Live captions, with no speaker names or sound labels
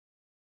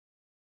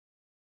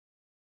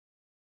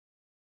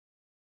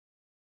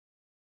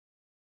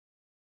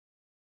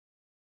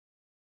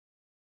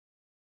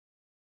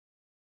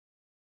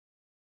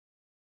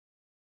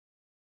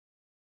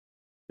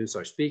Introduce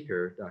our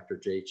speaker, Dr.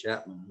 Jay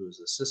Chapman, who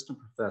is assistant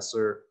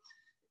professor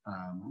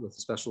with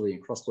a specialty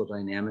in crustal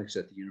dynamics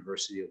at the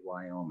University of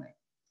Wyoming.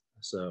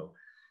 So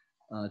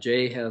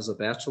Jay has a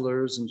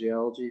bachelor's in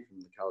geology from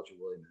the College of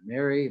William and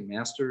Mary, a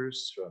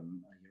master's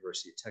from the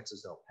University of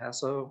Texas, El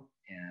Paso,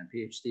 and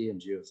PhD in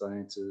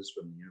geosciences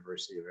from the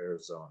University of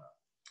Arizona.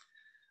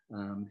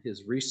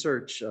 His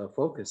research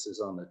focus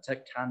is on the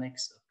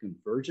tectonics of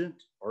convergent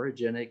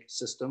orogenic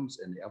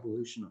systems and the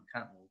evolution of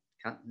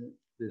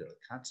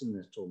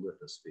continental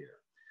lithosphere.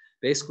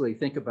 Basically,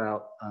 think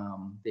about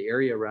the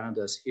area around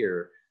us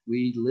here.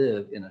 We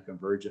live in a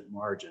convergent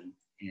margin,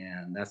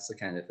 and that's the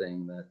kind of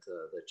thing that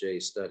Jay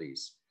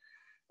studies.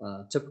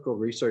 Typical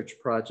research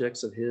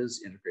projects of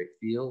his integrate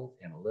field,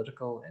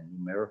 analytical, and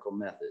numerical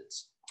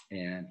methods,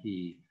 and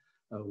he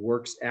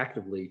works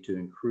actively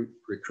to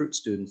recruit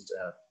students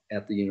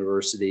at the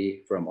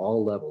university from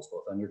all levels,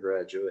 both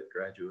undergraduate,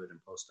 graduate, and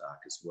postdoc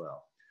as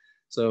well.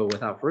 So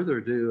without further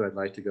ado, I'd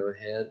like to go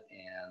ahead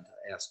and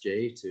ask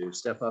Jay to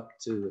step up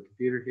to the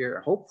computer here.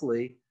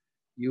 Hopefully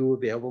you will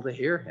be able to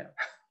hear him.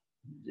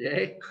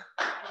 Jay?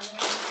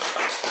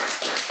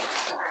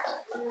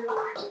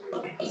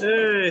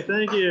 Hey,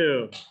 thank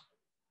you.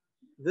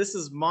 This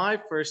is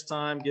my first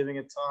time giving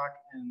a talk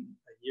in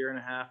a year and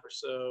a half or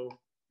so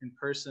in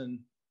person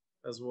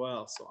as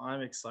well. So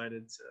I'm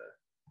excited to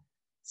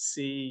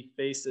see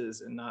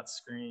faces and not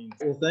screens.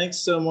 Well, thanks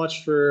so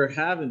much for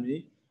having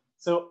me.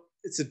 So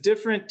it's a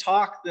different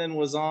talk than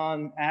was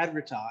on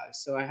advertised.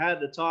 So I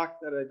had a talk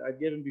that I'd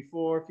given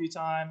before a few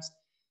times,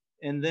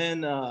 and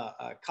then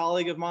a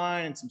colleague of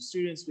mine and some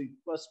students, we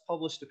just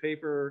published a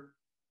paper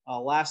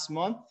last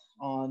month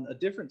on a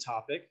different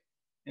topic,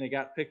 and it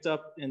got picked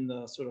up in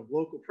the sort of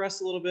local press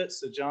a little bit.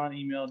 So John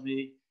emailed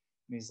me,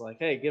 and he's like,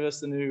 "Hey, give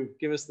us the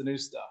new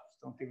stuff.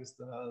 Don't give us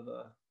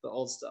the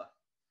old stuff."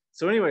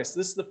 So anyways,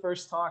 this is the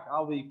first talk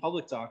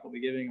public talk I'll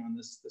be giving on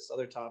this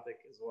other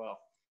topic as well.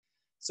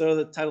 So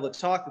the title of the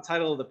talk, the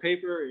title of the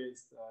paper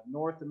is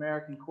North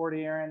American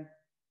Cordilleran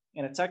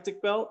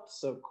Anatectic Belt.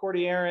 So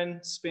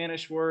Cordilleran,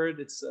 Spanish word,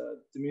 it's a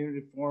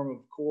diminutive form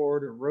of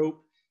cord or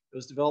rope. It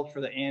was developed for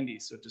the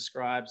Andes, so it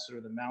describes sort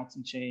of the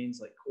mountain chains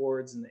like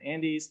cords in the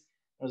Andes.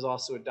 It was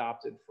also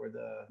adopted for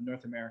the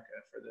North America,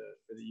 for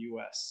the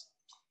US.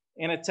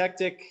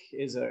 Anatectic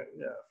is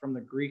from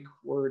the Greek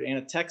word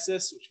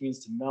anatexis, which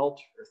means to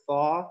melt or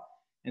thaw.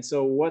 And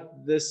so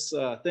what this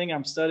thing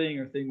I'm studying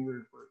or thing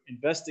we're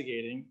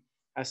investigating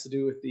has to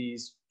do with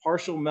these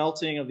partial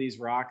melting of these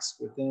rocks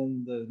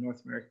within the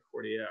North American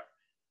Cordillera,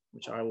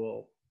 which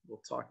we'll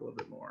talk a little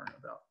bit more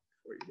about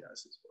for you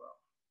guys as well.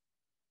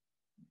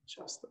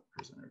 Adjust the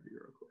presenter view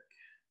real quick.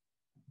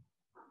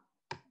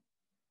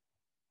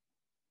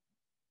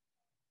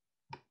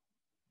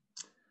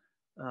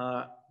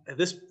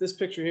 This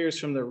picture here is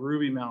from the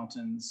Ruby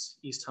Mountains,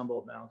 East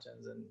Humboldt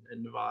Mountains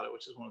in Nevada,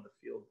 which is one of the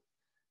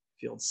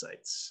field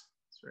sites.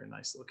 It's a very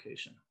nice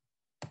location.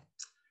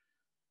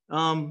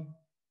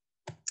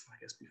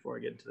 I guess before I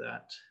get into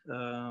that,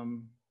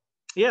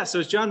 yeah, so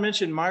as John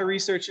mentioned, my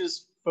research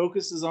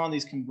focuses on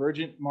these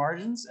convergent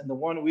margins, and the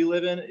one we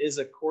live in is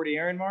a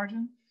Cordilleran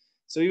margin.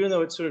 So even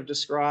though it sort of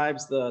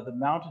describes the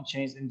mountain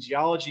chains, in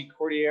geology,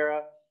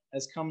 Cordillera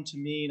has come to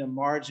mean a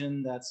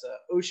margin that's an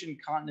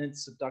ocean-continent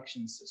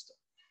subduction system.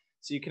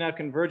 So you can have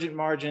convergent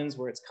margins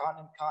where it's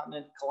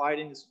continent-continent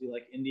colliding. This would be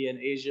like India and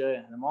Asia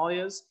and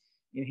Himalayas.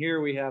 And here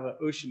we have an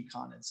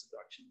ocean-continent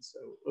subduction.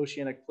 So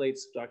oceanic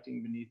plates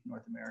subducting beneath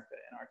North America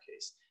in our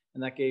case.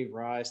 And that gave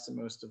rise to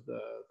most of the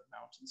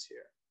mountains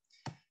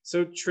here.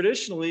 So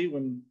traditionally,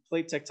 when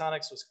plate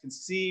tectonics was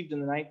conceived in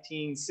the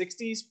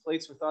 1960s,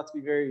 plates were thought to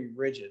be very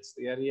rigid. So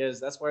the idea is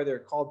that's why they're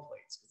called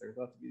plates, because they're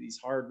thought to be these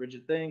hard,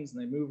 rigid things,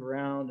 and they move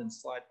around and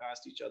slide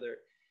past each other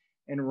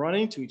and run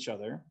into each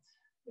other.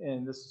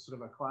 And this is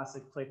sort of a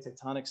classic plate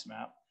tectonics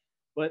map.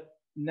 But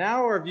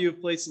now our view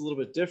of plates is a little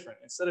bit different.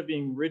 Instead of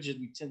being rigid,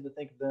 we tend to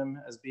think of them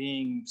as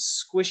being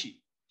squishy.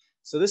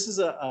 So this is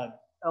an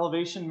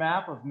elevation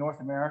map of North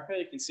America.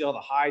 You can see all the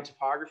high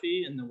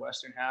topography in the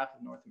western half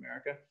of North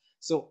America.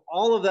 So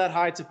all of that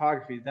high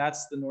topography,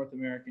 that's the North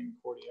American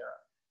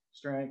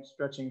Cordillera,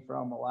 stretching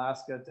from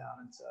Alaska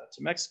down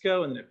into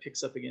Mexico, and then it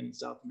picks up again in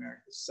South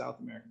America, the South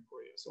American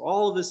Cordillera. So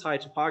all of this high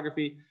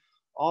topography,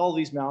 all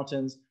these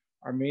mountains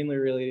are mainly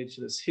related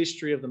to this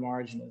history of the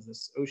margin as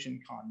this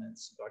ocean-continent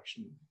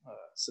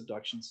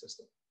subduction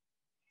system.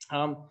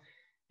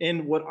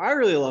 And what I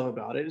really love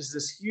about it is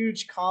this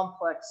huge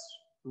complex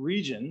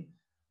region,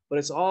 but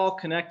it's all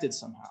connected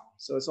somehow.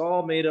 So it's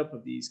all made up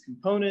of these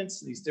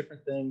components, these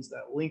different things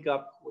that link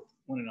up with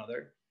one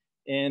another.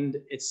 And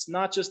it's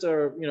not just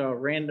a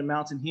random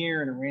mountain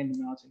here and a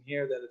random mountain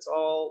here, that it's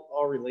all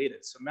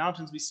related. So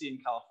mountains we see in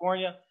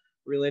California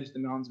related to the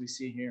mountains we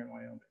see here in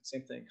Wyoming.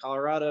 Same thing,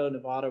 Colorado,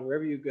 Nevada,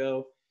 wherever you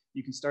go,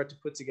 you can start to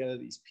put together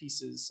these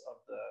pieces of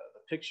the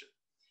picture.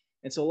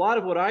 And so a lot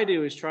of what I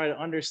do is try to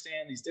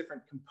understand these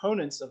different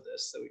components of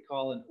this that we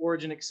call an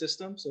orogenic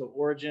system. So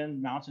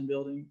origin, mountain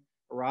building,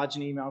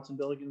 orogeny, mountain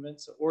building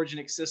events. So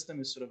orogenic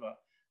system is sort of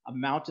a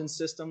mountain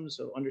system,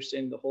 so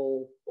understanding the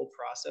whole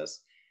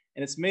process.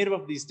 And it's made up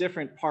of these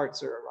different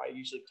parts, or I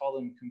usually call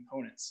them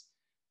components.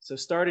 So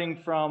starting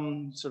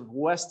from sort of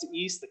west to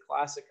east, the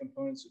classic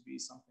components would be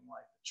something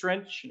like a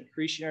trench, an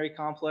accretionary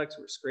complex.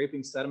 We're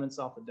scraping sediments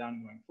off the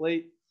downgoing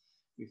plate.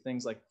 We have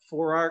things like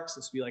forearcs.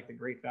 This would be like the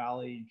Great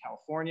Valley in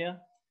California.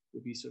 It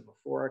would be sort of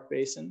a forearc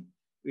basin.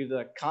 We have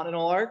the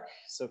continental arc.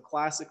 So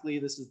classically,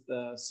 this is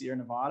the Sierra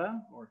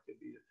Nevada, or it could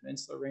be the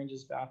Peninsula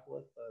Ranges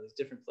batholith. There's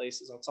different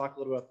places. I'll talk a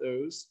little about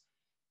those.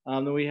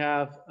 Then we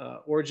have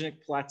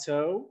orogenic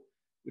plateau,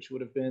 which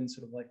would have been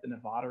sort of like the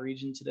Nevada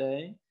region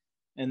today.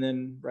 And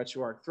then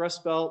retroarc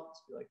thrust belt,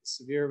 like the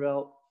Sevier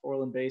Belt,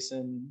 Foreland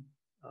Basin,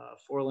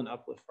 Foreland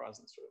Uplift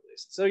Frozen sort of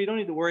basin. So you don't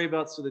need to worry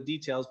about sort of the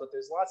details, but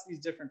there's lots of these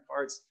different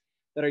parts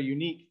that are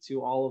unique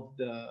to all of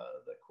the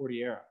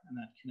Cordillera and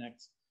that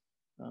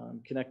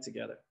connect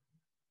together.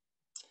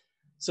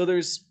 So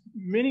there's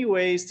many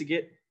ways to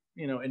get,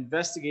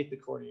 investigate the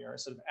Cordillera,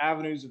 sort of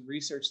avenues of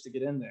research to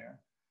get in there.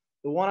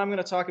 The one I'm going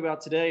to talk about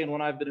today, and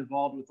one I've been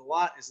involved with a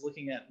lot, is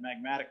looking at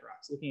magmatic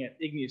rocks, looking at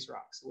igneous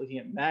rocks, looking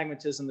at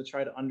magmatism to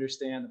try to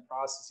understand the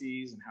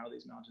processes and how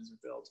these mountains are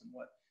built and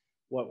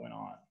what went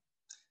on.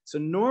 So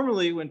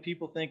normally when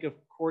people think of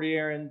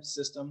Cordilleran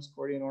systems,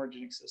 Cordilleran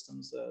orogenic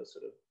systems,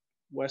 sort of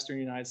Western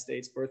United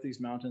States, birth of these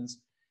mountains,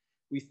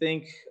 we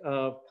think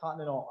of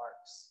continental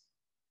arcs.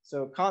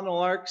 So continental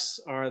arcs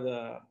are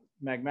the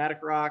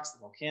magmatic rocks, the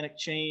volcanic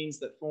chains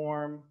that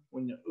form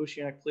when the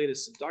oceanic plate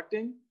is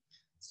subducting.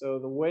 So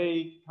the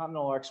way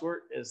continental arcs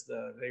work is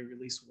they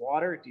release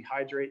water, it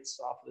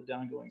dehydrates off of the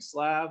downgoing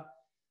slab.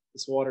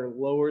 This water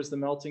lowers the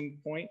melting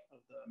point of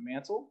the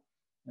mantle,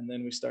 and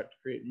then we start to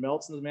create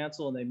melts in the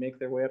mantle, and they make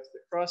their way up to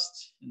the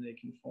crust, and they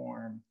can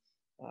form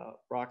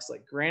rocks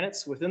like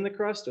granites within the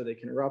crust, or they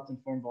can erupt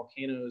and form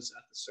volcanoes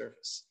at the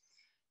surface.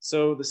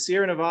 So the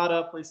Sierra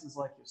Nevada, places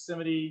like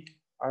Yosemite,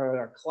 are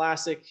our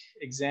classic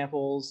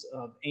examples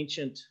of the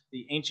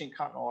ancient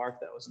continental arc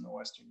that was in the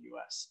Western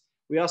US.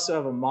 We also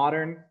have a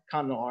modern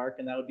continental arc,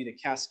 and that would be the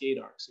Cascade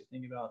Arc. So you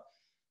think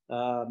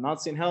about Mount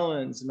St.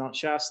 Helens, and Mount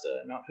Shasta,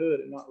 and Mount Hood,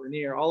 and Mount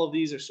Rainier. All of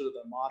these are sort of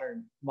the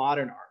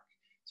modern arc.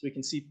 So we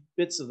can see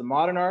bits of the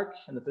modern arc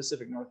in the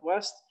Pacific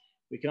Northwest.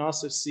 We can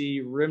also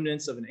see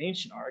remnants of an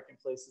ancient arc in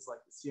places like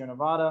the Sierra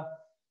Nevada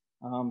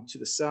to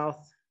the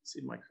south.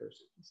 See my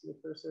cursor? Can you see the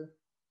cursor?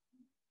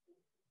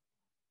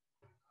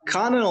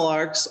 Continental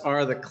arcs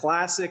are the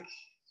classic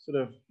sort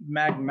of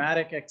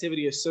magmatic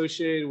activity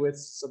associated with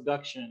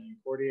subduction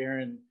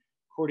and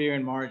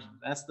Cordilleran margin.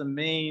 That's the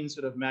main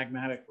sort of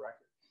magmatic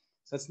record.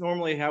 So that's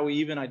normally how we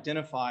even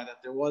identify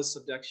that there was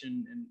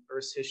subduction in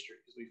Earth's history,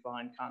 because we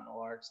find continental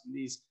arcs and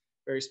these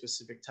very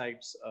specific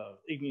types of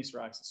igneous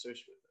rocks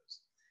associated with those.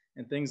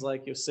 And things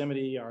like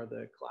Yosemite are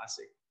the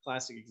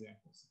classic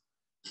examples.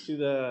 To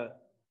the,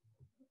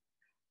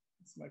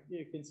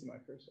 you can see my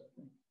cursor, I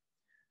think.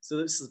 So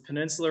this is the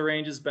Peninsula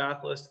Ranges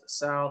batholith to the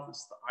south. This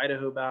is the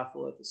Idaho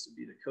batholith. This would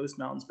be the Coast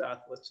Mountains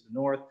batholith to the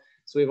north.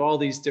 So we have all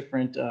these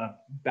different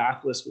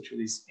batholiths, which are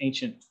these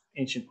ancient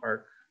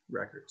arc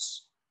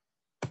records.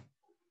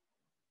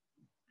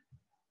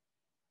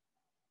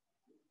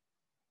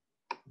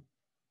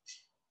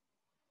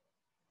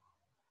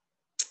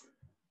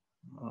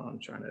 I'm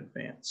trying to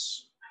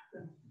advance.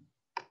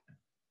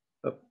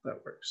 Oh,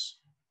 that works.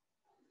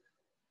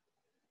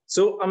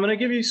 So I'm going to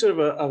give you sort of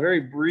a very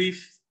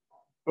brief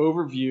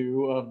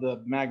overview of the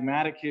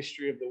magmatic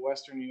history of the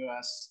Western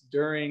US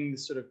during the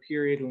sort of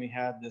period when we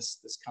had this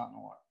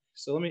continental arc.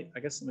 So let me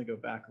go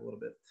back a little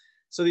bit.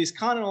 So these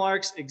continental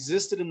arcs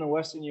existed in the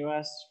Western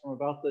US from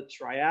about the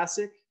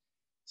Triassic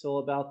till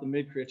about the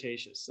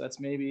mid-Cretaceous. So that's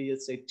maybe,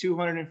 let's say,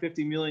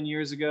 250 million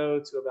years ago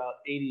to about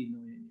 80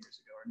 million years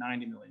ago, or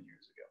 90 million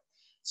years ago.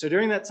 So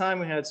during that time,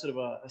 we had sort of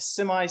a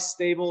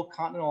semi-stable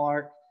continental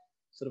arc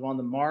sort of on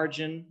the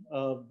margin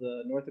of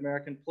the North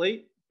American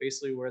plate,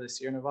 basically where the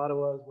Sierra Nevada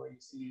was, where you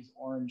see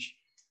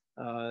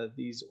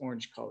these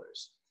orange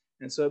colors.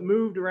 And so it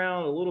moved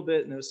around a little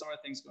bit, and there was some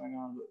other things going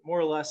on, but more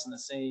or less in the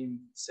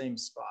same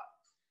spot.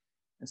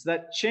 And so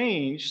that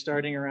changed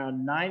starting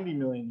around 90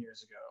 million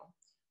years ago,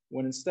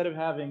 when instead of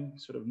having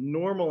sort of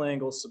normal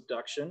angle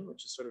subduction,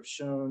 which is sort of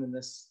shown in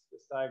this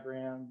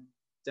diagram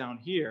down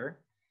here,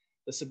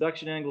 the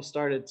subduction angle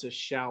started to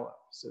shallow.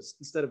 So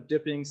instead of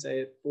dipping,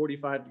 say, at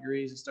 45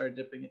 degrees, it started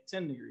dipping at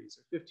 10 degrees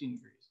or 15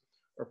 degrees.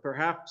 Or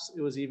perhaps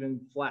it was even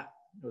flat.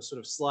 It was sort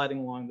of sliding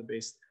along the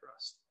base of the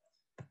crust.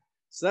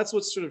 So that's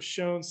what's sort of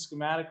shown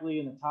schematically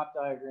in the top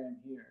diagram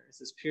here. It's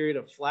this period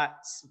of flat,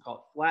 we call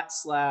it flat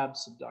slab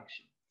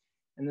subduction.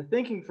 And the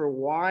thinking for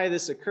why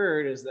this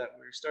occurred is that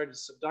we started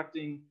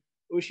subducting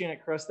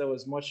oceanic crust that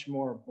was much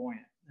more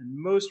buoyant. And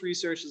most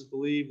researchers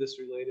believe this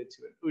related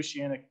to an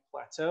oceanic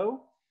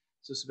plateau.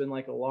 So this has been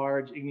like a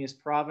large igneous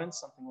province,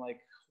 something like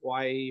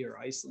Hawaii or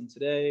Iceland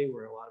today,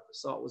 where a lot of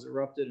basalt was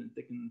erupted and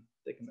thickened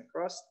the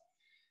crust.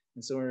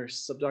 And so we're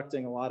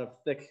subducting a lot of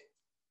thick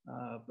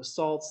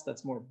basalts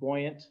that's more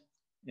buoyant,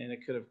 and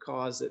it could have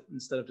caused it,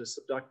 instead of just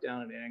subduct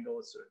down at an angle,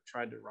 it sort of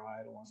tried to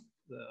ride along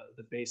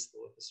the base of the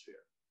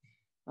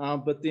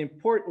lithosphere. But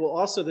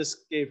also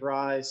this gave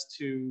rise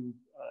to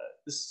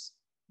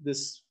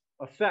this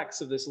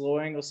effects of this low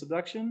angle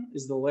subduction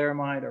is the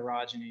Laramide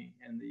orogeny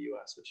in the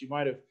US, which you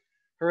might have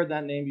heard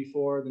that name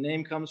before. The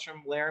name comes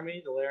from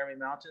Laramie, the Laramie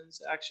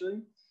Mountains,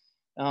 actually.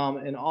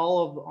 And all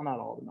of, well, not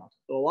all of the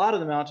mountains, but a lot of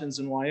the mountains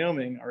in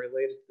Wyoming are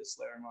related to this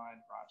Laramide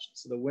orogeny.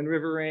 So the Wind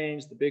River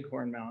Range, the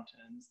Bighorn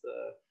Mountains,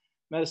 the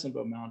Medicine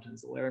Bow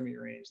Mountains, the Laramie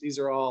Range, these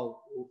are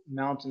all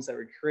mountains that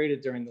were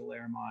created during the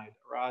Laramide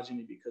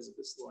orogeny because of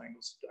this low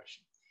angle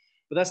subduction.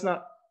 But that's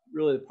not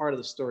really the part of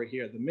the story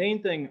here. The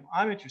main thing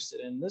I'm interested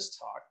in this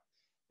talk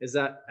is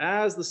that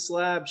as the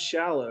slab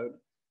shallowed,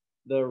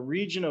 the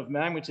region of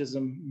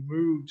magmatism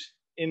moved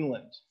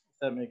inland, if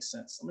that makes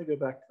sense. Let me go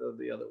back to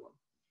the other one.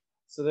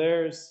 So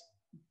there's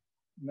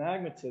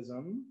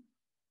magmatism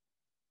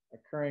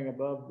occurring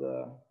above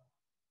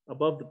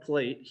the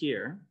plate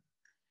here.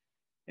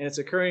 And it's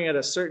occurring at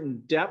a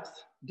certain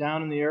depth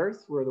down in the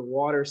earth where the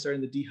water is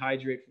starting to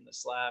dehydrate from the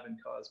slab and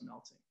cause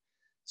melting.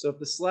 So if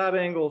the slab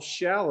angle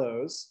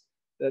shallows,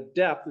 the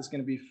depth is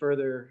going to be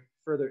further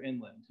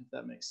inland, if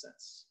that makes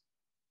sense.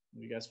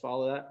 You guys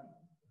follow that?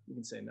 You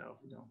can say no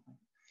if you don't.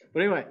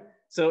 But anyway,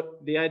 so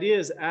the idea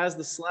is as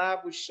the slab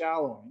was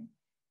shallowing,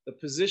 the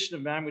position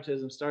of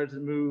magmatism started to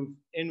move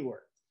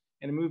inward,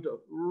 and it moved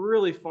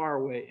really far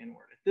away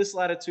inward. At this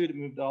latitude, it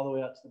moved all the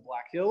way out to the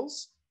Black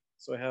Hills.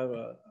 So I have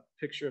a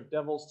picture of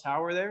Devil's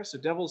Tower there. So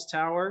Devil's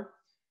Tower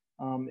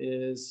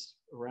is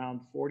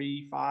around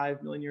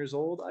 45 million years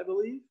old, I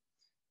believe.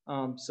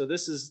 So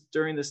this is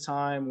during this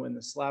time when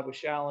the slab was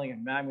shallowing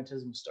and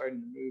magmatism was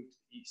starting to move to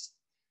the east.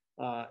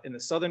 In the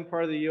southern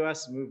part of the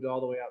US, it moved all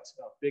the way out to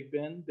about Big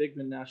Bend. Big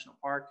Bend National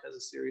Park has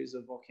a series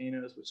of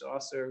volcanoes, which are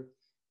also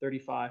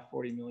 35,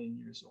 40 million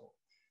years old.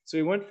 So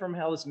we went from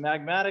this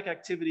magmatic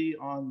activity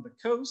on the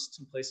coast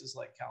in places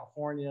like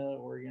California,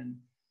 Oregon,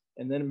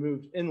 and then it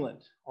moved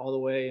inland all the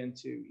way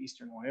into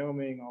eastern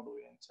Wyoming, all the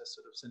way into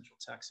sort of central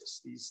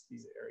Texas, these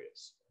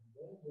areas.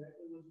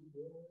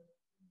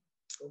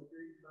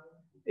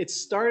 It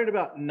started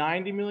about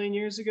 90 million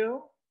years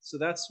ago. So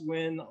that's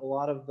when a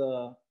lot of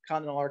the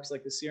continental arcs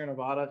like the Sierra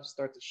Nevada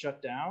start to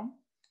shut down.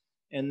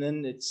 And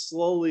then it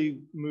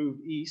slowly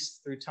moved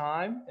east through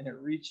time, and it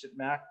reached its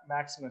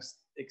maximum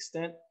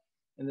extent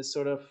in this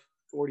sort of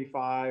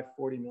 45,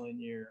 40 million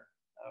year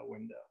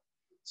window.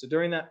 So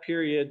during that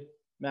period,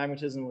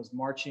 magmatism was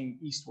marching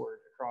eastward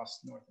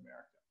across North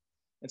America.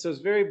 And so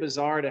it's very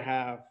bizarre to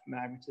have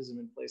magmatism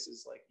in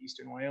places like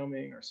eastern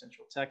Wyoming or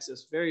central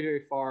Texas, very,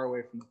 very far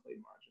away from the plate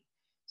margin.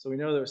 So we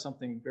know there was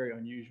something very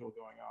unusual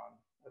going on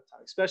at the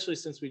time, especially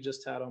since we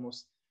just had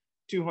almost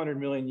 200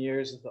 million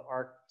years of the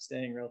arc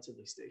staying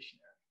relatively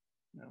stationary.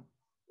 No.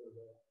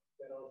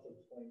 That also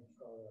explains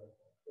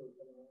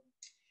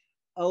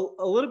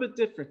a little bit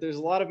different. There's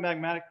a lot of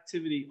magmatic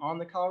activity on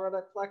the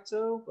Colorado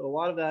Plateau, but a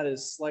lot of that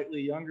is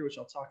slightly younger, which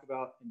I'll talk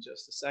about in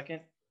just a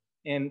second.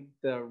 And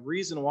the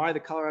reason why the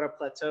Colorado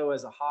Plateau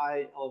has a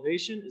high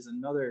elevation is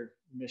another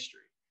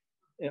mystery.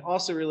 And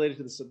also related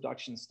to the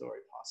subduction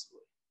story,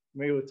 possibly.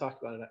 Maybe we'll talk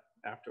about it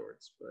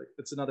afterwards, but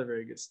it's another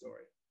very good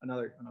story,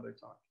 another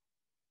talk.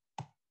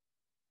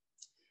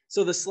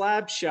 So the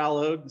slab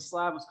shallowed. The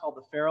slab was called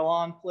the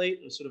Farallon Plate.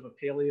 It was sort of a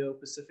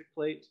Paleo-Pacific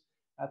plate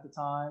at the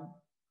time,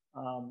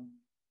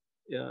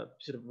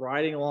 sort of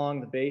riding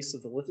along the base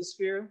of the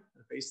lithosphere,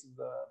 the base of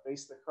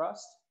the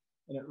crust,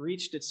 and it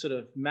reached its sort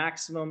of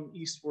maximum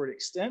eastward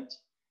extent.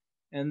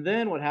 And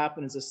then what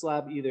happened is the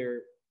slab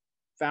either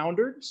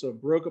foundered, so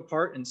it broke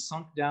apart and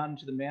sunk down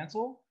into the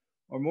mantle,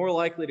 or more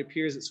likely it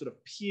appears it sort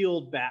of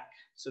peeled back,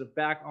 sort of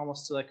back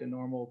almost to like a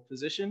normal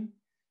position.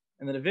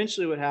 And then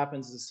eventually what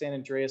happens is the San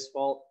Andreas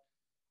Fault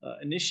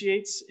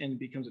initiates and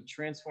becomes a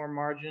transform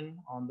margin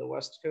on the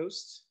west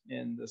coast.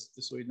 And this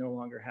way we no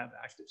longer have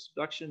active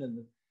subduction, and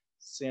the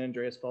San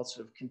Andreas Fault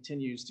sort of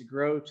continues to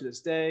grow to this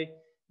day.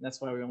 And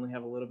that's why we only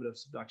have a little bit of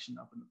subduction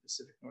up in the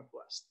Pacific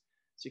Northwest.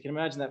 So you can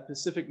imagine that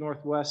Pacific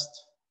Northwest,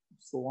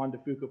 it's the Juan de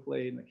Fuca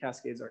Plate and the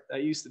Cascades Arc,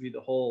 that used to be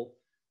the whole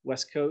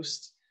west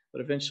coast,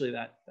 but eventually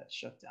that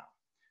shut down.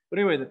 But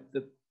anyway,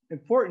 the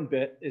important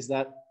bit is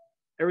that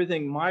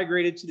everything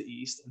migrated to the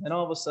east, and then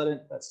all of a sudden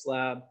that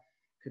slab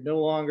could no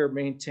longer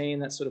maintain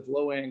that sort of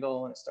low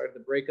angle, and it started to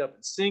break up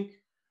and sink,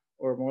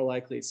 or more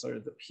likely it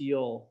started to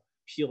peel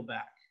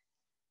back.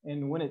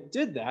 And when it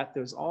did that,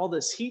 there was all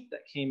this heat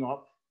that came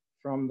up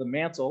from the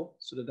mantle,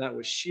 so that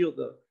was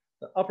shielded,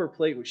 the upper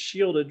plate was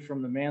shielded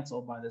from the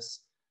mantle by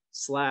this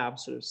slab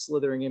sort of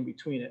slithering in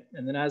between it.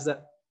 And then as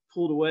that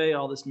pulled away,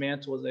 all this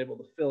mantle was able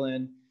to fill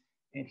in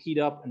and heat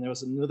up, and there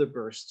was another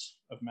burst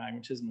of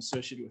magmatism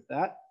associated with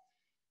that.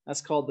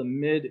 That's called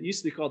it used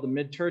to be called the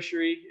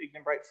mid-tertiary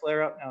ignimbrite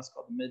flare-up. Now it's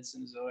called the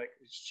mid-Cenozoic,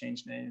 which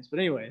changed names. But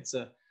anyway,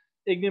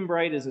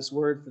 ignimbrite is this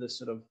word for this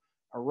sort of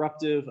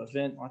eruptive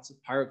event, lots of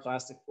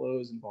pyroclastic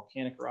flows and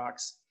volcanic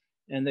rocks,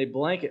 and they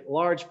blanket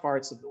large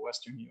parts of the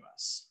western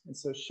US. And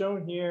so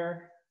shown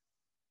here,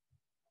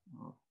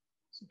 I'll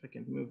see if I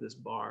can move this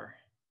bar.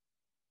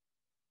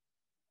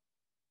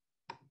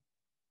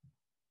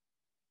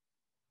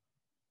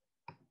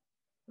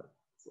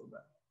 That's a little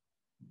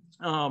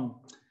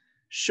bit.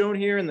 Shown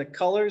here in the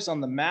colors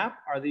on the map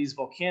are these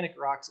volcanic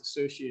rocks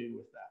associated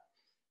with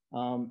that.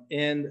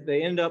 And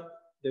they end up,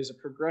 there's a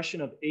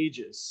progression of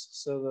ages.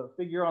 So the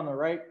figure on the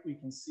right, we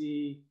can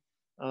see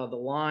the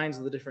lines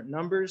of the different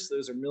numbers.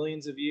 Those are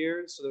millions of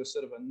years. So there's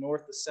sort of a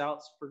north to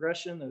south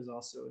progression. There's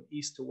also an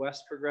east to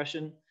west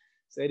progression.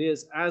 So it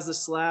is, as the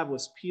slab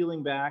was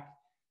peeling back,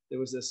 there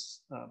was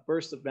this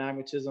burst of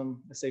magmatism.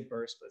 I say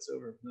burst, but it's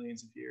over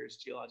millions of years,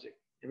 geologic.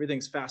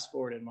 Everything's fast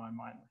forward in my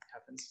mind. What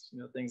happens,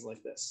 things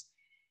like this.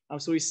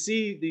 So we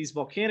see these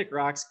volcanic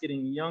rocks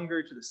getting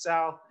younger to the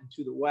south and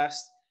to the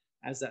west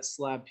as that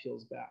slab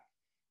peels back.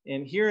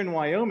 And here in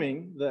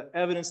Wyoming, the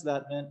evidence of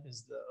that event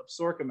is the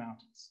Absaroka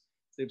Mountains.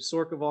 The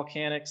Absaroka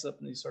volcanics up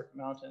in the Absaroka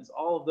Mountains,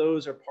 all of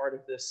those are part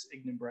of this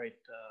ignimbrite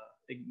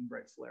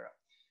flare-up.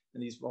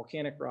 And these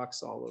volcanic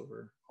rocks all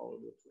over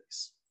the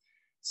place.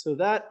 So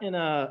that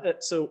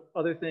so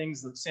other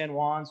things, like San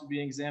Juan's would be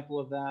an example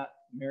of that.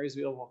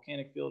 Marysville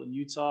Volcanic Field in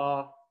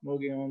Utah,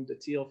 Mogollon de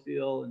Teal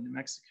Field in New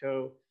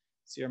Mexico,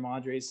 Sierra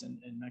Madres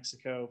in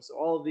Mexico. So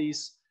all of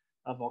these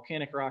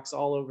volcanic rocks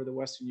all over the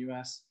Western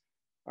US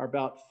are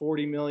about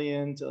 40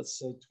 million to, let's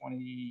say,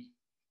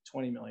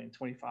 20 million,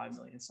 25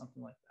 million,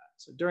 something like that.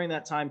 So during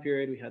that time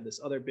period, we had this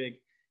other big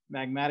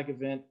magmatic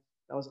event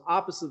that was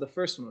opposite of the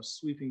first one, was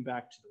sweeping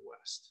back to the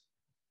west.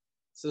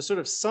 So to sort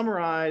of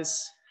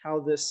summarize how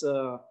this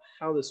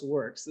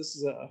works, this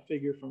is a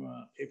figure from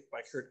a paper by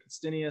Kurt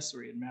Costinius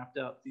where he had mapped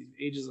out these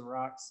ages of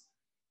rocks.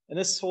 And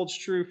this holds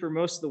true for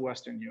most of the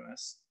Western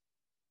US.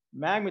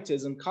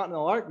 Magmatism,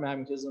 continental arc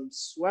magmatism,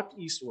 swept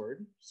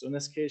eastward. So in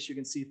this case, you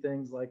can see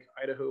things like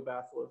Idaho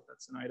batholith,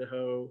 that's in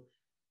Idaho,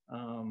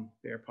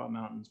 Bear Paw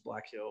Mountains,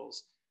 Black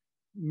Hills,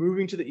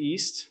 moving to the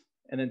east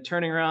and then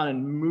turning around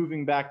and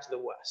moving back to the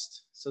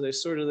west. So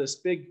there's sort of this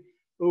big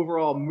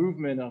overall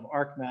movement of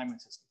arc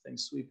magmatism,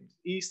 things sweeping to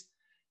the east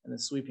and then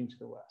sweeping to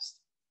the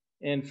west.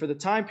 And for the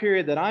time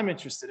period that I'm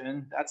interested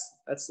in,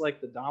 that's like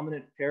the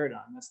dominant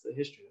paradigm. That's the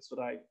history. That's what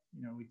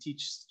we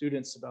teach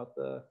students about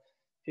the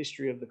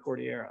history of the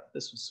Cordillera.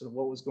 This was sort of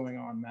what was going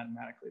on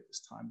mathematically at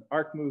this time. The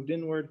arc moved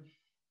inward,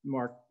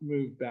 Mark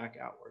moved back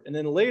outward. And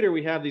then later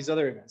we have these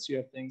other events. You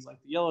have things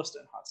like the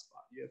Yellowstone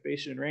hotspot. You have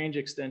Teton Range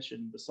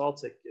extension,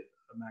 basaltic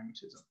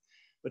magmatism.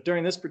 But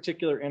during this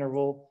particular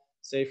interval,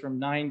 say from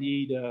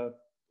 90 to,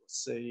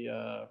 let's say,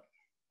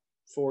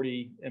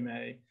 40 MA,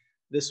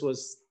 this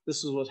was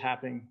what's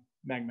happening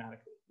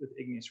magmatically with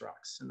igneous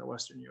rocks in the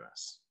Western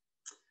US.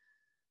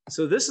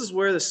 So this is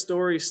where the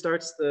story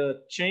starts to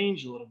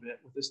change a little bit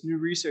with this new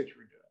research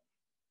we're doing.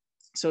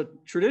 So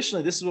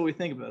traditionally, this is what we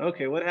think about.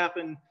 Okay, what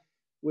happened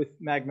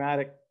with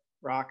magmatic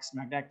rocks,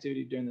 magmatic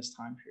activity during this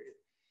time period?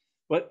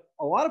 But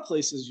a lot of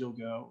places you'll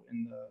go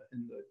in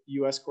the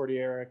US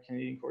Cordillera,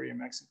 Canadian Cordillera,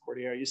 Mexican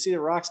Cordillera, you see the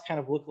rocks kind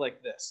of look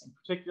like this. In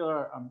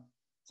particular, I'm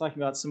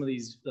talking about some of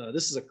these,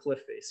 this is a cliff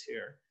face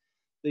here.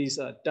 These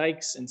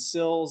dikes and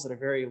sills that are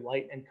very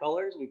light in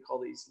colors, we call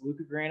these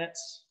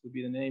leucogranites, would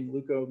be the name,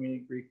 leuco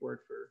meaning Greek word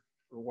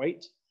for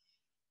white.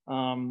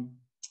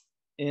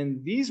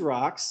 And these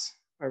rocks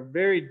are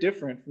very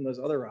different from those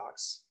other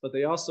rocks, but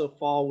they also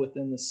fall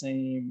within the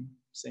same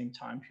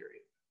time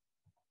period.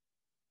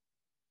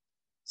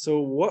 So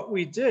what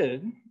we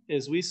did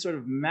is we sort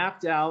of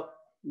mapped out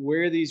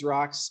where these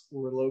rocks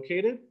were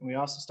located. And we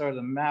also started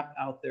to map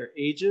out their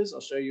ages.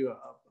 I'll show you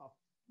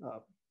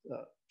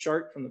a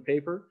chart from the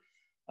paper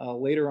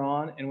later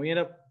on. And we end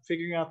up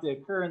figuring out they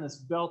occur in this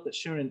belt that's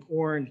shown in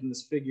orange in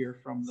this figure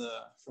from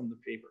the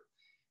paper.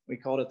 We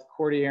called it the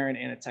Cordilleran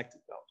Anatectic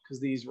Belt because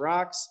these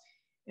rocks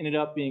ended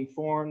up being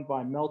formed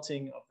by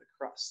melting of the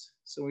crust.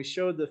 So we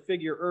showed the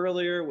figure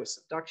earlier with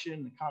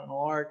subduction, the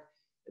continental arc.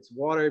 It's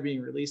water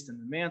being released in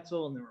the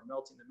mantle, and then we're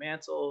melting the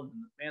mantle, and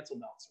then the mantle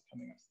melts are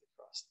coming up to the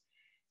crust.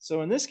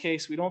 So in this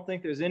case, we don't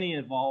think there's any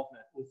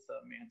involvement with the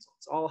mantle.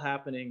 It's all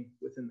happening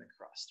within the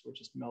crust. We're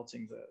just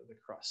melting the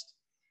crust.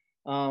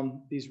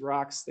 These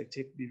rocks, they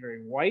tend to be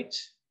very white.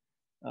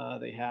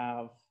 They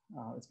have,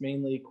 it's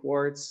mainly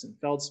quartz and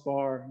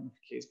feldspar. I don't know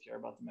if you guys care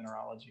about the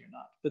mineralogy or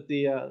not. But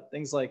the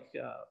things like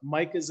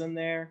mica's in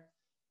there,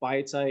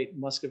 biotite,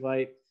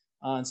 muscovite,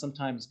 and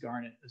sometimes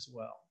garnet as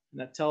well. And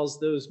that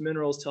those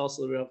minerals tell us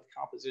a little bit about the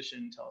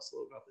composition, tell us a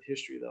little about the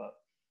history that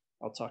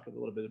I'll talk a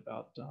little bit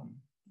about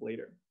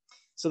later.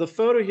 So the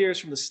photo here is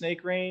from the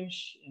Snake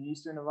Range in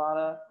eastern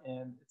Nevada,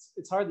 and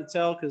it's hard to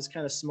tell because it's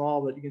kind of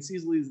small, but you can see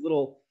these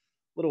little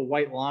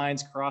white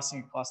lines crossing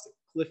across the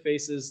cliff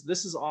faces.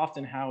 This is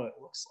often how it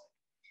looks like.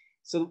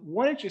 So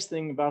one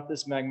interesting thing about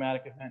this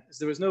magmatic event is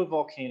there was no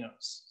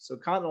volcanoes. So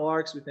continental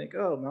arcs, we think,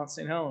 oh, Mount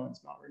St.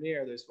 Helens, Mount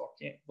Rainier, there's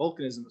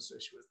volcanism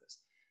associated with this.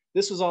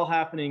 This was all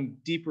happening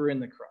deeper in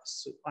the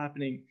crust, so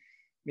happening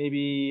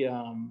maybe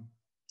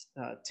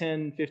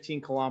 10, 15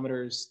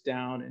 kilometers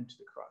down into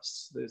the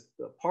crust.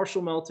 The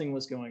partial melting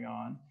was going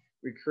on.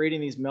 We're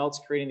creating these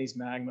melts, creating these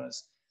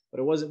magmas,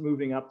 but it wasn't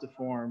moving up to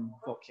form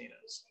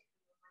volcanoes.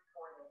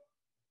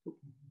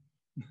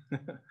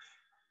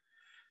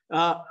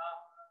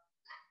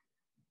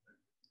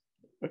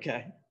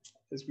 Okay,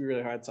 this would be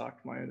really hard to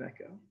talk to my own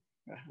echo.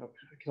 I hope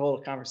I can hold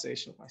a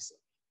conversation with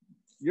myself.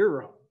 You're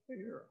wrong.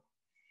 You're wrong.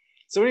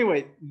 So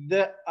anyway,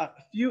 a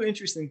few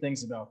interesting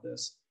things about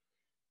this.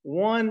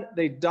 One,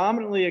 they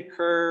dominantly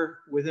occur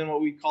within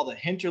what we call the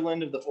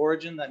hinterland of the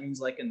orogen. That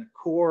means like in the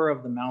core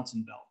of the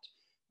mountain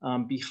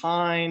belt,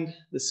 behind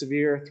the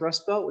severe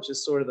thrust belt, which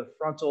is sort of the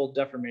frontal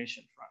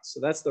deformation front. So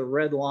that's the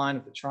red line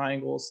of the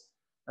triangles.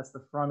 That's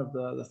the front of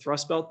the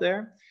thrust belt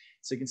there.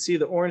 So you can see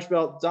the orange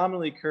belt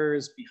dominantly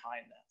occurs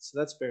behind that. So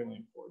that's fairly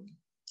important.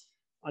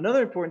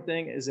 Another important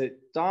thing is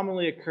it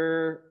dominantly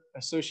occur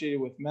associated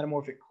with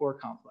metamorphic core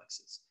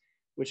complexes,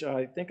 which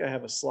I think I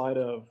have a slide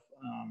of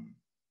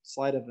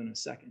in a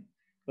second.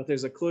 But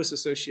there's a close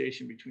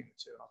association between the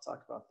two. I'll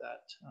talk about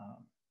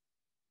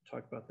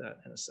that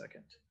in a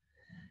second.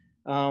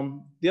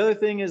 The other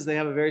thing is they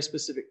have a very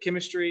specific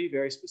chemistry,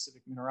 very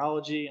specific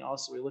mineralogy, and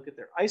also we look at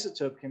their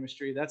isotope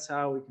chemistry. That's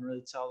how we can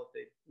really tell that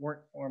they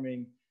weren't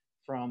forming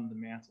from the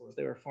mantle, that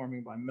they were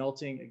forming by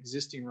melting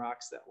existing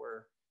rocks that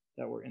were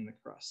in the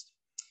crust.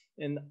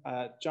 And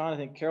John, I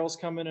think Carol's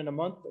coming in a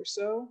month or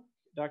so,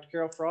 Dr.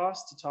 Carol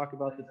Frost, to talk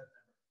about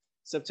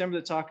September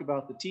to talk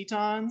about the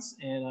Tetons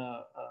and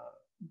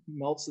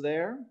melts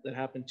there that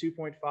happened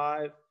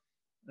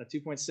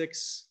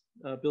 2.6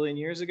 billion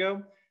years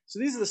ago. So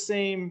these are the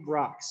same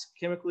rocks,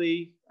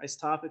 chemically,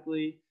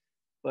 isotopically,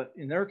 but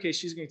in their case,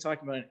 she's going to be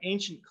talking about an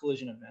ancient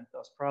collision event that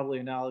was probably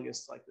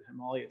analogous to like the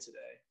Himalaya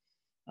today.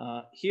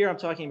 Here I'm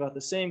talking about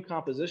the same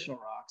compositional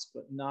rocks,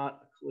 but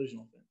not a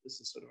collisional event. This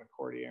is sort of a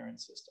Cordilleran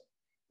system,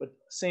 but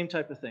same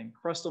type of thing,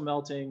 crustal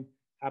melting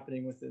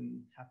happening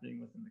within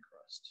the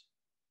crust.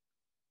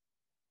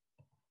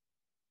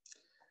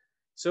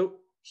 So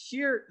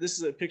here, this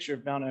is a picture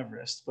of Mount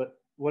Everest, but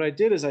what I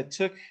did is I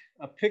took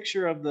a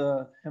picture of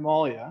the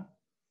Himalaya,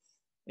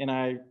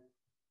 and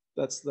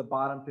that's the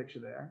bottom picture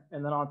there.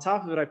 And then on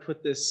top of it, I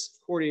put this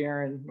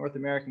Cordilleran, North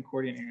American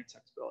Cordilleran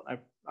text belt.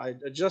 I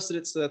adjusted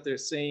it so that they're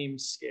same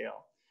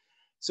scale.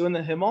 So in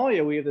the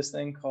Himalaya, we have this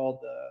thing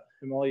called the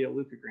Himalaya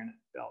leucogranite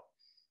belt,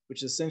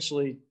 which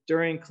essentially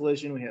during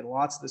collision, we had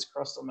lots of this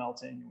crustal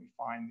melting, and we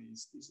find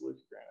these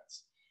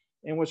leucogranites.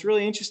 And what's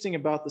really interesting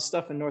about the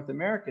stuff in North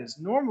America is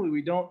normally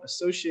we don't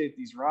associate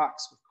these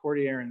rocks with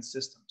Cordilleran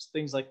systems,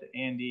 things like the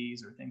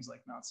Andes or things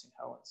like Mount St.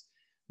 Helens.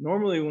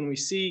 Normally when we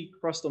see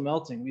crustal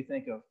melting, we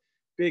think of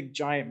big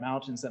giant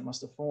mountains that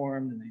must have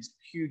formed in these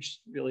huge,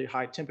 really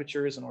high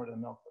temperatures in order to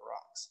melt the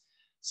rocks.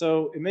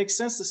 So it makes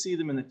sense to see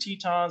them in the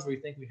Tetons, where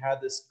we think we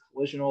had this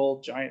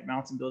collisional giant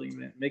mountain building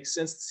event. It makes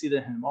sense to see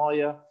the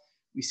Himalaya.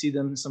 We see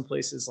them in some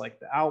places like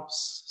the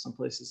Alps, some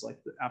places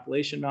like the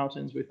Appalachian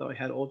Mountains. We thought we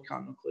had old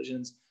continental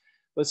collisions.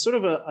 But it's sort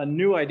of a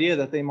new idea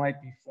that they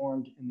might be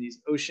formed in these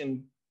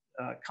ocean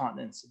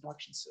continent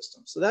subduction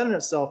systems. So that in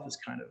itself is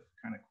kind of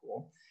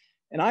cool.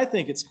 And I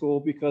think it's cool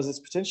because it's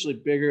potentially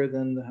bigger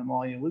than the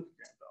Himalayan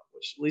leucogranite belt,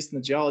 which at least in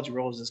the geology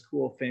world is this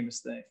cool,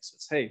 famous thing. So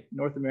it's, hey,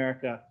 North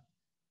America,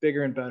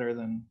 bigger and better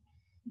than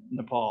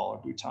Nepal or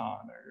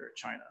Bhutan or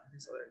China,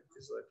 these other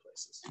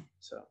places.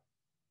 So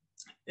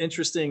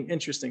interesting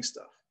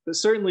stuff, but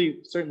certainly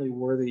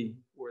worthy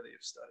of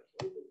study.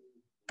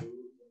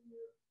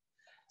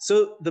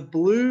 So the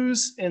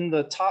blues in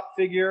the top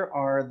figure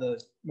are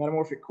the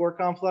metamorphic core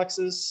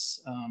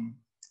complexes,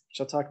 which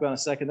I'll talk about in a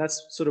second.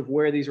 That's sort of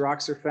where these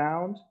rocks are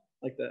found,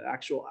 like the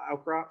actual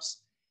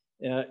outcrops.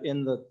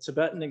 In the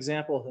Tibetan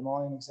example,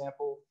 Himalayan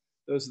example,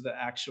 those are the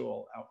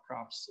actual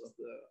outcrops of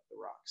the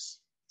rocks.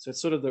 So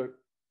it's sort of the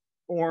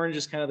orange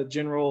is kind of the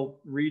general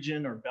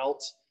region or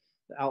belt,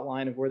 the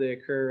outline of where they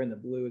occur, and the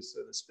blue is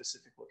sort of the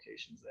specific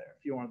locations there,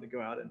 if you wanted to go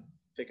out and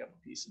pick up a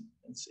piece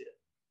and see it.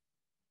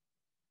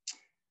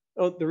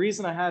 Oh, the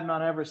reason I had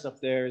Mount Everest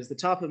up there is the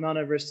top of Mount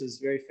Everest is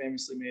very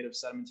famously made of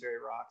sedimentary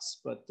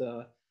rocks, but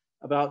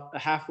about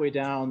halfway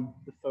down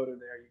the photo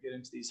there, you get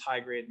into these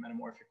high-grade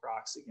metamorphic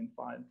rocks that you can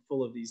find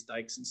full of these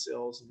dikes and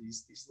sills and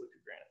these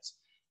leucogranites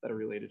that are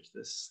related to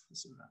this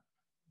event.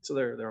 So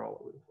they're all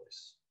over the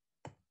place.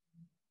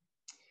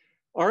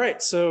 All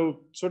right,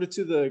 so sort of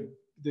to the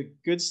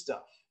good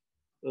stuff,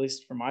 at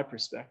least from my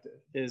perspective,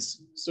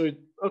 is so,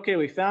 okay,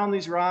 we found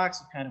these rocks,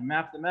 we kind of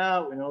mapped them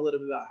out, we know a little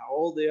bit about how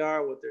old they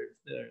are, what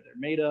they're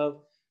made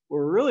of. What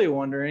we're really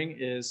wondering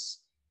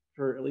is,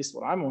 for at least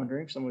what I'm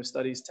wondering, someone who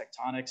studies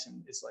tectonics,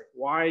 and it's like,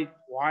 why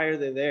are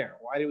they there?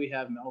 Why do we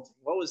have melting?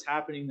 What was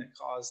happening that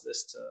caused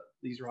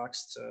these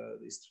rocks to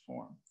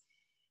form?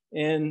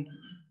 And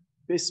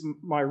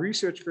my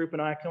research group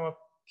and I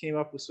came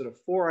up with sort of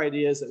 4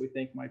 ideas that we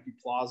think might be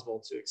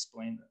plausible to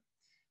explain them.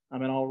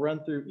 And I'll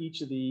run through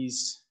each of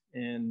these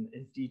in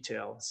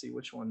detail and see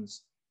which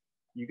ones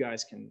you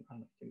guys can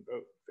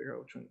vote, figure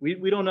out which one.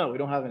 We don't know. We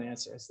don't have an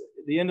answer. At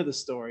the end of the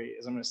story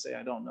is I'm going to say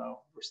I don't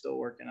know. We're still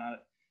working on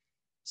it.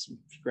 Some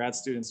grad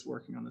students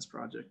working on this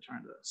project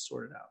trying to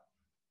sort it out.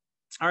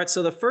 All right,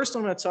 so the first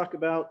one I'm going to talk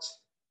about,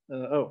 I'm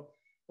going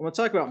to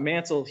talk about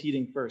mantle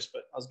heating first,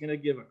 but I was going to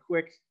give a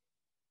quick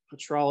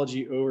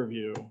petrology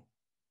overview.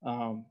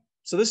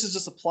 So this is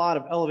just a plot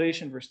of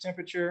elevation versus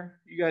temperature.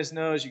 You guys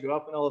know as you go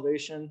up in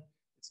elevation,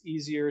 it's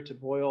easier to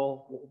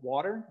boil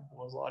water. It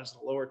boils water at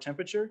a lower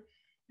temperature,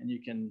 and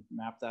you can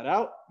map that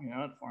out. You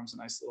know, it forms a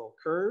nice little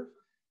curve.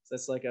 So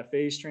that's like a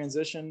phase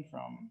transition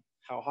from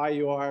how high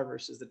you are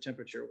versus the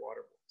temperature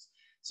water boils.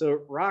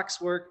 So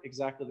rocks work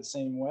exactly the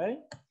same way.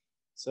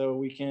 So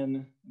we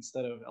can,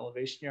 instead of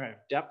elevation here, I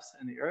have depth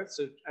in the earth.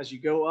 So as you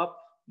go up,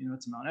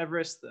 to Mount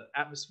Everest, the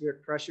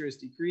atmospheric pressure is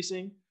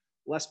decreasing,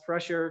 less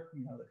pressure,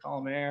 the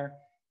column air,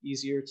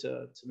 easier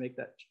to make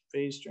that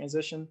phase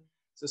transition.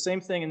 So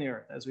same thing in the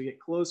earth. As we get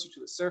closer to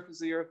the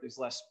surface of the earth, there's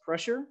less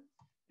pressure.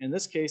 In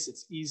this case,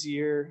 it's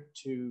easier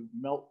to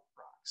melt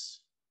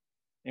rocks.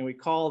 And we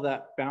call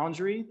that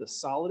boundary the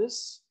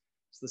solidus.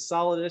 So the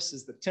solidus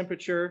is the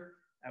temperature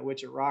at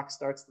which a rock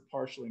starts to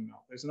partially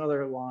melt. There's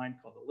another line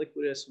called the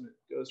liquidus when it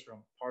goes from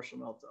partial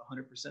melt to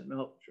 100%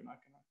 melt, which we're not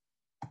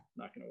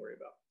gonna worry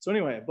about. So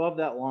anyway, above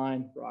that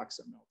line, rocks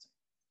are melting.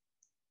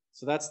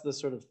 So that's the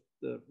sort of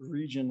the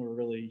region we're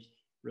really,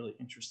 really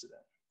interested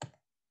in.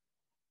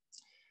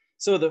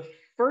 So the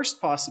first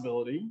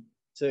possibility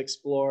to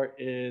explore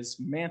is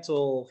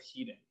mantle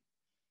heating.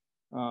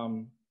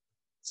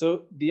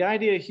 So the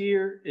idea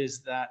here is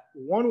that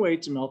one way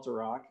to melt a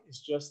rock is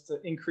just to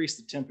increase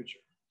the temperature.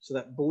 So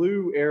that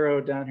blue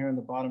arrow down here in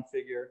the bottom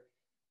figure,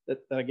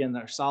 that again,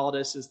 our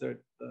solidus is the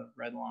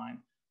red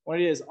line. What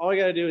it is, all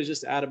you gotta do is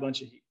just add a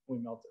bunch of heat when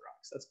we melt the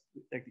rocks. That's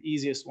like the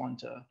easiest one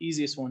to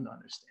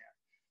understand.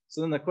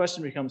 So then the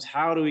question becomes,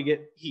 how do we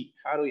get heat?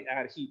 How do we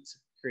add heat to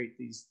create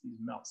these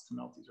melts, to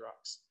melt these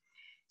rocks?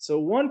 So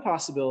one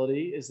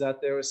possibility is that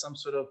there was some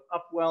sort of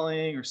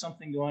upwelling or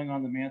something going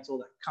on the mantle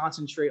that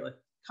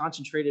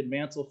concentrated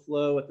mantle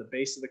flow at the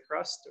base of the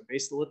crust or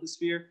base of the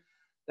lithosphere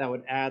that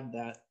would add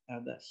that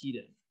heat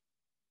in.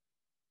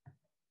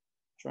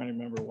 Trying to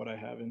remember what I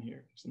have in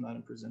here because I'm not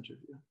in presenter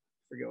view.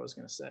 Forget what I was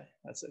going to say.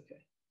 That's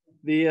okay.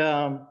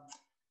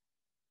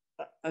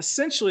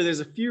 Essentially, there's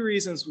a few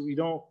reasons we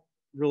don't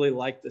really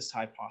like this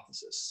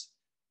hypothesis.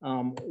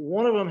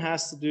 One of them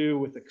has to do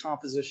with the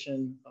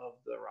composition of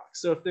the rock.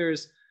 So if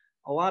there's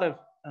a lot of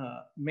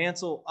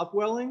mantle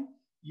upwelling,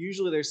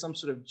 usually there's some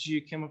sort of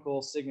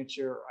geochemical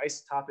signature or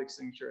isotopic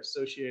signature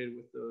associated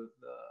with the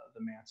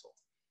mantle.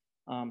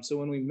 So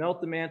when we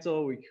melt the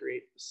mantle, we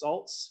create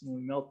basalts. When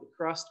we melt the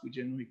crust, we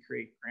generally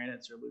create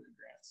granites or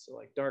leucogranites. So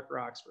like dark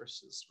rocks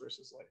versus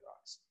light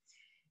rocks.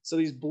 So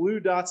these blue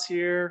dots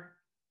here,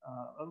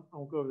 I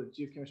won't go over the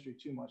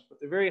geochemistry too much, but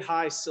they're very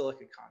high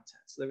silica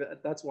content. So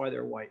that's why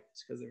they're white.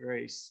 It's because they're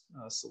very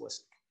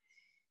silicic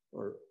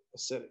or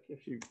acidic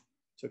if you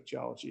took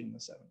geology in the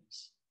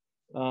 70s.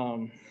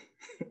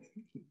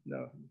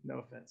 No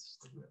offense.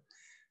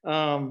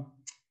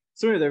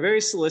 So anyway, they're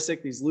very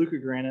silicic, these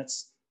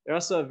leucogranites. They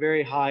also have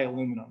very high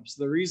aluminum.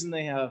 So the reason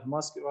they have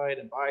muscovite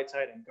and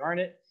biotite and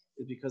garnet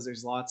is because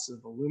there's lots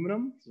of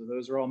aluminum. So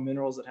those are all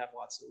minerals that have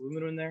lots of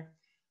aluminum in there.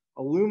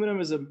 Aluminum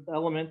is an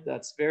element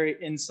that's very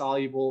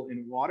insoluble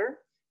in water,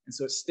 and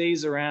so it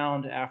stays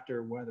around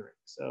after weathering.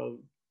 So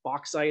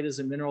bauxite is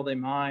a mineral they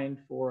mine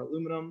for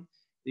aluminum.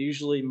 They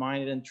usually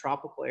mine it in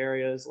tropical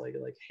areas like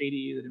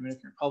Haiti, the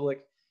Dominican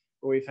Republic,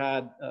 where we've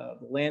had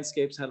the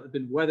landscapes have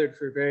been weathered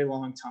for a very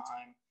long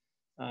time.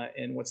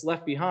 And what's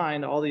left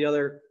behind, all the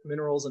other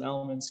minerals and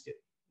elements get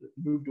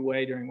moved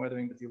away during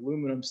weathering, but the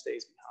aluminum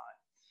stays behind.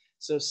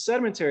 So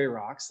sedimentary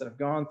rocks that have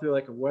gone through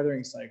like a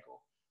weathering cycle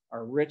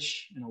are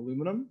rich in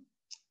aluminum,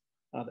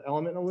 the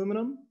element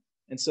aluminum.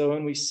 And so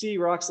when we see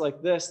rocks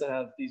like this that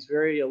have these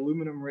very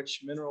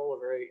aluminum-rich mineral or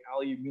very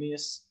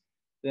aluminous,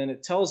 then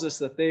it tells us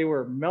that they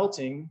were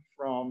melting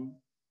from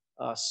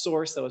a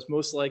source that was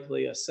most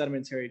likely a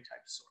sedimentary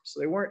type source. So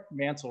they weren't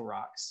mantle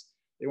rocks.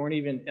 They weren't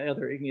even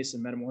other igneous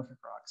and metamorphic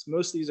rocks.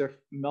 Most of these are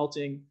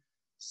melting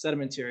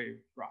sedimentary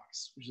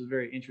rocks, which is a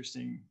very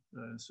interesting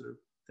sort of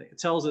thing. It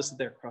tells us that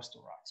they're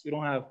crustal rocks. We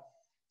don't have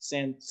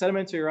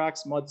sedimentary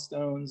rocks,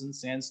 mudstones and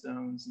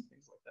sandstones and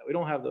things like that. We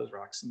don't have those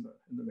rocks in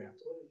the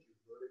mantle.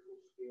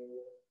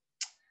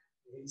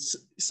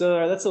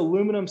 So that's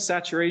aluminum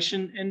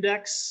saturation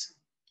index.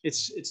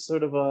 It's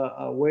sort of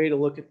a way to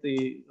look at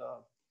the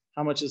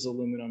how much is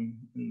aluminum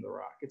in the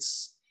rock.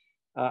 It's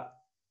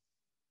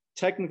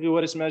technically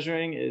what it's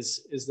measuring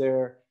is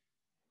there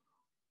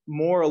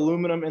more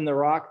aluminum in the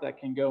rock that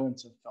can go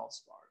into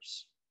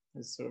feldspars.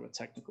 It's sort of a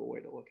technical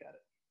way to look at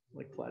it,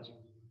 like pledging.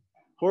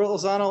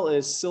 Horizontal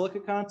is silica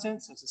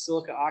content, so it's a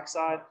silica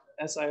oxide,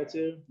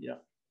 SiO2. Yeah.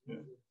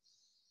 60,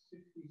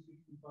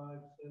 65,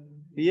 70.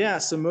 Yeah,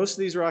 so most of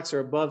these rocks are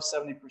above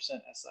 70%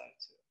 SiO2.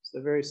 So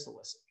they're very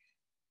silicic.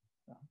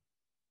 Yeah.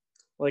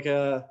 Like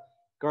a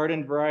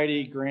garden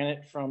variety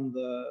granite from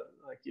the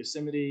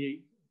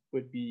Yosemite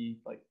would be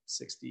like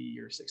 60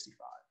 or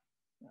 65.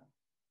 Yeah.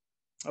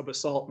 A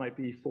basalt might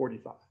be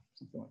 45,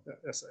 something like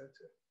that,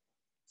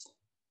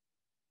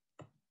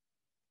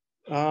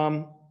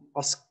 SiO2.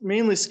 I'll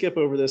mainly skip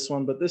over this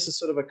one, but this is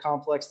sort of a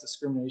complex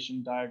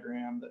discrimination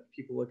diagram that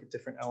people look at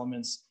different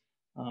elements.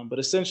 But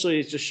essentially,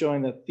 it's just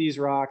showing that these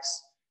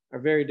rocks are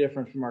very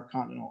different from our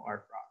continental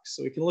arc rocks.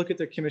 So we can look at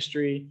their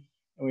chemistry,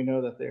 and we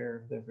know that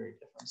they're very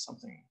different,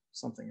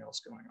 something else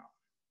going on.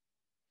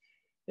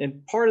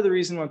 And part of the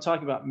reason I'm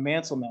talking about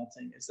mantle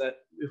melting is that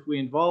if we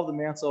involve the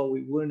mantle,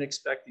 we wouldn't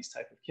expect these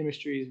type of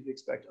chemistries. We'd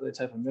expect other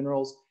type of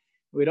minerals.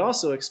 We'd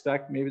also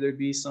expect maybe there'd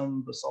be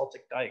some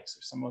basaltic dikes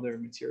or some other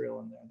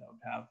material in there that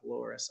would have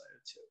lower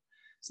SiO2.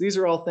 So these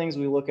are all things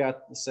we look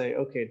at to say,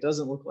 okay, it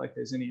doesn't look like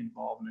there's any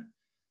involvement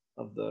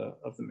of the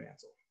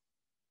mantle.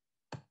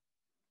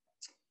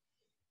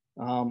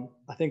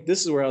 I think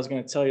this is where I was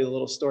going to tell you a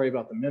little story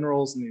about the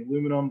minerals and the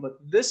aluminum, but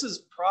this is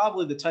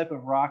probably the type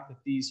of rock that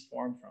these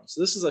form from.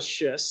 So this is a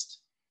schist,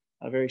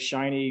 a very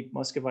shiny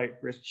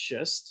muscovite-rich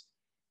schist.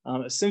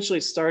 Essentially,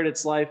 it started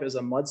its life as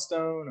a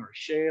mudstone or a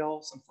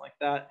shale, something like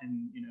that,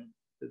 and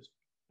it's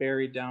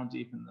buried down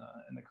deep in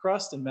the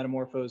crust and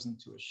metamorphosed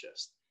into a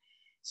schist.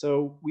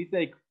 So we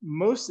think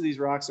most of these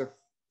rocks are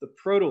the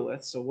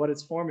protolith. So what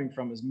it's forming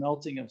from is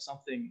melting of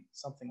something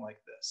like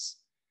this.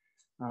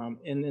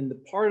 And in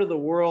the part of the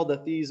world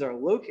that these are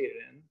located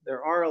in,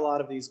 there are a lot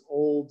of these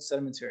old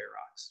sedimentary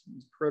rocks,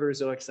 these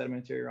Proterozoic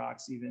sedimentary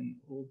rocks, even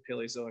old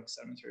Paleozoic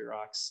sedimentary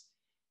rocks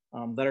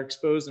that are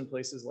exposed in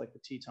places like the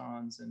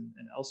Tetons and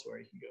elsewhere.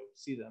 You can go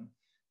see them.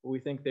 But we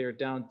think they are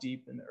down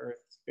deep in the earth,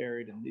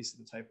 buried, and these are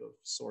the type of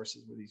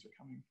sources where these are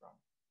coming from.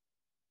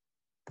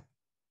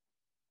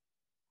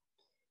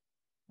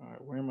 All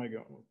right, where am I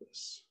going with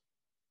this?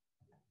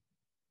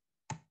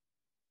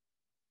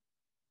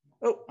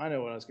 Oh, I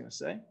know what I was going to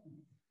say.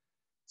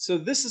 So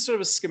this is sort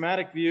of a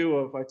schematic view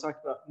of, I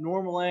talked about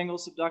normal angle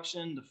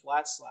subduction to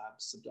flat slab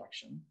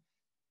subduction.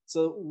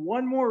 So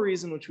one more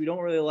reason which we don't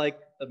really like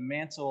the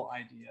mantle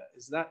idea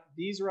is that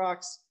these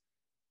rocks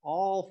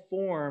all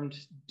formed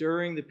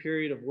during the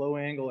period of low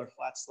angle or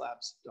flat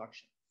slab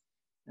subduction.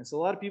 And so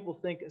a lot of people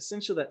think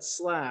essentially that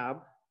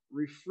slab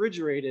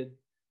refrigerated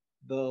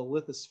the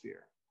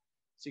lithosphere.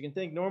 So you can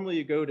think normally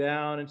you go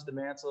down into the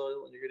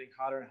mantle and you're getting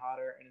hotter and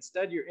hotter, and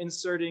instead you're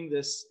inserting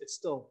this, it's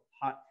still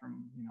hot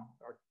from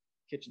our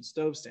kitchen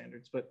stove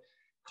standards, but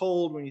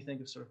cold when you think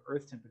of sort of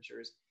earth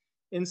temperatures,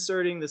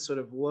 inserting this sort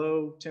of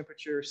low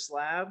temperature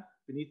slab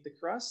beneath the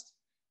crust.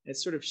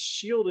 It's sort of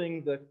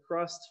shielding the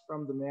crust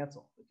from the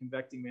mantle, the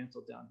convecting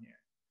mantle down here.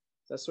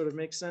 Does that sort of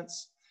make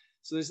sense?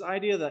 So this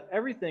idea that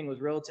everything was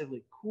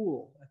relatively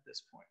cool at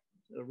this point,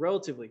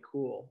 relatively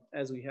cool,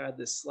 as we had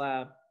this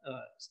slab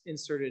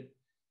inserted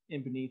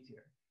in beneath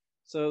here.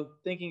 So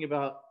thinking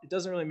about, it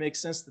doesn't really make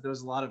sense that there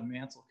was a lot of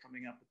mantle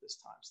coming up at this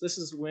time. So this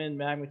is when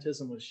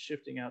magmatism was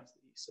shifting out to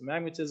the east. So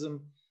magmatism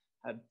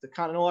had, the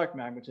continental arc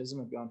magmatism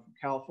had gone from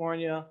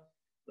California,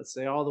 let's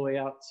say all the way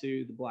out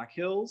to the Black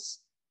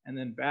Hills, and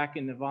then back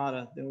in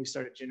Nevada, then we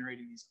started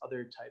generating these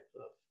other types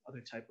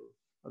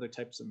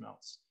of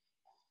melts.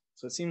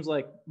 So it seems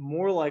like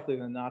more likely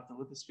than not, the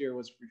lithosphere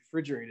was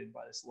refrigerated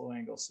by this low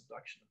angle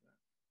subduction event.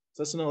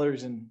 So that's another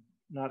reason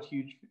not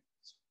huge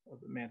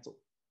of the mantle.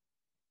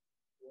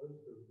 Was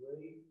the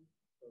rate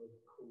of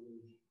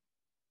collision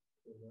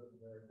in North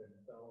America and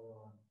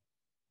Teton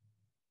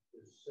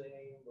the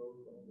same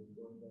both on the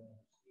going down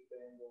steep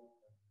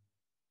angle and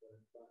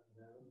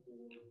down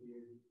toward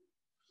here?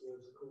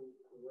 Was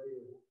the rate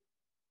of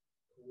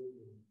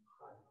collision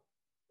higher?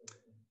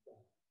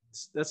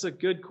 That's a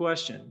good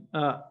question.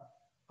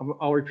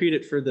 I'll repeat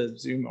it for the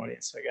Zoom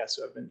audience, I guess,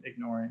 who I've been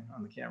ignoring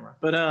on the camera.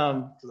 But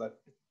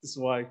this is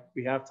why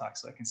we have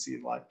talks, so I can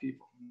see live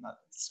people, not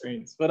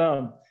screens. But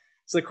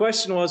so the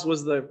question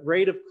was the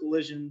rate of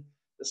collision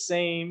the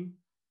same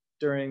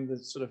during the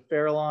sort of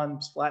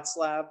Farallon flat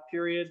slab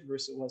period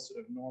versus what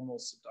sort of normal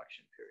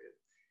subduction period?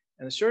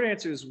 And the short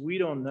answer is we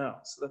don't know.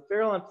 So the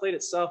Farallon plate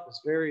itself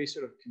was very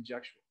sort of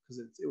conjectural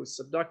because it was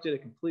subducted,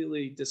 it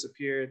completely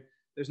disappeared.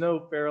 There's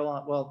no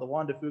Farallon, well, the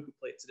Juan de Fuca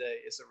plate today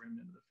is a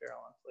remnant of the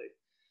Farallon plate.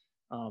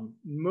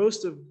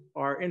 Most of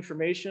our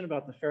information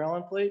about the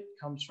Farallon plate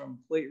comes from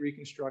plate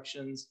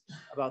reconstructions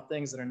about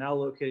things that are now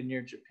located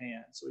near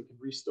Japan. So we can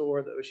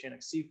restore the oceanic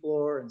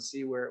seafloor and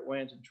see where it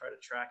went and try to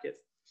track it.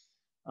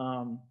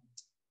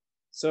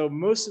 So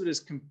most of it is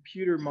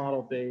computer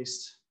model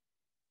based.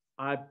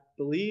 I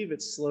believe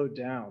it slowed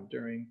down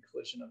during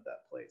collision of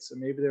that plate. So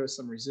maybe there was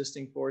some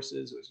resisting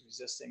forces, it was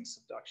resisting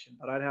subduction,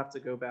 but I'd have to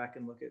go back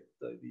and look at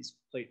these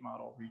plate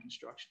model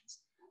reconstructions.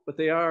 But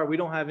we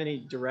don't have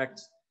any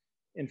direct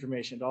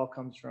information. It all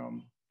comes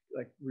from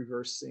like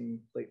reversing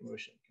plate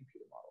motion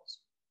computer models.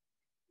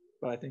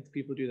 But I think the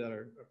people who do that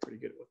are pretty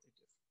good at what they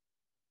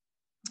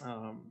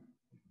do.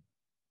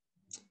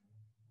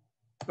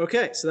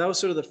 Okay, so that was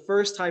sort of the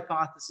first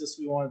hypothesis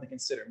we wanted to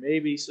consider.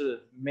 Maybe sort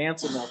of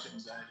mantle melting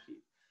is added heat.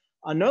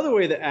 Another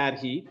way to add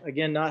heat,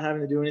 again, not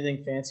having to do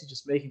anything fancy,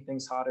 just making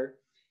things hotter,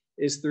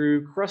 is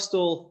through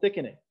crustal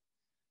thickening.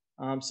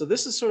 So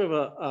this is sort of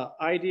an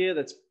idea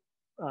that's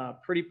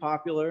pretty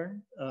popular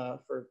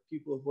for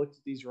people who've looked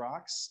at these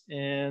rocks,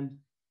 and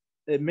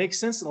it makes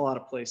sense in a lot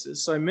of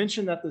places. So I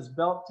mentioned that this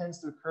belt tends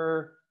to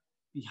occur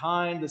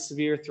behind the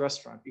severe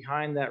thrust front,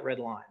 behind that red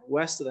line,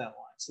 west of that line.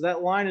 So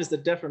that line is the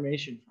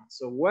deformation front.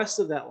 So west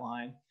of that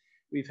line,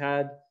 we've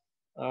had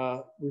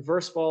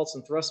reverse faults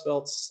and thrust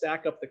belts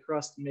stack up the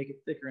crust and make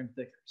it thicker and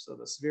thicker. So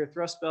the severe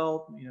thrust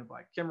belt,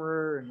 by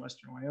Kimmerer in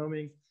western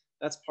Wyoming,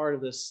 that's part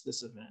of this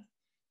event.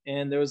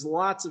 And there was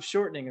lots of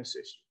shortening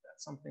associated with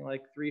that, something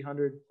like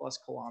 300+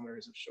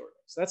 kilometers of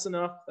shortening. So that's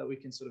enough that we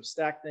can sort of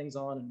stack things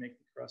on and make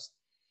the crust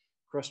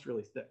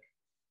really thick.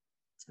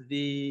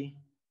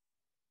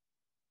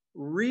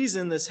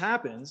 reason this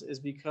happens is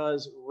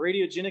because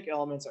radiogenic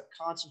elements are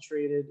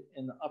concentrated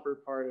in the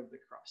upper part of the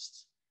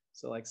crust.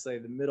 So like say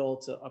the middle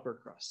to upper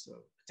crust.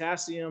 So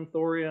potassium,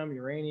 thorium,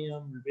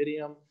 uranium,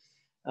 rubidium,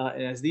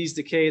 and as these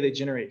decay, they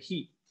generate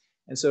heat.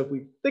 And so if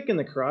we thicken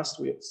the crust,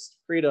 we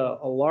create a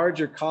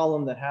larger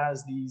column that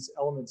has these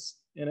elements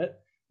in it.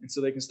 And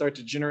so they can start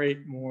to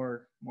generate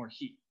more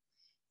heat.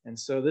 And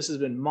so this has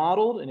been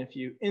modeled. And if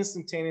you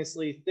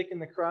instantaneously thicken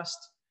the crust,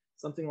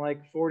 something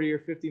like 40 or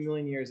 50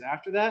 million years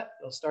after that,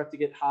 they'll start to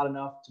get hot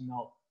enough to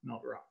melt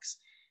rocks.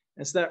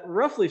 And so that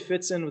roughly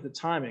fits in with the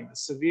timing. The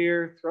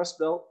severe thrust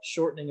belt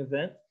shortening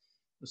event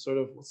was sort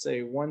of, let's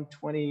say,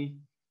 120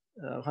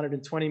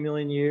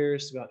 million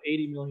years to about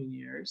 80 million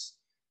years.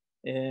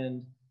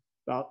 And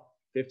about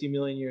 50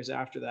 million years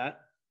after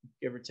that,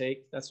 give or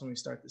take, that's when we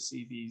start to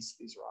see these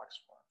rocks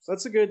form. So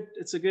it's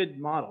a good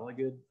model, a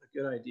good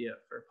idea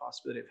for a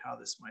possibility of how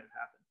this might have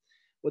happened.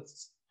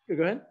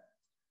 Go ahead.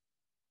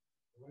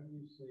 When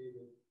you say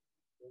that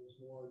there's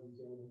more of these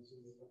elements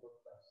in the upper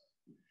crust?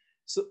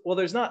 So, well,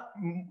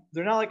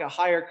 they're not like a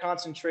higher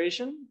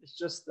concentration. It's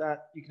just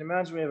that you can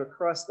imagine we have a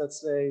crust that's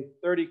say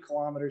 30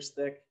 kilometers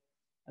thick,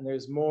 and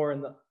there's more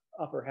in the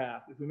upper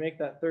half. If we make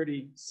that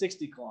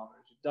 60 kilometers,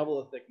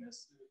 double the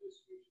thickness.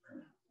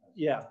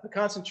 Yeah, the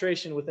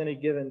concentration with any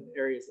given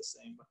area is the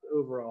same, but the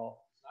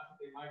overall. It's not that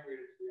they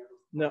migrated to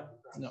the upper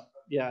crust. No.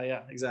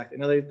 Yeah, exactly.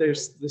 No, they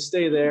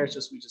stay there. It's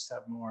just we just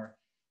have more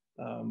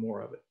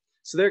of it.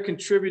 So they're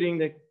contributing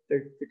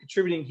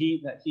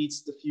heat, and that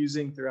heat's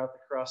diffusing throughout the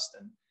crust.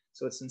 And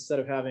so it's instead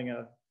of having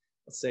a,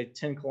 let's say,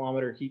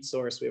 10-kilometer heat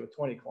source, we have a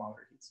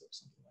 20-kilometer heat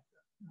source, something like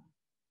that.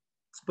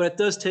 But it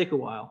does take a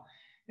while.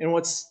 And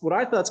what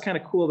I thought is kind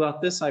of cool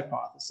about this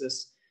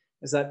hypothesis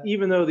is that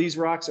even though these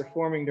rocks are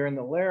forming during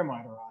the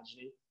laramide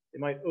orogeny, they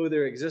might owe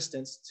their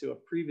existence to a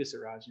previous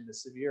orogeny, the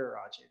severe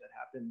orogeny that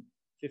happened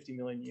 50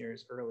 million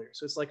years earlier.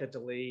 So it's like a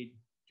delayed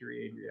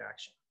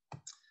reaction.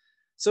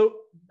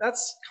 So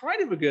that's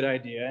kind of a good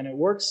idea, and it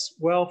works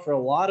well for a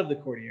lot of the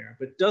Cordillera,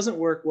 but doesn't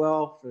work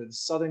well for the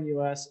southern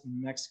US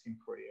and Mexican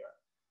Cordillera.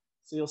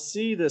 So you'll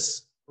see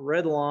this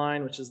red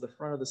line, which is the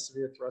front of the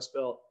severe thrust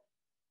belt,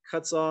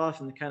 cuts off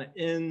and kind of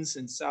ends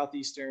in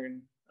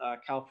southeastern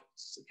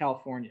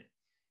California.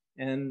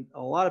 And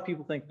a lot of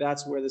people think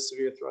that's where the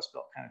severe thrust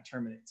belt kind of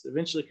terminates. It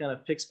eventually kind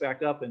of picks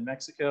back up in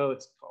Mexico.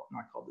 It's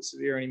not called the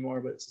severe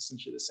anymore, but it's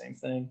essentially the same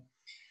thing.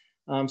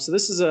 So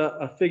this is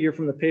a figure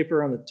from the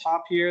paper on the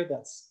top here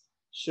that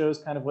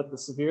shows kind of what the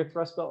severe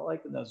thrust belt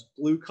like in those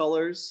blue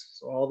colors.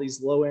 So all these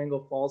low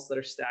angle faults that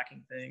are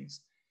stacking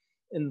things.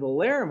 In the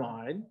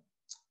laramide,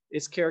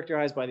 it's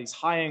characterized by these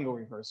high angle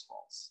reverse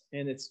faults.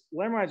 And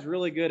laramide's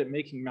really good at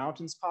making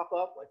mountains pop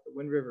up, like the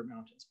Wind River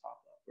Mountains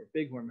pop up, or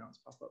Bighorn Mountains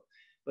pop up.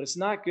 But it's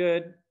not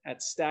good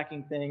at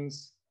stacking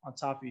things on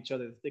top of each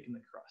other to thicken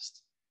the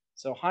crust.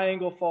 So high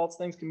angle faults,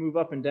 things can move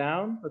up and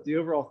down, but the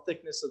overall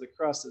thickness of the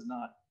crust is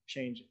not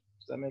changing.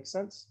 Does that make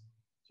sense?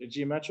 So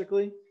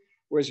geometrically,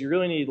 whereas you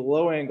really need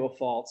low angle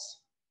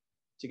faults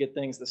to get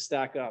things to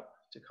stack up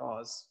to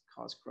cause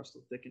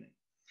crustal thickening.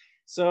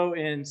 So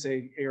in,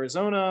 say,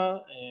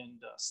 Arizona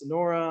and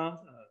Sonora,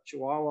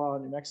 Chihuahua,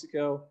 New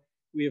Mexico,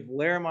 we have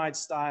laramide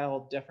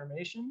style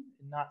deformation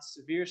and not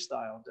severe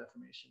style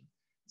deformation.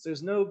 So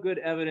there's no good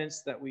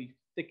evidence that we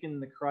thicken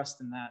the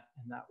crust in that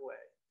way.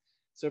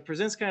 So it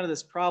presents kind of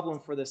this problem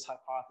for this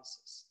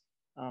hypothesis.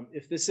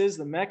 If this is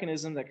the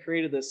mechanism that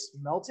created this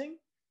melting,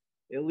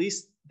 at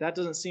least that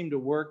doesn't seem to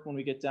work when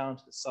we get down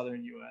to the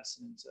southern US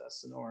and into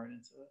Sonora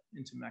and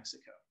into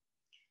Mexico.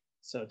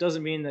 So it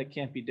doesn't mean that it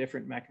can't be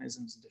different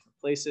mechanisms in different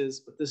places,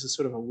 but this is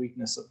sort of a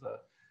weakness of the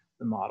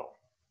model.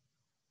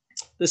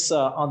 This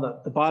on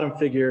the bottom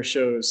figure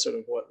shows sort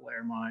of what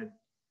laramide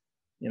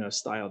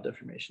style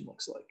deformation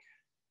looks like.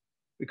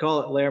 We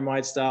call it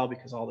laramide style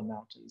because all the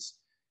mountains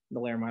in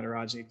the laramide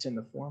orogeny tend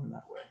to form in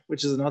that way,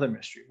 which is another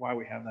mystery, why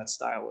we have that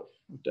style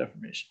of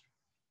deformation.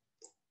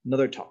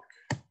 Another talk.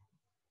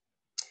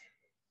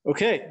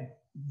 Okay,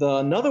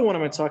 another one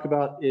I'm going to talk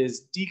about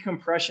is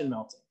decompression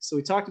melting. So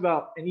we talked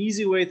about an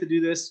easy way to do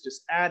this,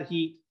 just add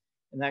heat,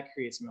 and that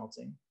creates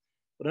melting.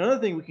 But another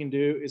thing we can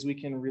do is we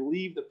can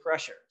relieve the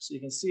pressure. So you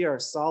can see our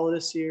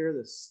solidus here,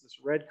 this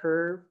red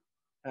curve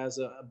has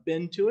a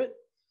bend to it.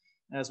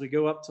 As we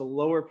go up to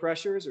lower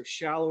pressures or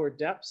shallower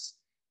depths,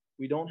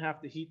 we don't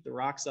have to heat the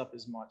rocks up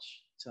as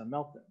much to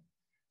melt them.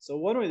 So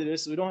one way to do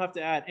this is we don't have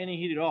to add any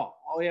heat at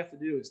all. All we have to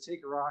do is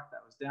take a rock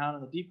that was down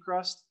in the deep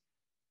crust,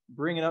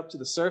 bring it up to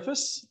the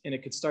surface, and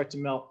it could start to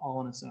melt all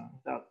on its own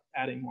without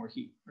adding more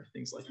heat or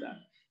things like that.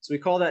 So we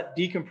call that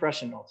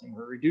decompression melting.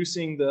 We're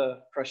reducing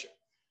the pressure.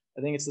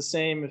 I think it's the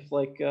same if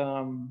like what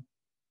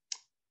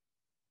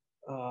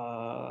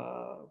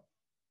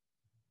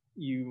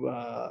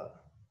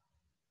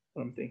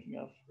I'm thinking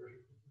of.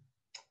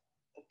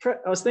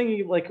 I was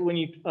thinking like when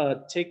you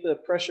take the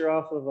pressure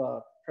off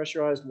of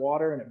pressurized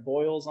water and it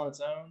boils on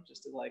its own,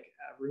 just to like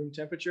at room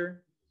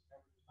temperature.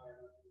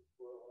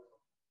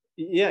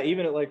 Yeah,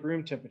 even at like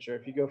room temperature,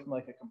 if you go from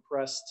like a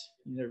compressed,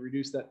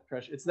 reduce that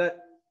pressure. It's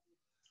that.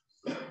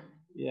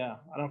 Yeah,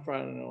 I don't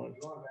know.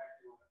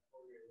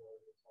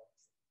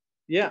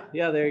 Yeah,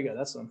 there you go.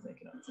 That's what I'm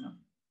thinking of. Yeah.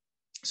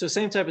 So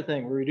same type of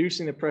thing. We're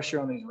reducing the pressure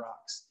on these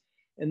rocks.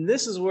 And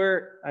this is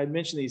where I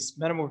mentioned these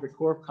metamorphic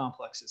core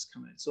complexes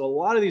come in. So a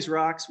lot of these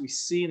rocks we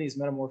see in these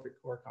metamorphic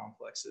core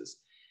complexes.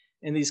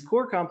 And these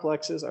core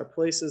complexes are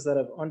places that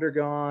have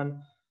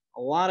undergone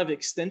a lot of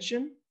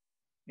extension.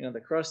 You know,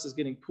 the crust is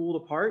getting pulled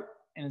apart.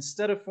 And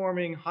instead of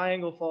forming high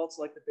angle faults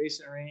like the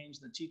Basin Range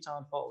and the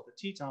Teton Fault with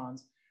the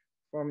Tetons,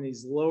 forming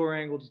these lower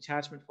angle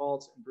detachment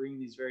faults and bringing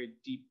these very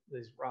deep,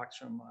 these rocks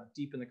from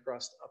deep in the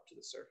crust up to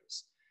the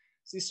surface.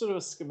 So this is sort of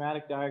a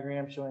schematic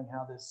diagram showing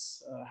how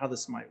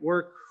this might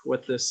work,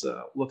 what this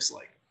looks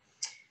like.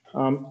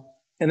 And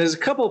there's a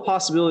couple of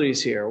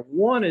possibilities here.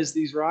 One is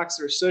these rocks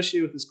are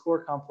associated with this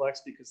core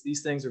complex because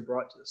these things are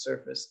brought to the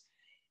surface.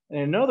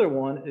 And another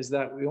one is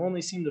that we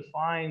only seem to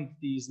find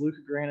these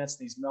leucogranites,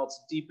 these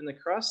melts deep in the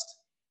crust.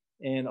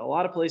 And a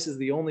lot of places,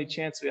 the only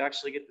chance we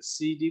actually get to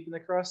see deep in the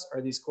crust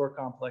are these core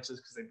complexes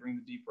because they bring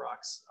the deep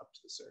rocks up to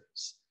the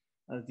surface,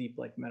 deep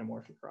like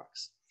metamorphic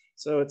rocks.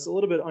 So it's a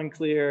little bit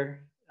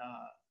unclear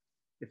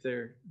if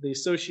the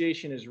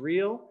association is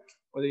real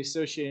or the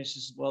association is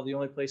just, well, the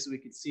only places we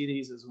could see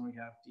these is when we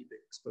have deep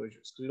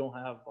exposures because we don't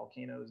have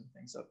volcanoes and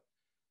things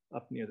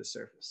up near the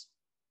surface.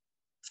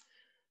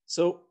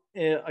 So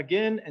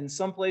again, in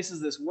some places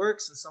this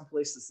works, in some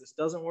places this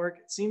doesn't work.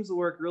 It seems to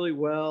work really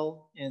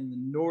well in the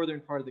northern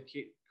part of the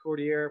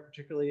Cordillera,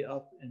 particularly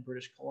up in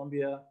British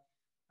Columbia,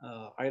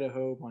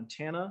 Idaho,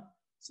 Montana.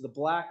 So the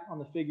black on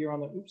the figure on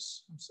the,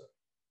 oops, I'm sorry,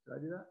 did I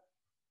do that?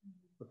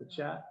 With the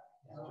chat?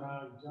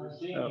 Oh.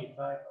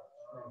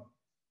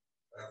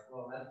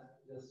 Well, that's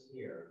just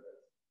here.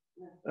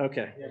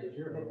 Okay.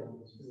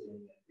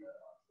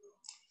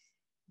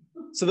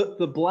 So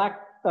the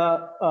black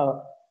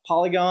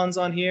polygons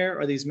on here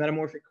are these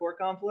metamorphic core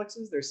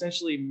complexes. They're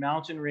essentially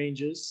mountain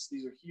ranges.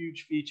 These are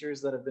huge features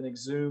that have been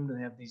exhumed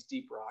and have these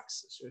deep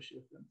rocks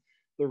associated with them.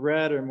 The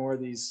red are more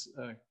these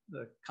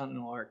the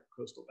continental arc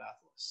coastal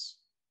batholiths.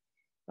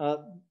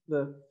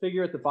 The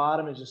figure at the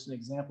bottom is just an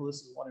example.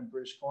 This is one in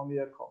British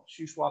Columbia called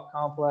Shuswap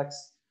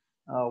Complex,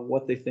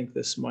 what they think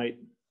this might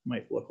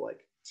look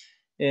like.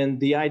 And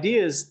the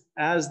idea is,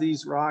 as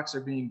these rocks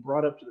are being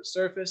brought up to the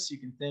surface, you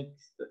can think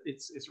that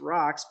it's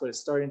rocks, but it's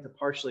starting to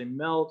partially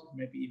melt,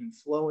 maybe even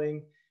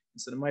flowing.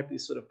 And so there might be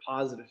sort of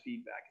positive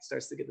feedback. It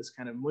starts to get this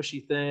kind of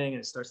mushy thing,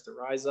 and it starts to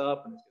rise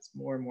up, and it gets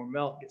more and more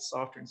melt, gets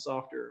softer and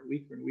softer,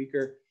 weaker and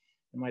weaker.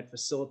 It might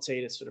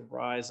facilitate it sort of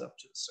rise up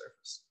to the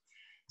surface.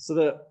 So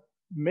the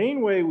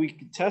main way we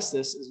can test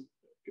this is,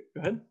 go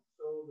ahead.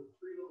 So the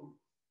three little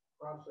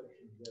cross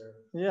sections there.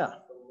 Yeah.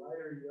 The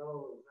lighter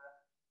yellow is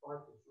that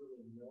part that's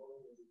really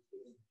melting and it's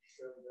getting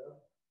shoved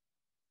up.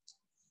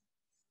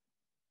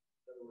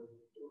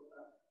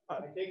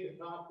 I take the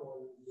top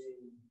one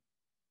being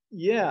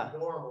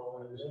normal,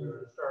 and then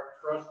you start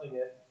trusting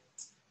it.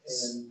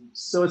 And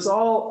so it's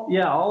all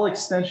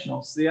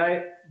extensional. So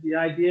the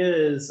idea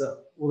is,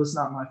 well, this is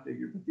not my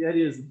figure, but the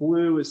idea is the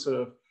blue is sort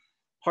of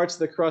parts of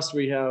the crust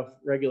where you have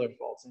regular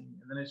faulting.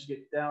 And then as you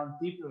get down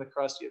deep into the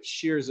crust, you have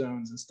shear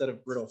zones instead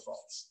of brittle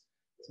faults.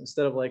 So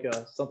instead of like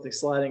something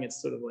sliding,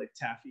 it's sort of like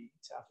taffy.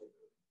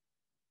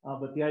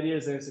 But the idea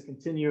is there's a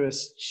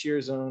continuous shear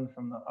zone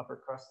from the upper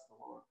crust to the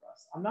lower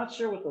crust. I'm not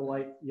sure what the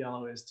light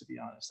yellow is, to be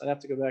honest. I'd have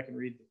to go back and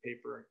read the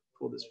paper and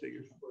pull this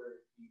figure from.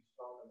 where he's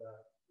talking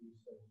about these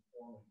things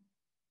forming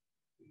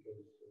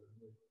because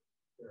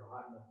they're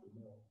hot enough to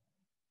melt.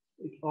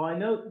 Oh, I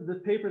know the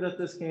paper that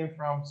this came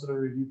from, sort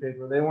of review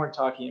paper, they weren't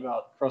talking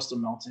about crustal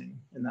melting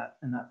in that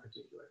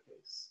particular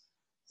case.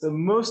 So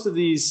most of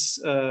these,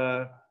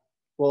 well,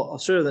 I'll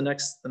show you the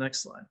next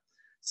slide.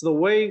 So the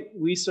way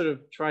we sort of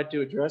tried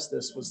to address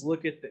this was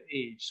look at the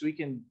age. So we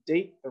can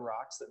date the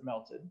rocks that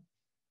melted,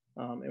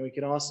 and we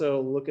can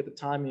also look at the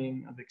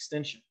timing of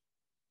extension.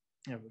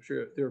 I'm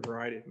sure there are a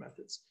variety of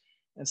methods.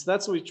 And so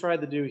that's what we tried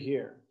to do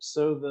here.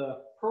 So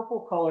the purple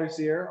colors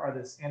here are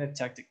this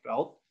anatectic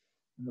belt.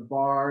 And the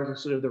bars are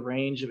sort of the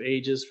range of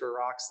ages for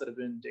rocks that have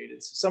been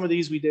dated. So some of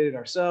these we dated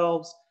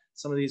ourselves.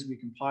 Some of these we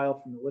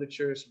compiled from the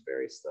literature, from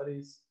various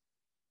studies.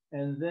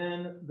 And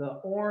then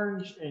the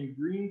orange and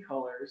green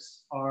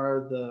colors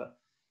are the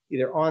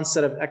either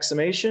onset of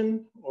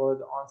exhumation or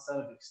the onset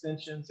of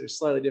extensions. There's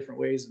slightly different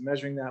ways of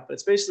measuring that, but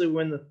it's basically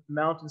when the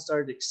mountain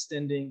started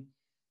extending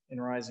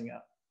and rising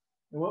up.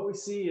 And what we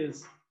see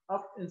is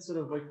up in sort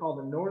of what we call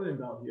the northern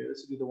belt here,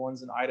 this would be the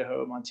ones in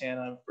Idaho,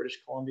 Montana, British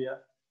Columbia,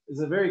 is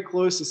a very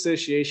close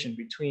association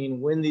between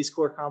when these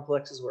core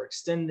complexes were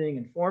extending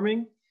and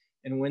forming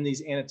and when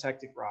these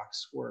anatectic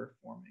rocks were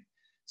forming.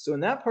 So in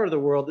that part of the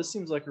world, this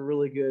seems like a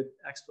really good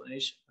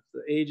explanation.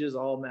 The ages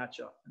all match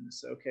up. And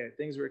so, okay,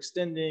 things were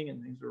extending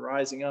and things were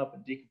rising up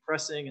and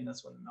decompressing, and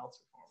that's when the melts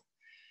are forming.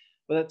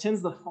 But that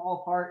tends to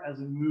fall apart as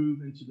we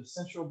move into the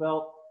central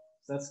belt.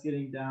 So that's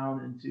getting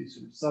down into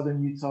sort of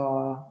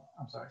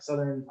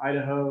southern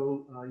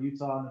Idaho,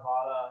 Utah,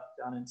 Nevada,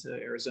 down into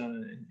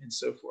Arizona and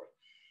so forth.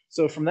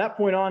 So from that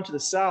point on to the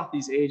south,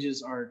 these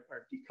ages are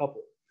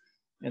decoupled,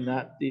 and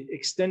that the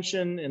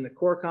extension and the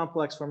core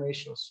complex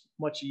formation was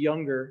much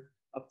younger,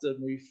 up to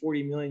maybe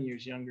 40 million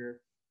years younger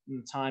than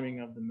the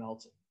timing of the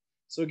melting.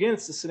 So again,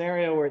 it's a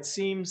scenario where it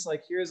seems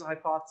like here's a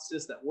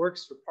hypothesis that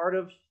works for part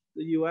of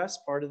the US,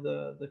 part of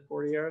the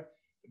Cordillera.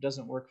 It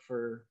doesn't work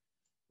for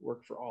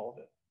all of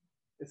it.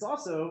 It's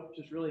also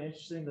just really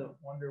interesting to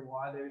wonder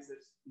why there's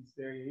these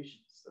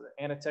variations. So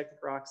the anatectic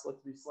rocks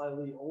look to be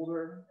slightly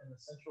older in the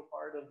central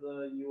part of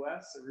the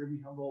US. The Ruby,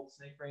 Humboldt,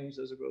 Snake Range,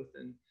 those are both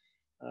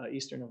in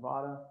eastern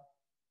Nevada,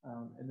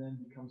 and then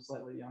become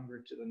slightly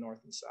younger to the north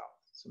and south.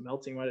 So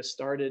melting might have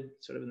started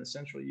sort of in the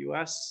central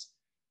US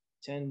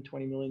 10,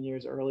 20 million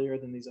years earlier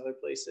than these other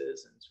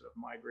places and sort of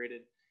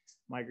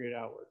migrated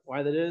outward.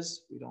 Why that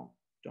is, we don't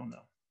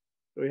know.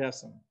 But we have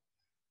some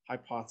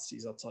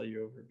hypotheses I'll tell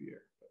you over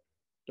beer, but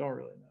don't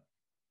really know.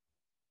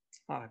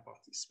 Not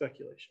hypotheses,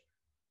 speculation.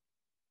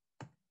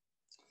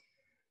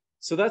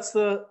 So that's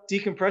the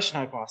decompression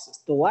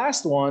hypothesis. The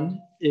last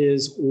one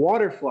is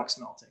water flux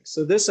melting.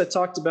 So this I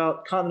talked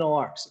about continental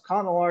arcs. So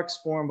continental arcs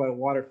formed by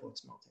water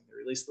flux melting. They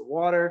release the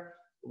water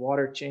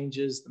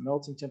changes the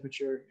melting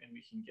temperature, and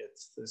we can get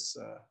this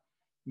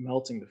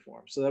melting to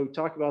form. So that we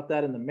talk about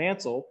that in the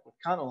mantle with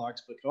continental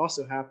arcs, but it could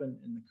also happen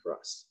in the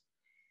crust.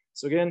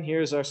 So again,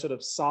 here's our sort of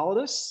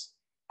solidus.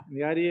 And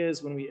the idea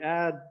is when we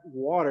add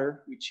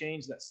water, we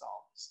change that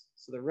solidus.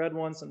 So the red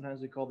one,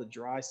 sometimes we call the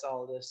dry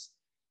solidus.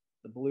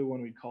 The blue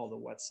one we call the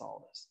wet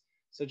solidus.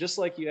 So just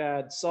like you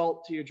add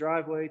salt to your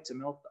driveway to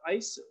melt the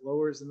ice, it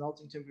lowers the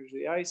melting temperature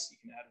of the ice. You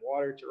can add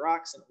water to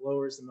rocks and it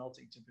lowers the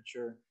melting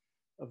temperature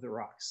of the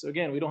rocks. So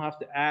again, we don't have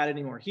to add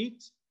any more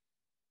heat.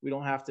 We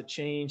don't have to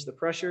change the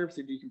pressure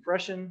through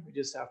decompression. We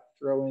just have to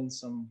throw in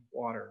some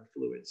water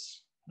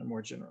fluids in a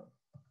more general.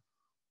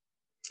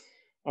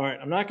 All right,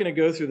 I'm not going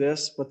to go through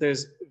this, but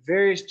there's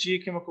various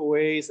geochemical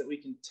ways that we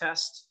can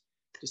test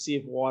to see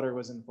if water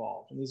was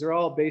involved. And these are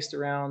all based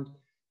around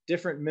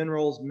different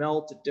minerals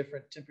melt at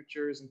different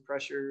temperatures and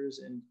pressures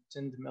and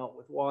tend to melt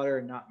with water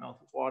and not melt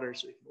with water.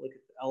 So we can look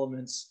at the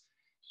elements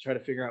to try to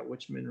figure out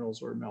which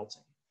minerals were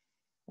melting.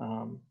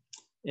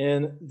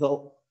 And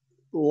the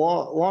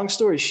long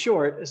story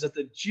short is that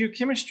the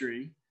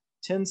geochemistry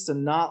tends to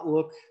not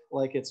look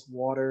like it's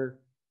water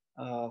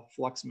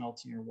flux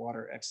melting or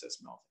water excess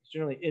melting. It's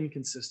generally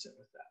inconsistent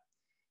with that.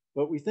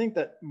 But we think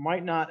that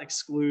might not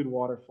exclude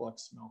water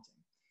flux melting.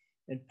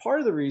 And part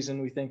of the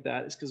reason we think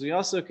that is because we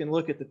also can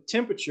look at the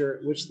temperature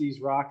at which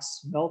these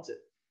rocks melted.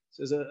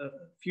 So there's a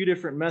few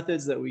different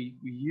methods that we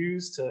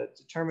use to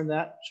determine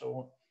that, which I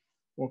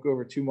won't go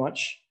over too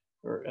much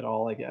or at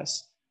all, I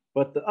guess.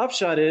 But the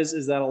upshot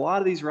is that a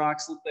lot of these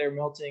rocks look they're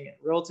melting at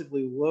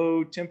relatively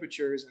low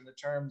temperatures in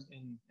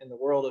the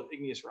world of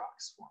igneous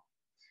rocks.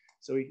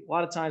 So a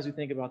lot of times we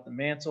think about the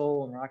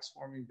mantle and rocks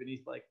forming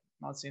beneath like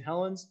Mount St.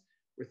 Helens.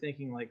 We're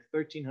thinking like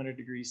 1300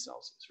 degrees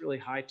Celsius, really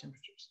high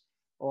temperatures.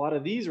 A lot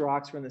of these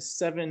rocks were in the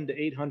 700 to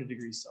 800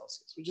 degrees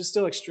Celsius, which is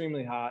still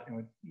extremely hot and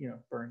would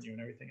burn you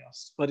and everything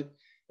else. But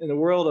in the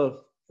world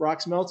of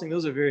rocks melting,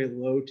 those are very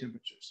low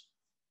temperatures.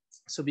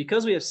 So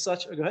because we have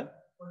such, go ahead.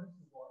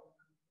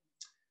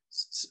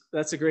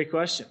 That's a great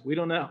question. We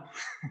don't know.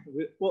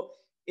 Well,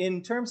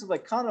 in terms of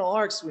like continental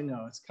arcs, we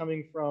know it's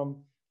coming from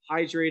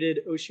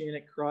hydrated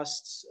oceanic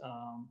crusts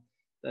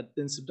that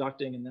then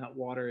subducting, and that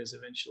water is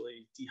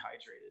eventually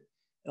dehydrated.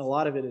 And a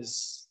lot of it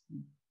is,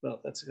 well,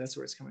 that's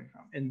where it's coming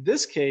from. In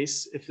this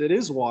case, if it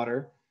is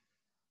water,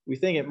 we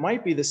think it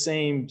might be the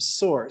same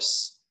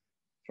source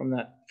from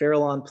that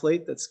Farallon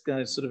plate that's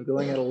kind of sort of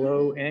going at a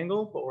low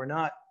angle, but we're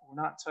not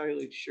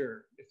entirely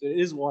sure if it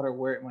is water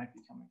where it might be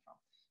coming from.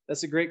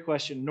 That's a great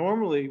question.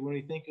 Normally, when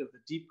we think of the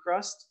deep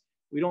crust,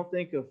 we don't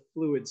think of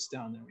fluids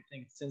down there. We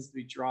think it tends to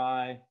be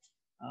dry,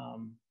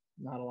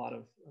 not a lot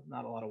of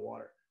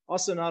water.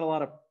 Also, not a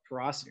lot of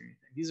porosity or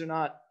anything. These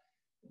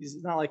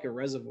is not like a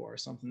reservoir or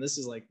something. This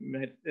is like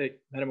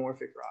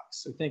metamorphic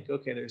rocks. So think,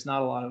 okay, there's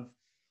not a lot of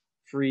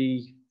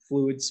free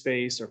fluid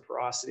space or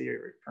porosity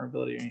or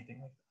permeability or anything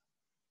like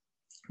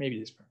that. Maybe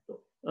there's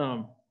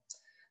permeability.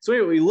 So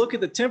anyway, we look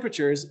at the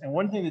temperatures, and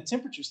one thing the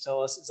temperatures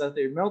tell us is that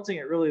they're melting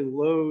at really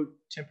low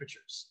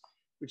temperatures,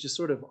 which is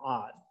sort of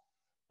odd.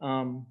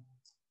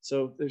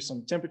 So there's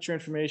some temperature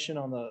information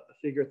on the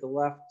figure at the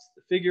left.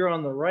 The figure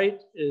on the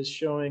right is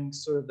showing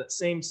sort of that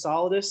same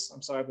solidus.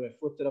 I'm sorry, but I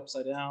flipped it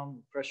upside down.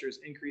 The pressure is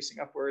increasing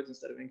upwards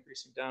instead of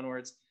increasing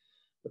downwards.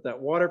 But that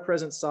water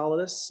present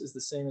solidus is the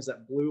same as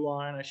that blue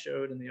line I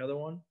showed in the other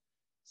one.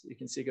 So you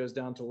can see it goes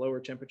down to lower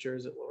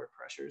temperatures at lower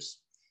pressures.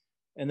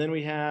 And then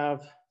we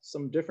have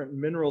some different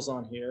minerals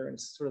on here, and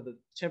it's sort of the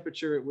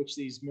temperature at which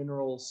these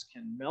minerals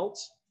can melt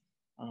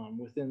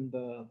within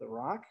the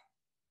rock.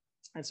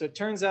 And so it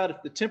turns out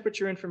if the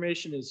temperature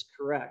information is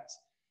correct,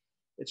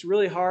 it's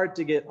really hard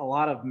to get a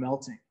lot of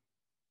melting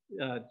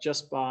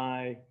just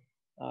by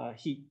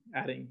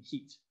adding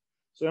heat.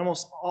 So we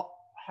almost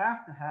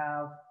have to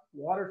have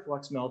water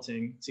flux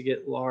melting to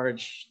get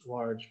large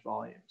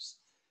volumes.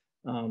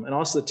 And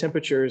also the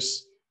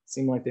temperatures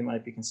seem like they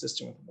might be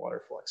consistent with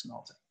water flux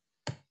melting.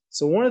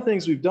 So one of the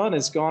things we've done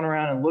is gone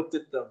around and looked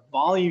at the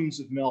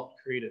volumes of melt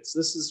created. So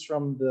this is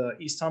from the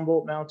East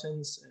Humboldt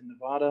Mountains in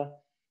Nevada.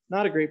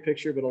 Not a great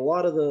picture, but a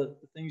lot of the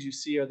things you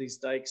see are these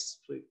dikes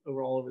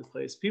all over the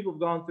place. People have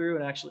gone through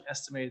and actually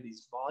estimated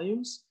these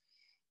volumes.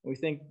 We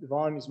think the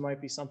volumes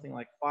might be something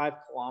like 5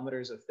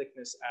 kilometers of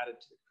thickness added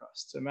to the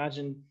crust. So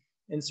imagine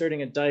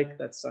inserting a dike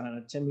that's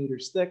 10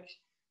 meters thick,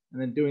 and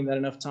then doing that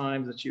enough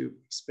times that you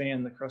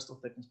expand the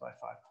crustal thickness by 5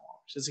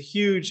 kilometers. It's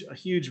a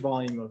huge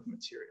volume of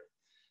material.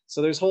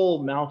 So there's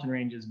whole mountain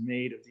ranges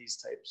made of these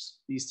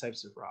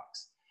types of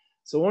rocks.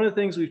 So one of the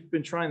things we've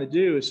been trying to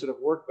do is sort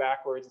of work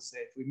backwards and say,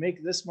 if we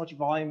make this much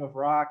volume of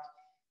rock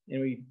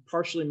and we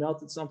partially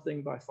melted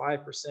something by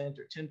 5%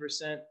 or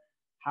 10%,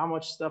 how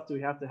much stuff do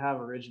we have to have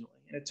originally?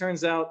 And it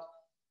turns out,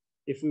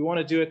 if we want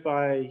to do it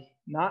by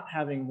not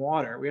having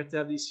water, we have to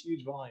have these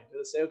huge volumes.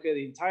 Let's say, okay,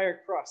 the entire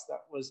crust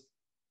that was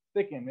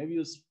thickened, maybe it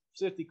was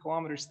 50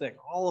 kilometers thick,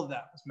 all of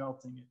that was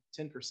melting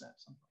at 10%, something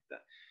like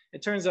that.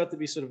 It turns out to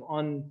be sort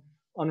of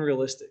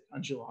unrealistic,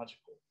 ungeological.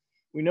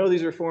 We know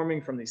these are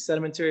forming from these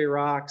sedimentary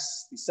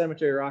rocks. These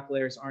sedimentary rock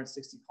layers aren't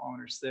 60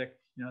 kilometers thick.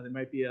 You know, they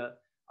might be a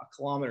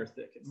kilometer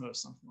thick at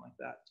most, something like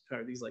that.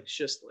 Or these like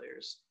schist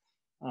layers.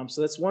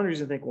 So that's one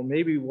reason to think, well,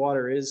 maybe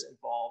water is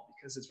involved,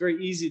 because it's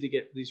very easy to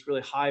get these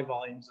really high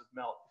volumes of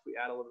melt if we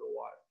add a little bit of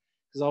water.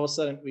 Because all of a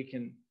sudden we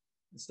can,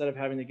 instead of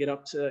having to get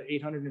up to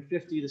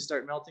 850 to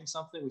start melting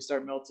something, we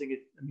start melting it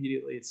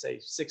immediately at, say,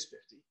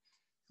 650.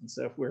 And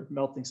so if we're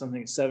melting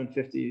something at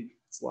 750,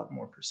 it's a lot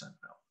more percent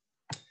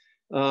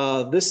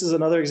melt. This is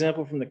another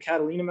example from the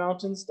Catalina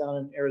Mountains down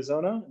in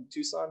Arizona, in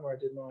Tucson, where I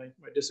did my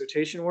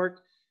dissertation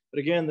work. But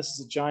again, this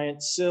is a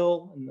giant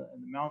sill in the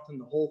mountain.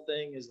 The whole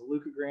thing is a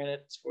Luca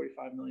granite. It's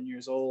 45 million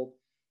years old.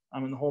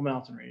 And the whole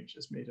mountain range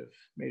is made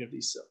of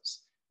these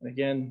sills. And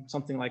again,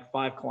 something like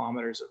 5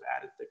 kilometers of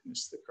added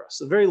thickness to the crust.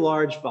 So very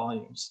large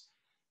volumes.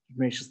 It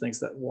makes us think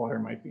that water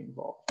might be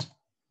involved.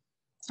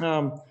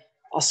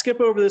 I'll skip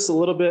over this a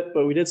little bit,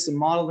 but we did some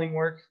modeling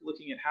work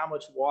looking at how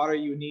much water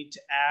you need to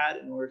add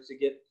in order to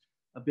get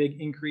a big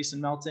increase in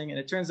melting. And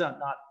it turns out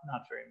not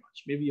very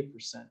much, maybe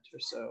 1% or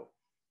so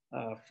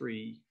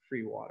free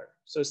water.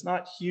 So it's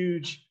not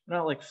huge,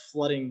 not like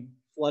flooding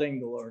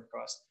the lower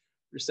crust.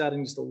 We're just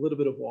adding just a little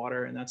bit of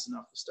water, and that's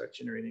enough to start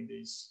generating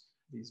these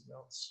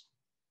melts.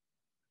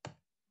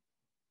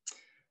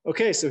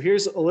 Okay, so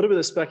here's a little bit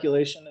of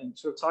speculation and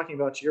sort of talking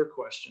about your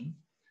question.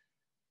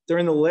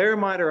 During the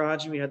laramide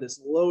orogeny, we had this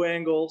low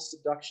angle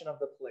subduction of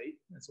the plate.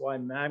 That's why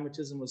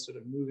magmatism was sort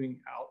of moving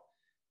out.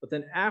 But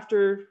then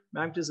after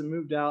magmatism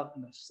moved out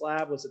and the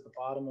slab was at the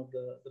bottom of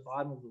the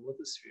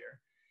lithosphere,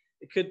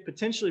 it could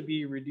potentially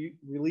be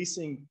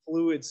releasing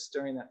fluids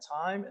during that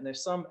time. And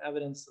there's some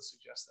evidence to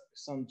suggest that.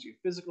 There's some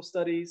geophysical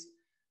studies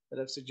that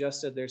have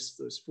suggested there's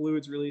those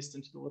fluids released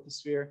into the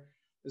lithosphere.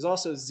 There's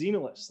also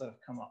xenoliths that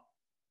have come up.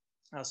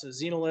 So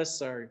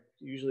xenoliths are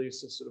usually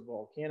sort of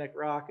volcanic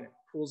rock, and it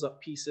pulls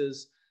up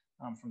pieces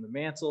from the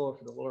mantle or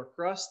from the lower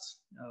crust,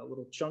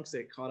 little chunks that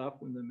get caught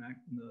up when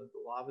the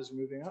lavas are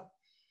moving up,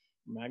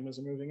 magmas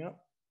are moving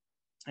up.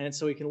 And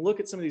so we can look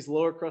at some of these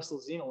lower crustal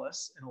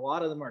xenoliths, and a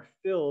lot of them are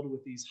filled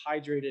with these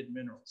hydrated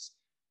minerals.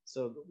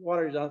 So the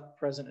water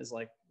present is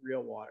like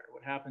real water.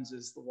 What happens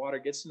is the water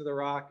gets into the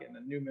rock and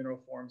a new mineral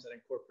forms that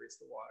incorporates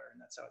the water,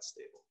 and that's how it's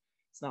stable.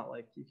 It's not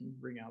like you can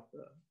bring out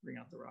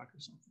the rock or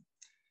something.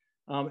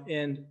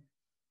 And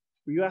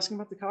were you asking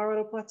about the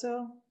Colorado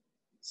Plateau?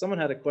 Someone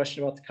had a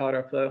question about the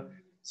Colorado Plateau.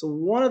 So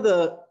one of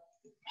the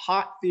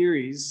hot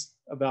theories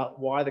about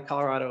why the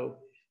Colorado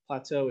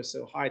Plateau is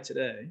so high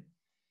today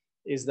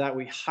is that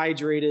we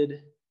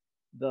hydrated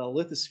the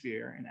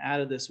lithosphere and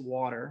added this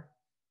water,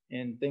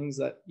 and things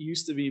that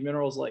used to be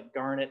minerals like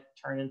garnet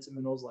turn into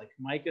minerals like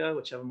mica,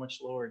 which have a much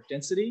lower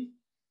density.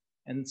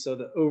 And so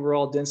the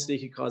overall density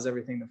could cause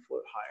everything to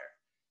float higher.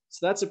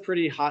 So that's a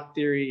pretty hot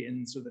theory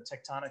in sort of the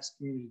tectonics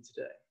community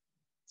today.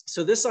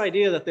 So this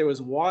idea that there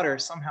was water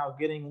somehow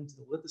getting into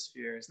the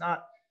lithosphere is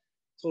not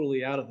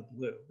totally out of the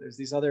blue. There's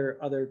these other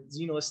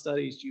xenolith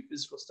studies,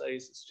 geophysical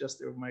studies that suggest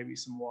there might be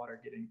some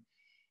water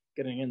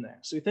getting in there.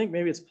 So we think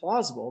maybe it's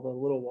plausible that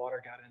a little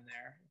water got in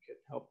there and could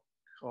help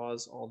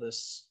cause all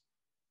this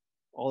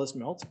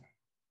melting.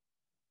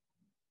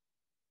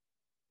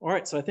 All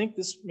right, so I think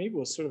this maybe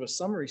was sort of a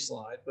summary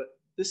slide, but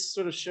this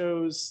sort of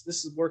shows,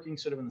 this is working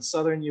sort of in the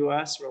southern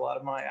US where a lot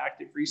of my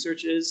active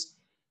research is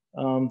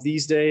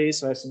these days.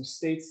 So I have some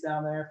states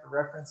down there for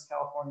reference,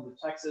 California to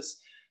Texas.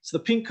 So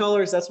the pink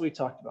colors, that's what we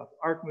talked about. The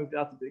arc moved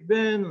out to Big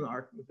Bend, and the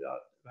arc moved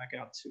back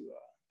out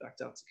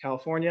to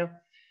California.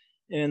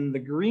 And the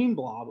green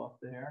blob up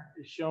there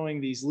is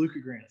showing these Luca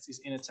granites,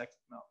 these anatectic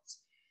melts.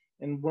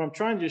 And what I'm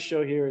trying to just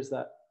show here is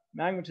that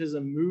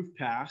magmatism moved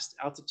past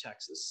out to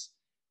Texas.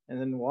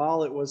 And then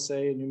while it was,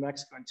 say, in New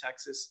Mexico and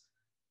Texas,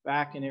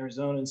 back in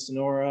Arizona and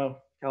Sonora,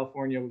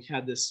 California, we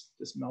had this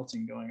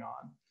melting going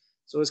on.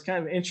 So it's kind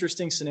of an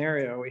interesting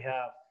scenario. We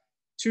have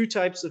two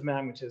types of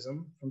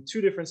magmatism from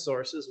two different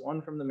sources,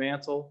 one from the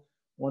mantle,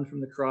 one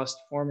from the crust,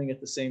 forming at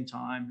the same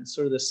time. It's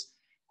sort of this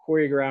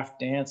choreographed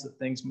dance of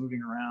things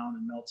moving around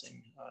and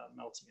melting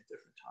at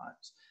different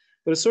times.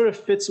 But it sort of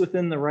fits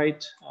within the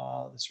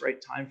this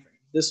right time frame.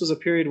 This was a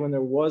period when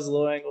there was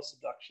low angle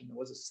subduction. There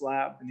was a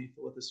slab beneath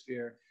the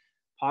lithosphere.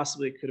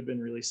 Possibly it could have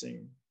been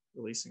releasing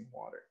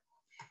water.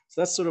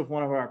 So that's sort of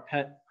one of our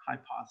pet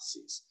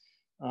hypotheses.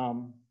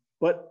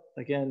 But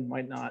again,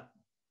 might not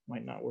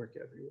might not work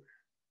everywhere.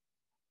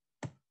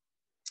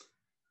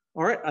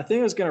 All right, I think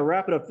I was going to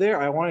wrap it up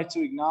there. I wanted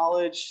to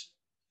acknowledge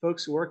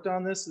folks who worked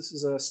on this. This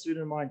is a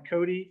student of mine,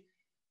 Cody,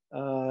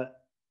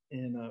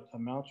 in a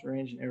mountain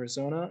range in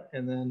Arizona.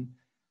 And then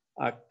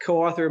a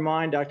co-author of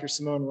mine, Dr.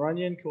 Simone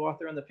Runyon,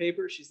 co-author on the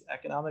paper. She's the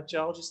economic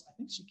geologist. I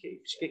think she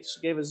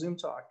gave a Zoom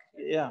talk.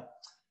 Yeah.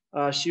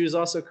 She was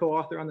also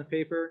co-author on the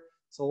paper.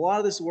 So a lot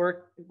of this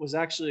work was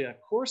actually a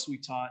course we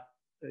taught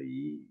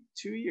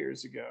 2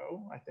 years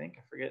ago, I think,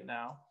 I forget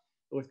now,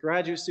 with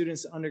graduate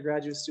students,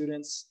 undergraduate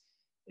students.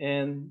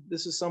 And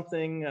this is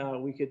something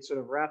we could sort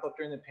of wrap up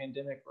during the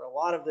pandemic, where a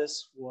lot of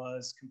this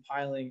was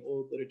compiling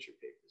old literature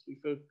papers. We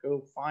could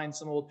go find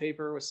some old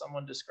paper where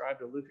someone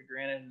described a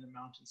leucogranite in the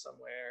mountain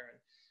somewhere and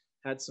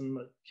had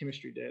some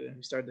chemistry data, and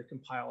we started to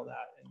compile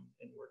that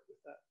and work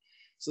with that.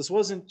 So this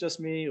wasn't just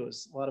me, it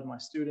was a lot of my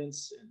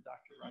students and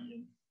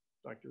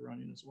Dr.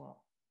 Runyon as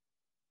well.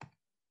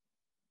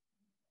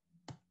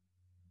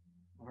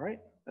 All right,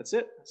 that's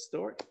it, that's the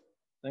story.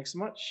 Thanks so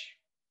much.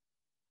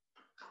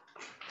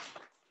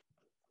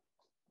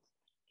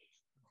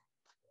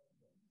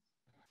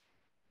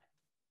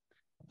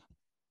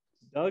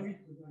 Doug?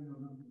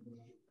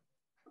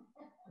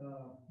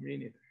 Me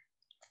neither.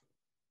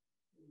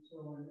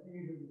 So in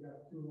Asia, we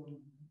got 2 of them.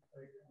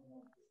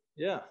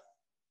 Yeah.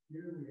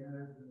 Here we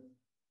have the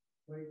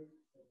plate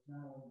that's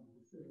now on the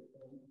Pacific.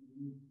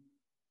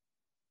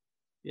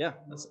 Yeah,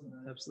 that's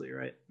absolutely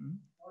right. Mm-hmm.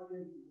 Why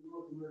did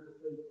North America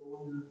plate go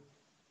under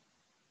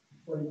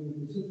plate in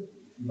the Pacific?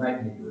 You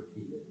might need to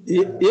repeat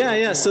it.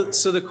 Yeah.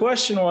 So the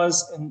question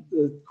was, in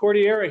the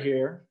Cordillera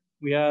here,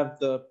 we have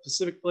the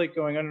Pacific plate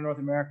going under North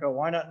America.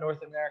 Why not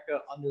North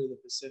America under the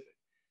Pacific?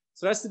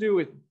 So it has to do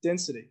with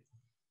density.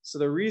 So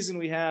the reason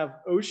we have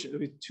ocean,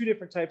 we have 2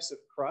 different types of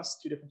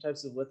crust, 2 different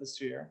types of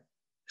lithosphere,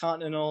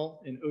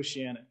 continental and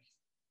oceanic.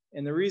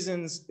 And the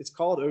reasons it's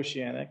called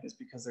oceanic is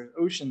because there's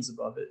oceans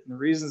above it. And the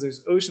reasons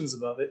there's oceans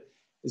above it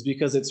is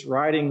because it's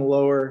riding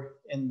lower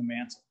in the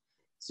mantle.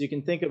 So you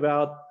can think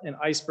about an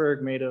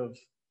iceberg made of,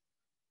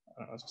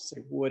 I was going to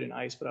say wood and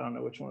ice, but I don't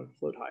know which one would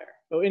float higher.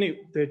 Oh, anyway,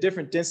 they're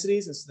different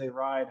densities, and so they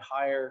ride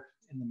higher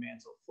in the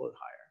mantle, float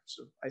higher,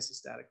 so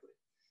isostatically.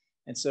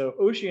 And so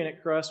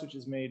oceanic crust, which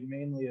is made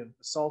mainly of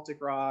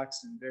basaltic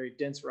rocks and very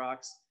dense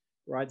rocks,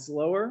 rides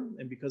lower,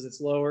 and because it's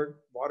lower,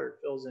 water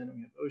fills in, and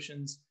we have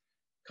oceans.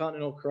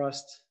 Continental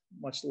crust,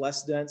 much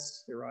less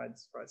dense, it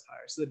rides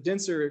higher. So the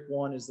denser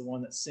one is the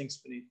one that sinks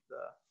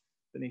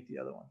beneath the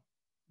other one.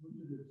 Which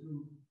of the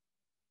 2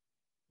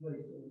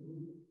 plates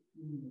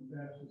the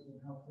fastest and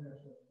how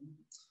fast are they?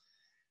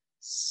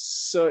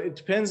 So it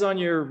depends on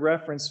your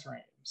reference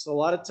frame. So a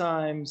lot of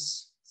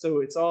times,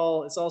 so it's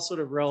all sort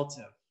of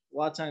relative. A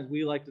lot of times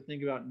we like to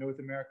think about North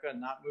America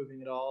not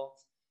moving at all.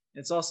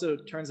 It's also,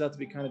 it turns out to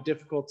be kind of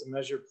difficult to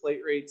measure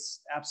plate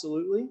rates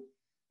absolutely.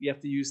 You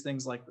have to use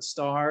things like the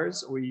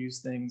stars, or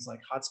use things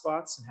like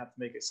hotspots and have to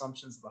make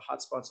assumptions that the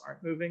hotspots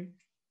aren't moving,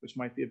 which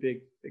might be a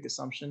big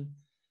assumption.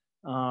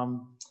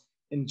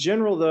 In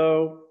general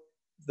though,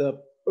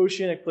 the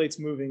oceanic plate's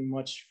moving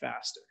much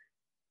faster.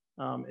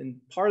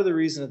 And part of the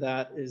reason of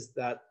that is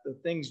that the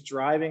things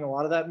driving a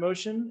lot of that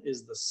motion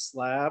is the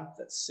slab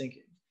that's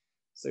sinking.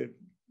 So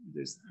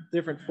there's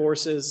different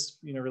forces,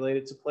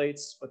 related to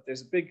plates, but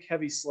there's a big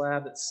heavy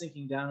slab that's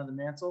sinking down in the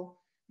mantle.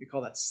 We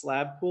call that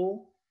slab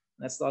pull.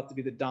 And that's thought to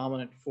be the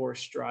dominant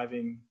force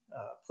driving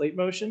plate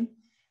motion.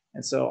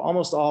 And so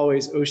almost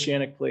always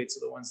oceanic plates are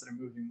the ones that are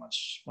moving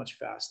much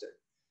faster.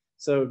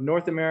 So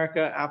North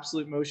America,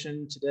 absolute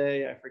motion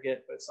today, I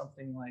forget, but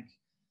something like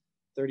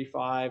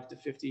 35 to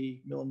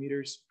 50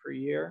 millimeters per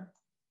year,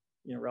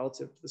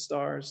 relative to the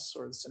stars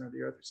or the center of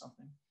the earth or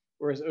something.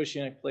 Whereas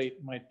oceanic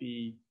plate might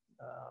be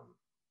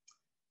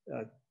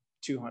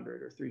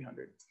 200 or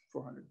 300,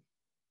 400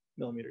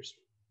 millimeters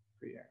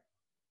per year.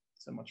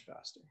 So much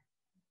faster.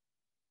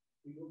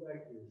 You go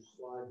back to your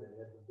slide that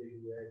had the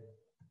big red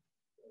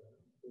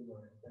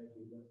boomerang. Thank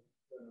you. You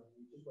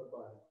just went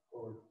by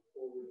forward.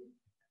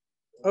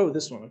 Oh,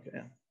 this one. Okay.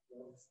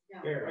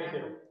 Yeah. Here, right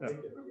there.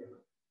 Right there.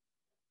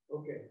 Yeah.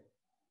 Okay.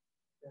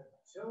 Now,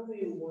 tell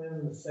me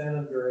when the San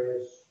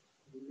Andreas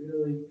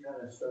really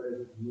kind of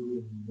started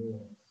moving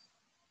north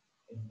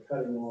and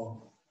cutting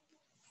off.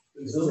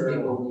 Those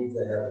people need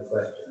to have the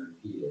question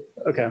repeated.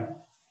 Okay.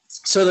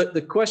 So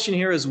the question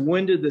here is,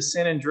 when did the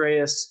San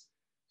Andreas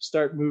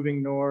start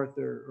moving north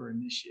or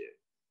initiate?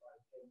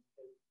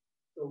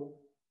 So,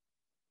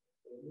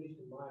 at least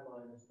in my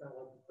mind, it's kind of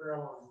like the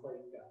Farallon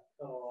plate got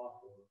cut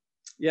off, or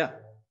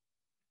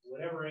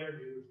whatever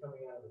energy was coming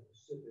out of the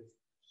Pacific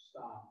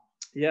stopped.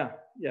 Yeah,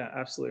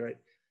 absolutely right.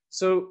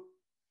 So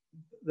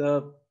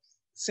the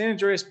San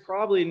Andreas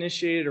probably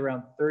initiated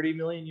around 30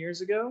 million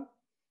years ago.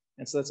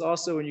 And so that's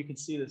also when you can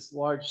see this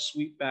large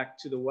sweep back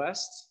to the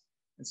west.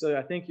 And so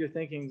I think you're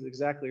thinking is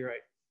exactly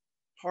right.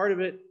 Part of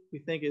it, we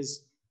think,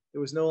 is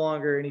there was no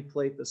longer any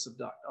plate to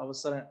subduct. All of a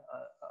sudden, a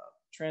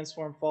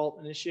transform fault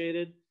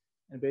initiated,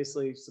 and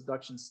basically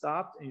subduction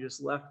stopped, and you're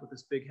just left with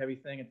this big heavy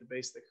thing at the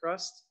base of the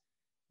crust.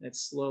 And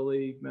it's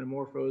slowly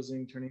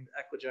metamorphosing, turning to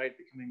eclogite,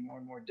 becoming more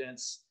and more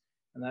dense.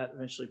 and that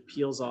eventually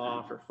peels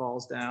off or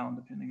falls down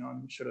depending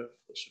on which sort of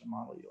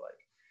model you like.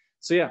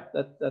 So yeah,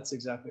 that's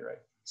exactly right.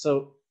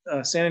 So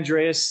San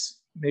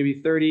Andreas,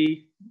 maybe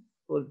 30,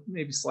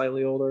 maybe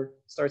slightly older,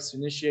 starts to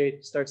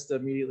initiate, starts to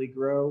immediately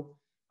grow.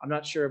 I'm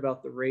not sure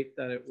about the rate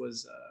that it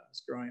was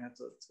growing. I have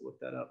to look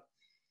that up.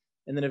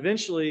 And then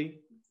eventually,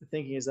 the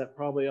thinking is that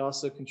probably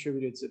also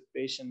contributed to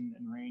basin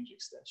and range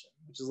extension,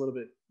 which is a little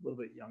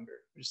bit younger,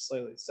 which is a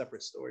slightly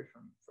separate story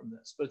from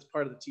this, but it's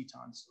part of the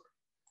Teton story.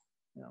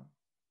 You know,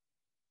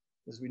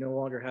 because we no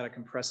longer had a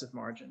compressive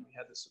margin, we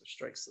had this sort of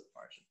strike slip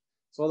margin.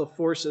 So all the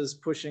forces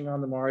pushing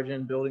on the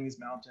margin, building these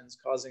mountains,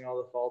 causing all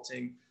the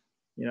faulting,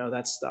 you know,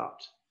 that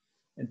stopped.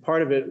 And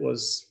part of it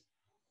was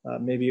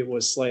maybe it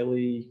was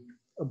slightly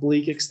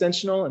oblique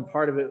extensional, and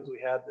part of it was we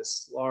had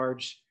this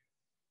large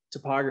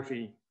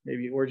topography,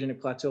 maybe orogenic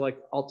plateau like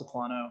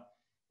Altiplano,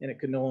 and it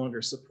could no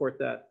longer support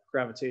that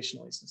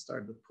gravitationally, so it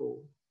started to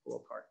pull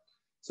apart.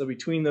 So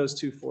between those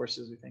two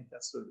forces, we think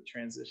that's sort of the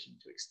transition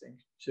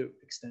to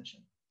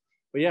extension.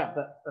 But yeah,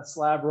 that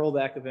slab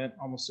rollback event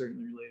almost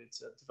certainly related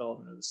to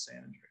development of the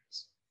San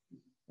Andreas.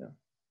 Yeah.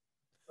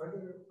 Are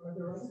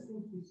there other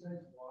things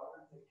besides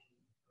water that can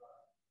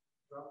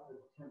drop the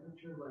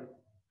temperature, like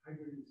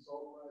hydrogen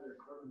sulfide or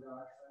carbon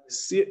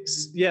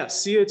dioxide? Yeah,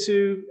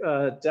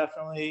 CO2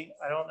 definitely.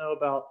 I don't know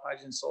about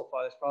hydrogen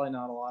sulfide. There's probably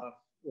not a lot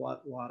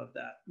of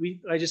that.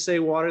 I just say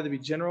water to be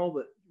general,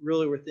 but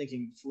really we're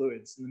thinking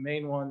fluids, and the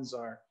main ones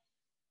are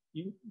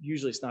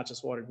usually it's not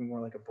just water, it'd be more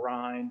like a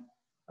brine.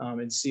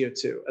 And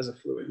CO2 as a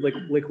fluid,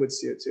 liquid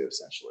CO2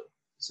 essentially.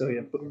 So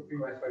yeah.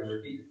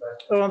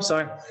 Oh, I'm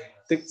sorry.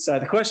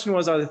 The question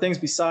was, are there things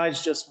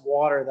besides just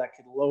water that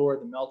could lower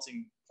the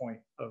melting point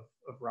of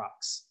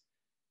rocks?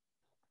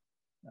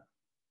 No.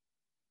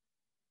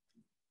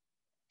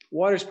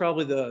 Water is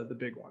probably the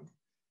big one.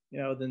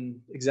 You know,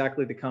 then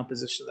exactly the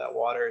composition of that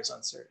water is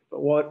uncertain.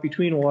 But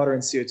between water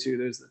and CO2,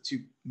 there's the two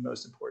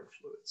most important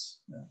fluids.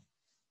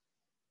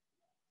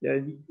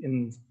 Yeah.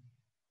 In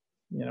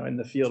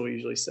the field, we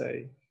usually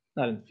say,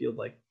 not in the field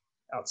like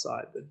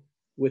outside, but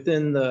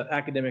within the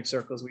academic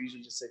circles, we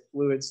usually just say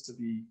fluids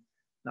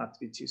not to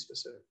be too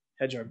specific.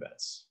 Hedge our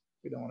bets.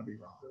 We don't want to be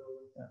wrong. So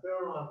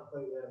Farallon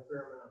played a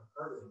fair amount of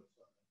carbon.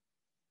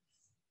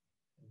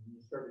 And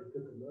you started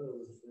cooking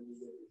those, then you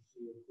get your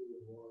CO2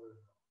 and water.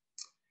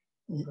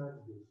 All kinds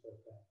of good stuff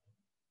happening.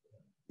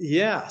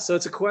 Yeah, so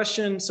it's a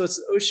question. So it's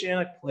an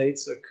oceanic plate,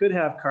 so it could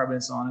have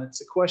carbonates on it. It's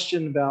a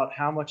question about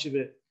how much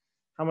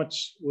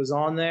was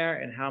on there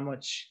and how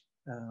much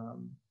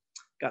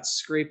got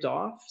scraped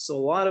off. So a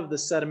lot of the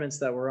sediments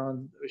that were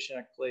on the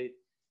oceanic plate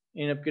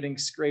ended up getting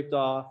scraped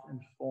off and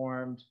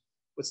formed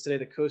what's today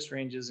the Coast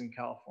Ranges in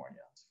California.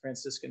 It's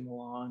Franciscan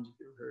melange, if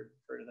you've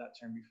heard of that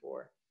term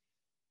before.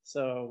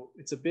 So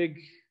it's a big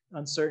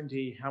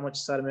uncertainty how much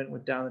sediment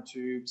went down the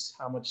tubes,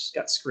 how much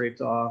got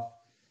scraped off,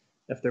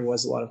 if there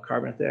was a lot of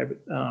carbonate there.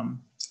 But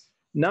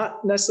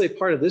not necessarily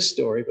part of this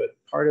story, but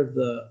part of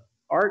the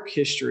arc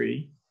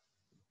history.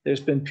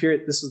 There's been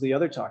this was the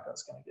other talk I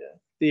was going to get.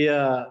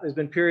 There's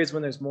been periods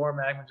when there's more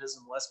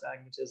magmatism, less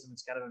magmatism.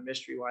 It's kind of a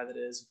mystery why that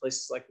is in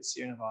places like the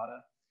Sierra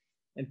Nevada.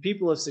 And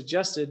people have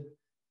suggested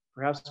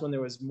perhaps when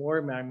there was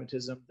more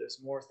magmatism,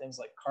 there's more things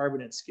like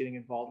carbonates getting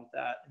involved with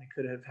that. And it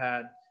could have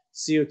had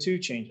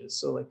CO2 changes.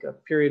 So like a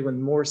period when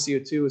more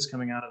CO2 was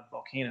coming out of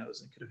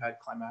volcanoes, and could have had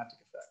climatic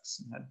effects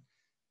and had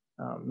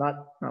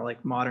not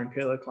like modern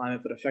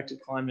paleoclimate, but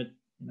affected climate,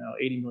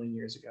 80 million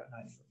years ago,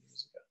 90 million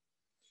years ago.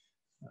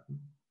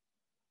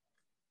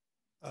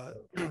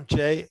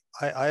 Jay,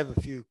 I have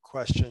a few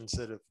questions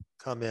that have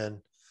come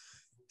in.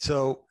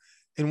 So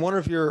in one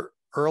of your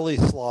early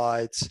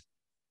slides,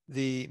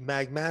 the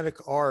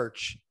magmatic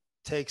arch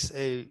takes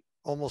a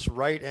almost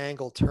right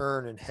angle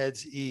turn and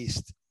heads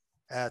east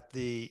at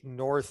the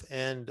north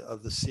end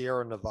of the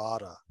Sierra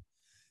Nevada.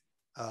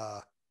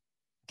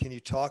 Can you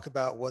talk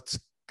about what's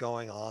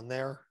going on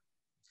there?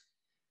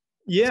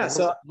 Yeah,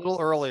 so a little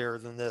earlier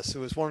than this. It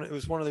was one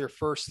of their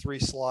first three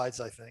slides,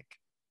 I think.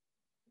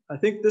 I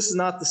think this is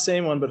not the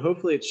same one, but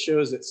hopefully it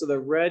shows it. So the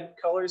red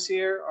colors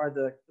here are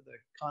the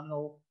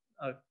continental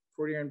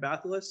Cordilleran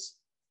batholiths.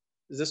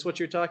 Is this what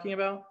you're talking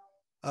about?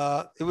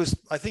 It was,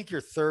 I think, your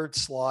third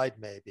slide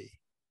maybe.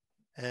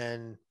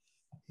 And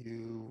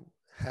you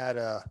had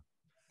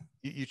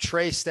you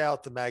traced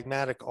out the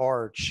magmatic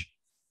arch,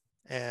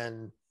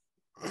 and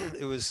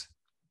it was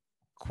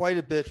quite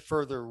a bit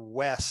further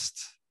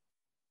west.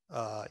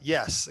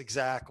 Yes,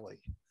 exactly.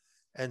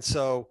 And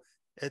so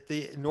at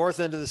the north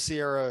end of the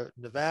Sierra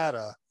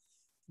Nevada,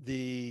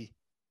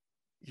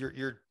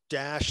 your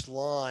dashed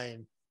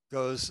line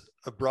goes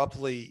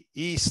abruptly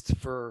east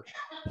for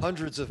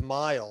hundreds of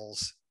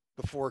miles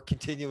before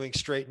continuing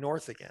straight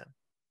north again.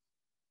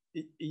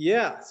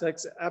 Yeah,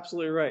 that's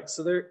absolutely right.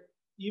 So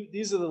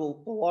these are the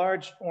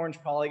large orange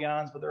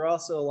polygons, but there are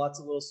also lots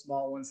of little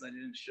small ones that I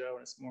didn't show,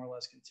 and it's more or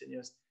less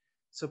continuous.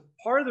 So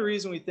part of the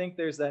reason we think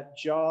there's that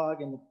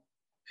jog in the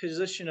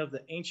position of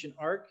the ancient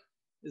arc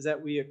is that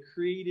we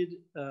created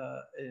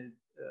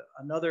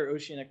another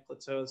oceanic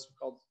plateau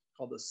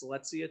called the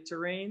Silesia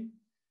terrain.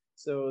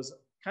 So it was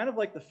kind of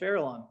like the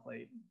Farallon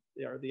plate.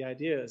 the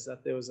idea is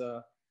that there was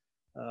a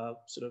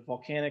sort of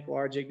volcanic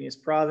large igneous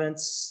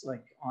province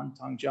like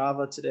on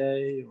Java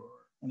today, or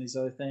one of these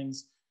other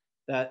things,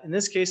 that in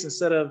this case,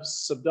 instead of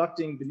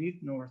subducting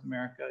beneath North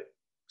America,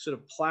 sort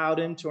of plowed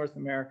into North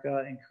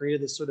America and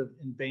created this sort of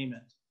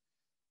embayment.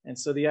 And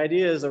so the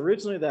idea is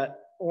originally that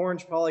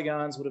orange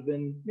polygons would have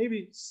been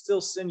maybe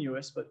still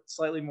sinuous, but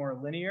slightly more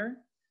linear.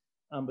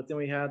 But then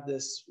we had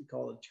this, we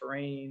call it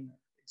terrain,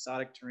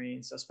 exotic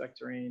terrain, suspect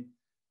terrain,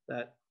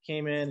 that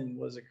came in and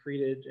was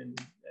accreted and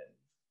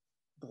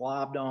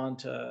globbed on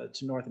to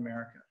North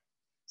America.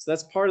 So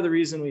that's part of the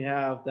reason we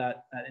have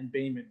that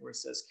embayment where it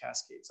says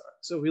Cascades Arc.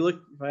 So if we look,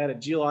 if I had a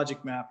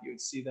geologic map, you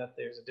would see that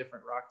there's a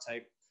different rock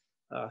type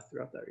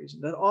throughout that region.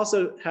 That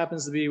also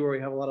happens to be where we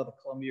have a lot of the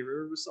Columbia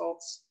River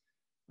basalts.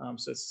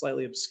 So it's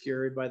slightly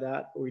obscured by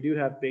that, but we do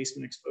have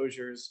basement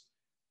exposures.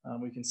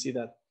 We can see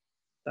that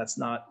that's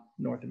not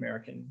North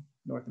American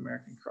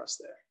crust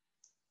there.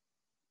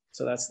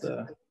 So that's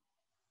the.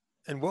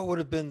 And what would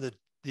have been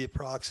the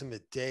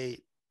approximate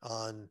date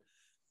on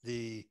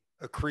the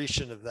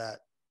accretion of that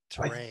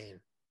terrain?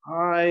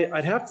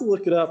 I'd have to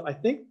look it up. I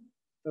think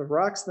the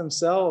rocks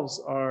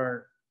themselves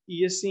are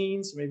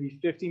Eocene, so maybe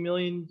 50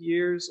 million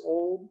years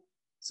old.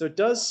 So it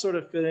does sort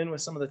of fit in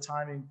with some of the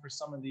timing for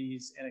some of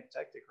these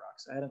anectectic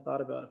rocks. I hadn't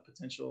thought about a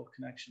potential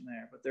connection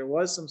there, but there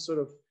was some sort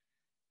of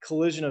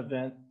collision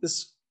event.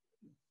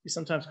 We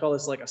sometimes call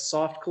this like a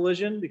soft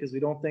collision because we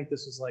don't think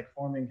this was like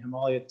forming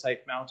Himalaya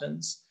type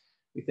mountains.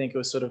 We think it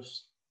was sort of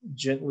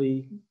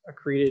gently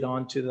accreted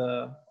onto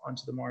the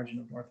margin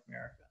of North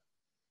America.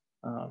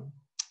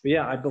 But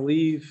yeah, I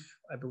believe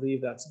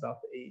that's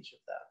about the age of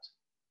that.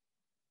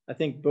 I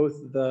think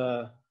both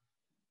the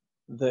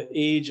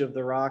age of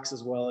the rocks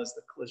as well as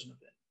the collision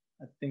event.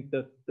 I think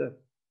that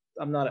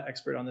I'm not an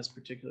expert on this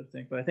particular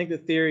thing, but I think the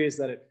theory is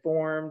that it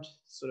formed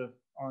sort of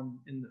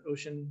in the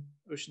ocean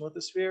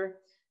lithosphere,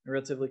 and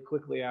relatively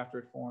quickly after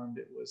it formed,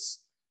 it was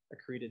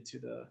accreted to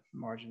the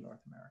margin of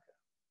North America.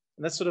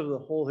 And that's sort of the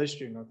whole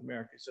history of North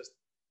America. It's just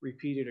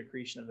repeated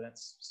accretion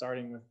events,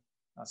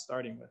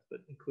 but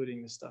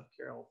including the stuff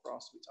Carol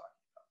Frost was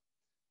talking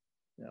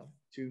about,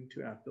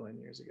 2.5 billion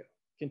years ago.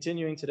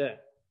 Continuing today.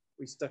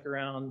 We stuck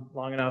around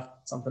long enough,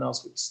 something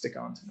else would stick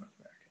on to North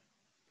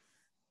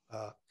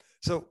America.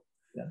 So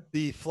yeah.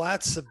 The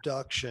flat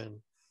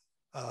subduction,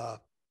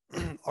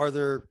 are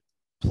there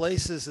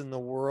places in the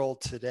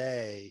world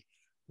today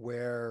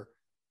where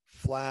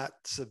flat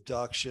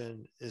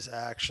subduction is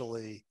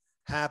actually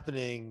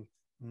happening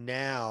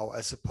now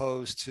as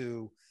opposed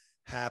to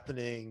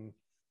happening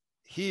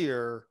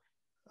here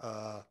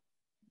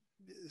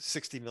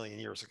 60 million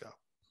years ago?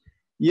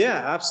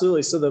 Yeah,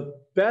 absolutely. So the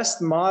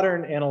best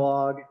modern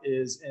analog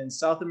is in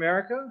South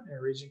America, in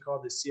a region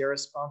called the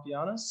Sierras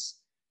Pampeanas.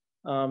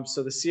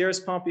 So the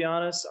Sierras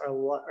Pampeanas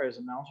is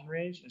a mountain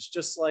range. It's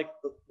just like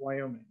the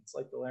Wyoming. It's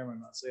like the Laramide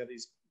Mountains. So you have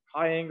these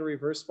high angle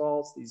reverse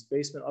faults, these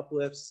basement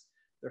uplifts.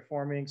 They're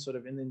forming sort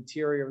of in the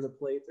interior of the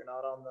plate. They're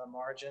not on the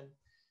margin.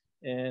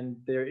 And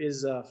there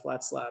is a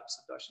flat slab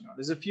subduction.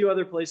 There's a few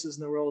other places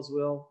in the world as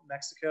well.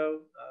 Mexico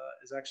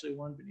is actually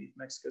one. Beneath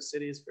Mexico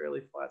City is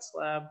fairly flat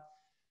slab.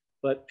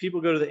 But people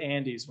go to the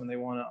Andes when they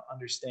want to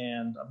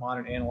understand a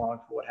modern analog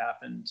for what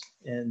happened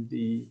in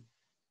the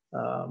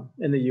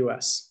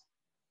U.S.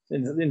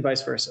 and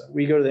vice versa.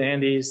 We go to the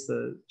Andes.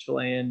 The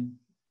Chilean,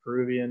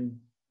 Peruvian,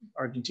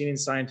 Argentinian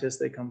scientists,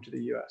 they come to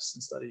the U.S.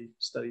 and study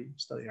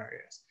our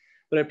areas.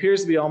 But it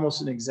appears to be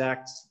almost an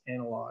exact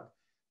analog.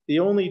 The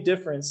only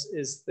difference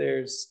is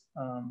there's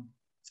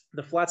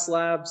the flat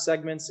slab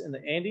segments in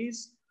the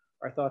Andes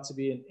are thought to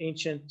be an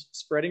ancient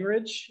spreading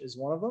ridge is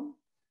one of them.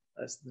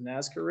 That's the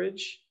Nazca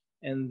Ridge.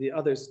 And the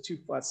others, two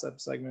flat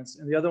slab segments.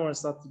 And the other one is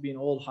thought to be an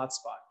old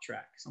hotspot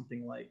track,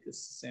 something like this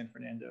San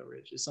Fernando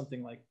Ridge, is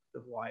something like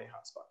the Hawaii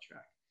hotspot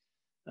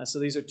track. So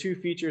these are two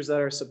features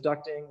that are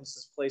subducting. This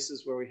is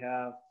places where we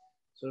have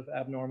sort of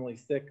abnormally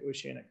thick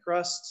oceanic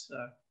crust,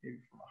 maybe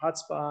from a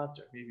hotspot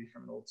or maybe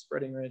from an old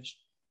spreading ridge.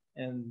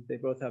 And they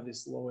both have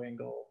this low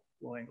angle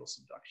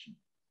subduction.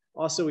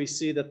 Also, we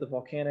see that the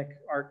volcanic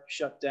arc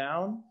shut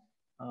down.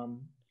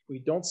 We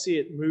don't see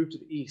it move to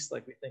the east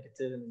like we think it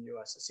did in the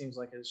US. It seems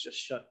like it's just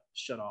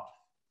shut off.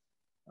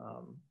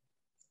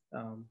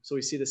 So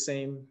we see the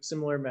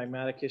similar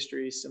magmatic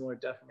history, similar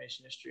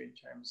deformation history in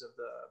terms of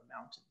the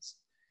mountains.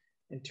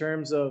 In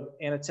terms of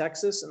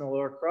anatexis in the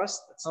lower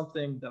crust, that's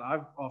something that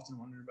I've often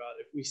wondered about.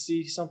 If we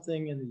see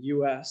something in the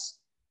US,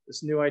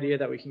 this new idea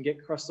that we can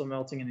get crustal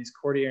melting in these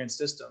Cordilleran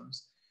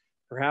systems,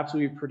 perhaps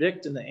we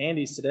predict in the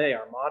Andes today,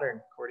 our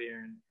modern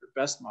Cordilleran, or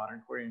best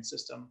modern Cordilleran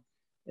system,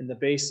 in the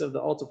base of the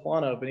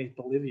Altiplano beneath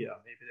Bolivia,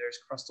 maybe there's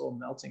crustal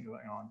melting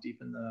going on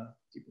deep in the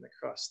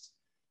crust.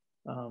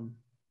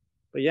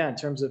 But yeah, in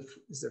terms of,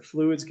 is there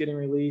fluids getting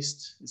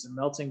released? Is there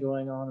melting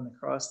going on in the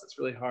crust? That's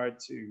really hard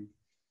to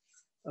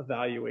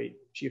evaluate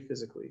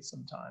geophysically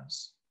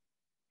sometimes,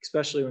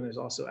 especially when there's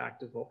also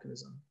active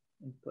volcanism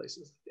in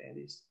places like the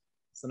Andes.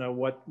 So know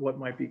what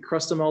might be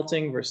crustal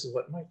melting versus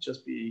what might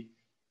just be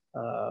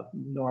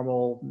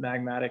normal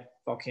magmatic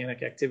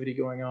volcanic activity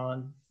going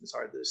on is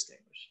hard to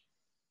distinguish.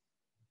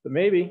 But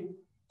maybe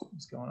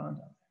what's going on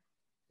down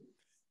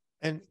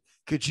there. And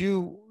could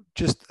you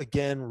just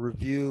again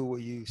review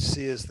what you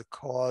see as the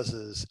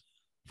causes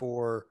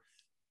for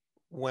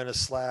when a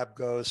slab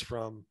goes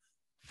from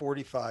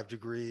 45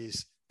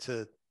 degrees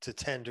to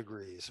 10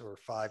 degrees or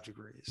 5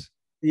 degrees?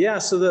 Yeah,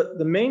 so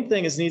the main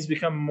thing is it needs to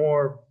become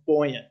more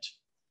buoyant.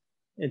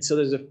 And so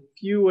there's a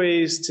few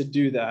ways to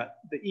do that.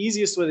 The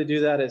easiest way to do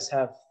that is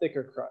have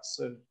thicker crust.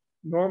 So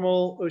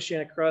normal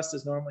oceanic crust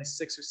is normally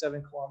 6 or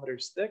 7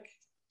 kilometers thick.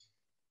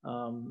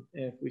 And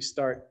if we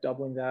start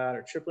doubling that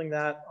or tripling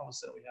that, all of a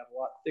sudden we have a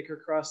lot thicker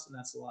crust, and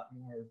that's a lot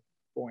more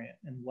buoyant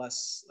and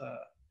less,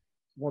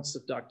 won't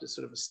subduct at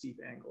sort of a steep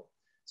angle.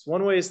 So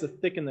one way is to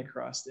thicken the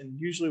crust, and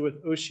usually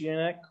with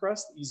oceanic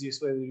crust, the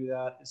easiest way to do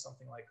that is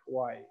something like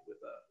Hawaii with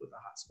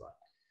a hot spot.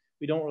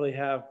 We don't really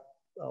have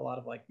a lot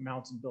of like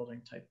mountain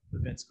building type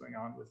events going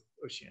on with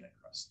oceanic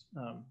crust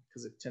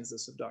because it tends to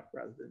subduct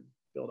rather than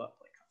build up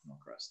like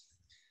continental crust.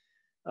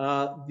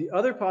 The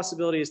other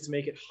possibility is to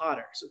make it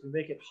hotter. So if we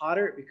make it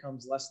hotter, it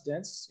becomes less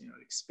dense. You know,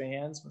 it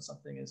expands when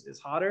something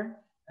is hotter,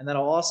 and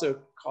that'll also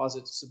cause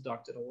it to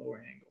subduct at a lower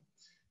angle.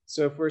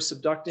 So if we're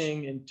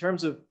subducting in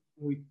terms of,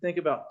 when we think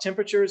about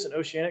temperatures and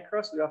oceanic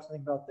crust, we often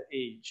think about the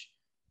age.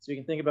 So you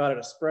can think about it,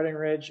 a spreading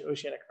ridge,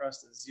 oceanic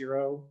crust is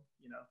 0,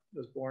 you know, it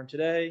was born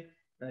today.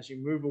 And as you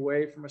move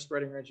away from a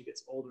spreading ridge, it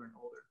gets older and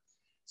older.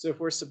 So if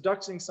we're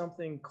subducting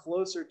something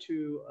closer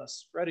to a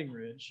spreading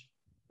ridge,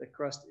 the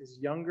crust is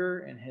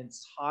younger and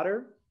hence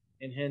hotter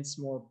and hence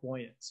more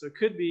buoyant. So it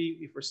could be,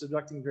 if we're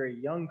subducting very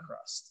young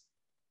crust,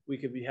 we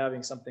could be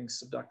having something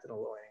subduct at a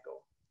low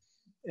angle.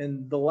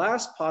 And the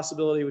last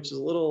possibility, which is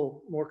a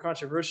little more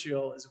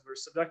controversial, is if we're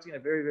subducting at a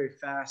very, very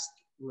fast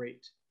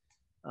rate.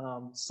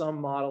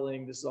 Some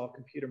modeling, this is all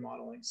computer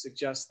modeling,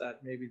 suggests that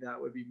maybe that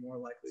would be more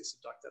likely to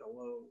subduct at a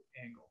low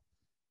angle.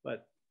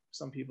 But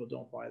some people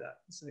don't buy that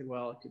and say,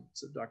 well, it could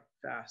subduct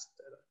fast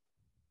at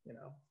a, you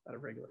know, at a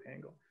regular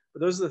angle. But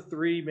those are the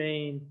 3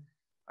 main,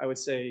 I would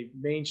say,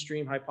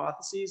 mainstream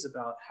hypotheses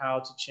about how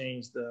to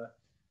change the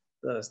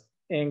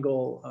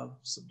angle of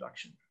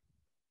subduction.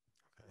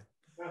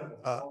 Kind of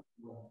a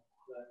follow-up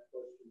to that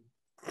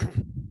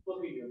question.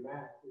 Look at your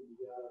map that you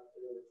got up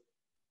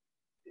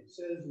there. It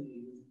says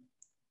the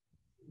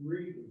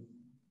region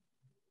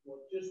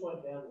just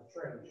went down the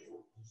trench,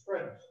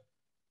 spreading.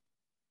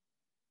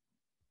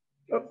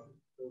 Oh.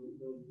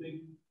 Those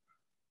big,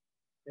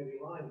 heavy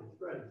lines are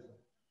spreading.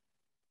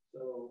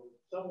 So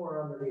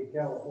somewhere underneath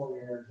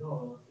California,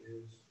 Arizona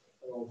is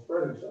an old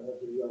spreading center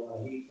where you got a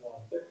lot of heat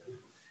on thickness.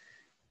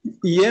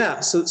 Yeah.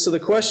 So the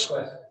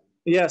question.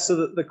 Yeah.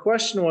 So the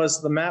question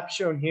was, the map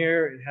shown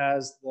here. It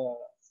has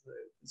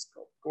it's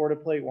called Gorda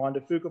plate, Juan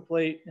de Fuca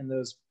plate, and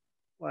those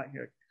black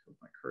here.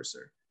 My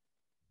cursor.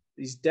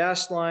 These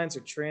dashed lines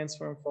are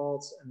transform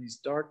faults, and these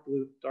dark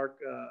blue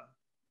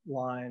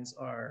lines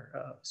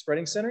are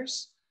spreading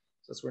centers.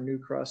 So that's where new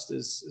crust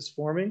is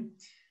forming.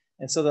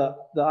 And so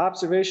the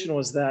observation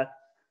was that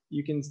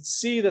you can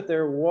see that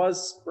there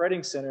was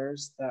spreading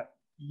centers that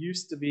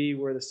used to be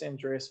where the San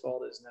Andreas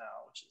Fault is now,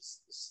 which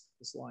is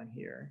this line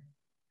here.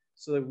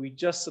 So that we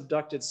just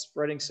subducted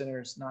spreading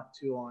centers not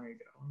too long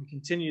ago. And we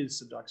continue to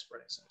subduct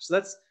spreading centers.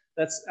 So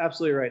that's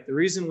absolutely right. The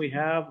reason we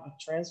have a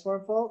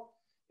transform fault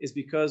is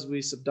because we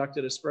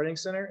subducted a spreading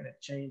center and it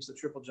changed the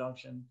triple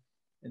junction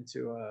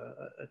into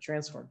a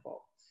transform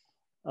fault.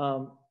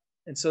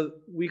 And so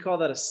we call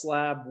that a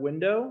slab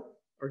window,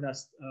 or not,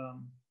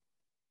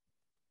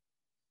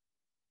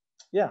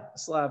 yeah,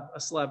 a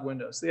slab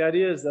window. So the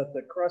idea is that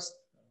the crust,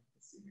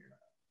 let's see here,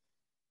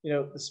 you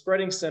know, the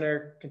spreading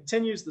center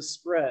continues the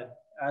spread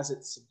as it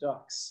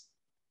subducts,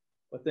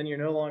 but then you're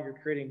no longer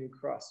creating new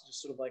crust.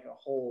 Just sort of like a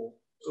hole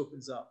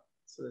opens up.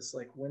 So this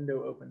like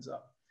window opens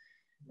up.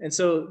 And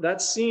so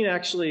that's seen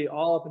actually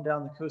all up and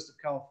down the coast of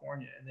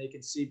California. And they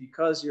can see,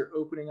 because you're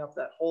opening up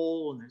that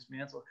hole and there's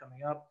mantle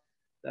coming up,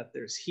 that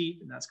there's heat,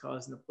 and that's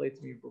causing the plate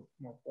to be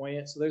more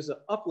buoyant. So there's an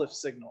uplift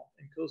signal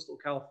in coastal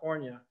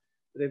California.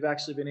 They've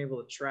actually been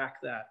able to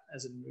track that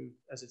as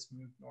it's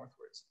moved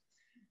northwards.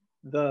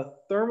 The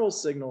thermal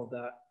signal,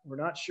 that we're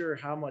not sure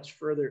how much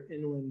further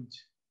inland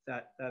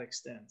that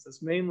extends.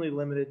 It's mainly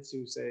limited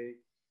to, say,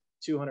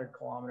 200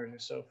 kilometers or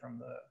so from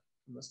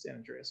the San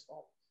Andreas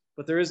Fault.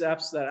 But there is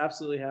that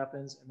absolutely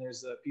happens, and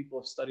there's people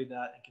have studied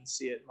that and can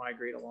see it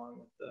migrate along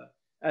with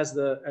as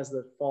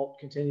the fault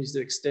continues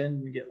to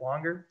extend and get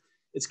longer.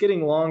 It's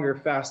getting longer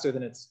faster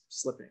than it's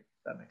slipping,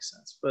 if that makes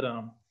sense. But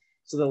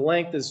so the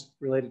length is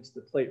related to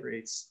the plate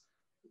rates.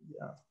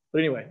 Yeah. But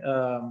anyway,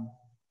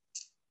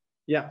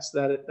 yeah,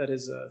 so that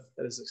is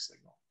a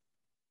signal.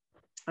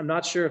 I'm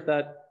not sure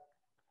if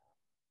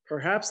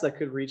perhaps that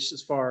could reach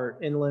as far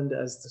inland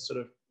as the sort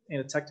of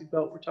anatectic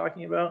belt we're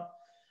talking about.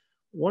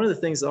 One of the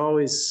things I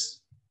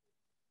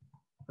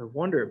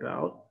wonder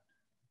about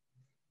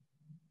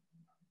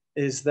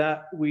is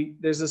that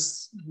there's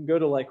this, you can go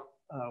to like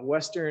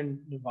Western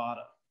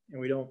Nevada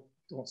and we don't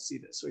see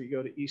this, or you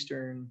go to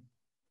Eastern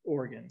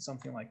Oregon,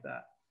 something like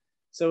that.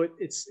 So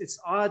it's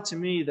odd to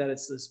me that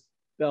it's this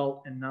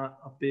belt and not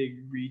a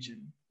big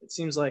region. It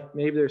seems like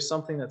maybe there's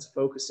something that's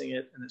focusing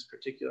it in this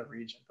particular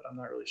region, but I'm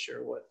not really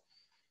sure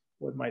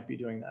what might be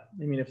doing that.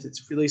 I mean, if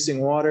it's releasing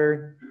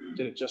water,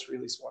 did it just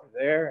release water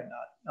there and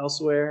not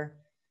elsewhere?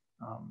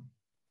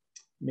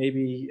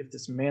 Maybe if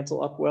this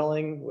mantle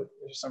upwelling,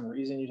 there's some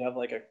reason you'd have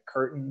like a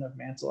curtain of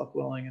mantle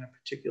upwelling in a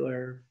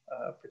particular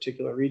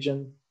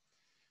region.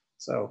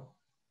 So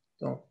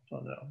don't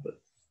know,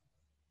 but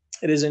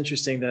it is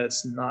interesting that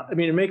it's not. I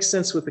mean, it makes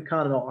sense with the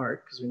continental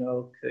arc because we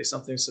know, okay,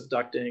 something's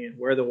subducting and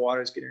where the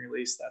water is getting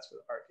released, that's where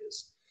the arc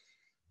is.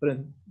 But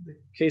in the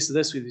case of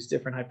this, we have these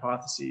different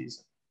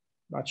hypotheses.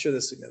 I'm not sure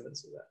the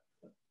significance of that,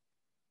 but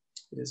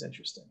it is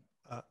interesting.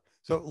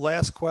 So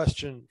last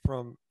question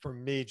from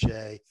me,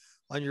 Jay.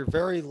 On your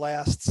very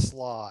last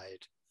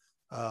slide,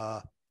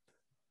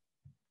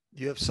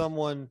 you have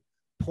someone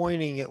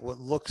pointing at what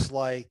looks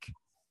like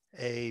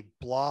a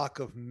block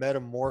of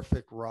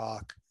metamorphic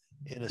rock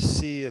in a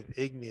sea of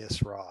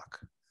igneous rock.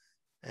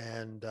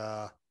 And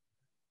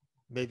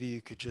maybe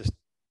you could just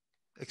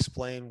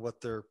explain what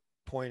they're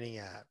pointing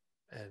at.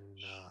 And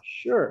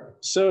sure.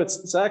 So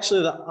it's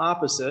actually the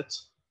opposite.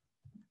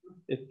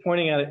 It's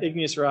pointing at an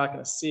igneous rock in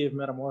a sea of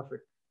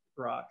metamorphic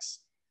rocks.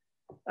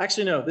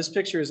 Actually, no, this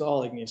picture is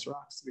all igneous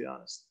rocks, to be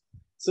honest.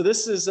 So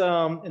this is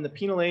in the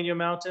Pinaleño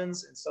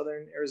Mountains in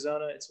southern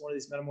Arizona. It's one of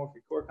these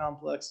metamorphic core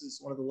complexes,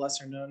 one of the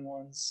lesser known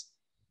ones.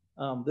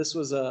 This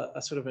was a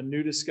sort of a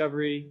new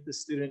discovery. The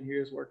student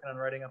here is working on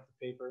writing up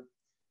the paper.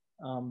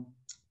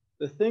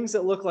 The things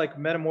that look like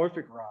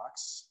metamorphic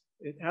rocks,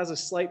 it has a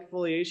slight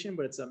foliation,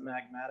 but it's a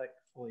magmatic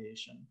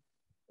foliation.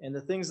 And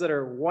the things that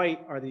are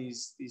white are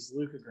these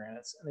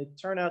leucogranites, and they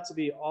turn out to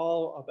be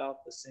all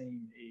about the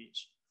same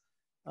age.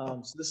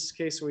 So this is a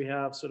case where we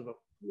have sort of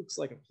looks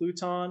like a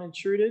pluton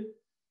intruded,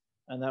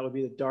 and that would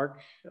be the dark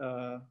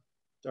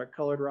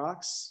colored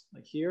rocks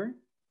like here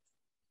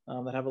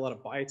that have a lot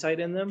of biotite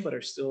in them, but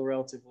are still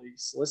relatively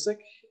silicic.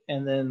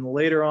 And then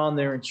later on,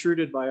 they're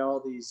intruded by all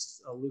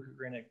these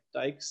leucogranic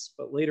dikes.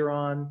 But later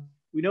on,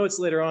 we know it's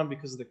later on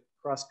because of the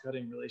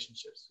cross-cutting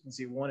relationships. You can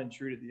see one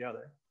intruded the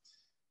other.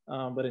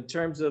 But in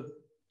terms of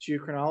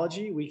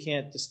geochronology, we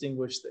can't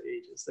distinguish the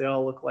ages. They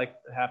all look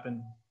like they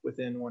happened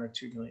within 1 or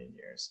 2 million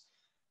years.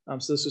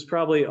 So this was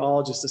probably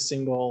all just a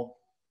single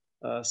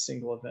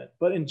event.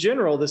 But in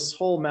general, this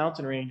whole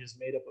mountain range is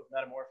made up of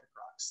metamorphic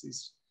rocks.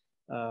 These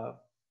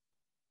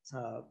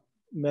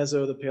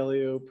Meso, the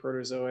Paleo,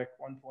 Proterozoic,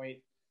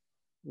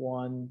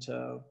 1.1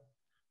 to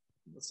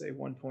let's say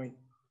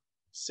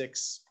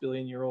 1.6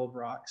 billion year old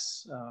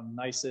rocks,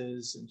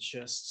 gneisses and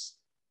schists,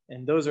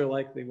 and those are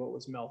likely what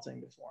was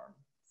melting to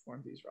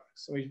form these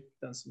rocks. So we've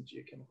done some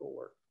geochemical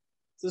work.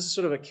 So this is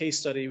sort of a case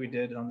study we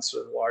did on this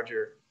sort of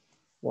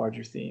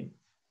larger theme.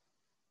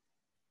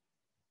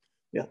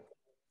 Yeah.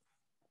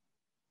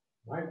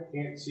 I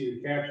can't see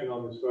the caption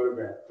on this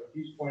photograph, but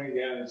he's pointing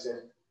down and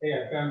said, "Hey,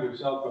 I found your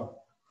cell phone."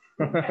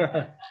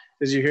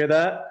 Did you hear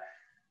that?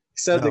 He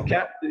said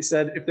No. He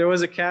said if there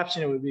was a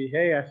caption, it would be,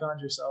 "Hey, I found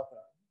your cell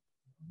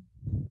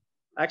phone."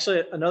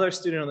 Actually, another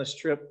student on this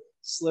trip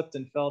slipped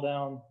and fell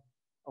down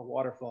a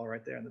waterfall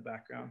right there in the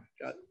background.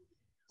 Got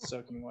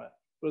soaking wet.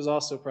 It was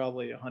also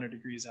probably 100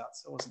 degrees out,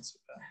 so it wasn't so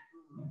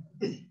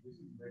bad.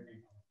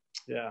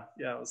 Yeah,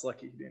 it was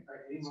lucky he didn't.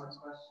 Any more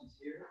questions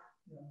here?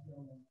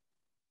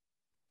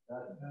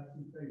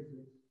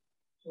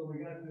 So we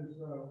got this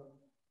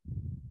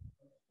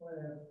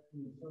slab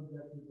being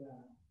subjected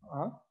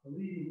down. The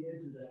leading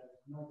edge of that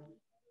is melted.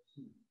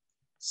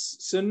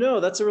 So no,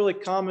 that's a really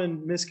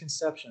common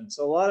misconception.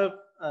 So a lot of,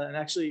 and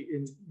actually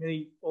in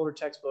many older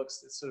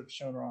textbooks, it's sort of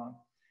shown wrong.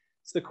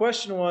 So the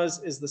question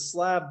was, is the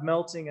slab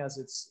melting as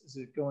it's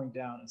going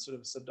down in sort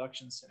of a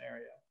subduction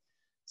scenario?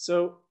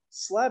 So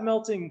slab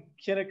melting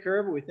can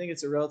occur, but we think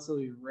it's a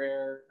relatively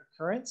rare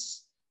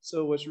occurrence.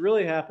 So what's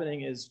really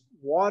happening is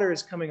water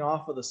is coming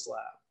off of the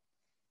slab.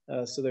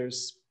 So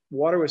there's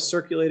water was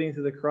circulating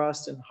through the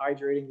crust and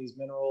hydrating these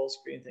minerals,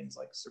 creating things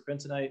like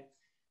serpentinite.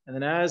 And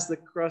then as the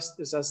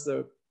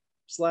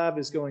slab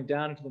is going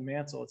down into the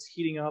mantle, it's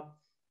heating up,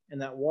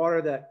 and that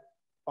water that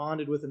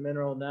bonded with the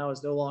mineral now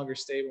is no longer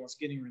stable, it's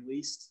getting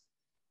released.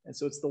 And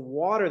so it's the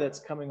water that's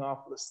coming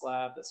off of the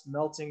slab that's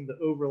melting the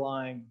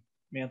overlying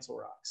mantle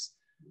rocks.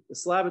 The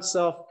slab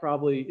itself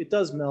it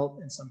does melt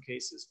in some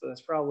cases, but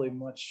that's probably a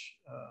much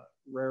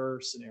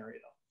rarer scenario.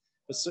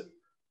 But so,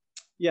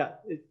 yeah,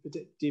 it's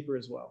deeper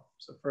as well,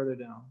 so further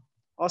down.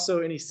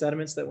 Also, any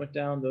sediments that went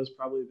down, those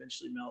probably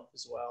eventually melt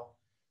as well.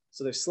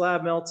 So there's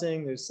slab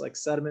melting, there's like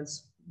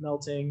sediments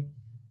melting,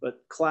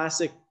 but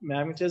classic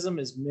magmatism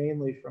is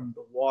mainly from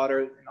the water,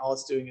 and all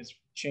it's doing is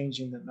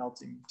changing the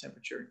melting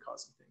temperature and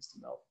causing things to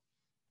melt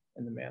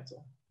in the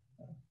mantle.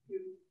 You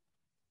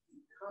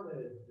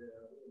commented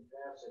in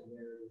passing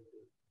there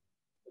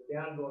that the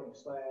downgoing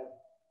slab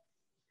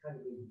is kind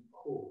of being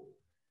cooled.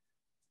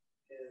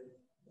 And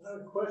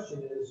another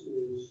question is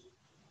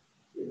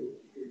you're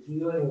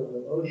dealing with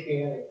an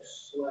oceanic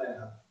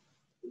slab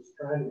that's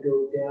trying to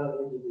go down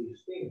into the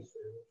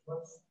asthenosphere,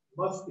 which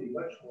must be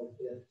much more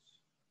dense.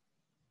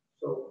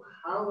 So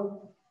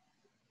how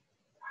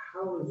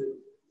is it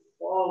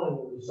falling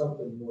into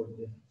something more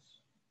dense?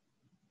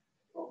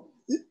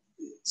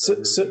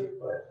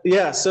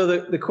 Yeah, so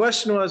the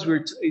question was,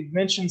 we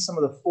mentioned some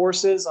of the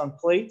forces on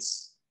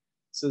plates.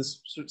 So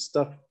this sort of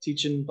stuff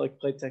teaching like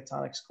plate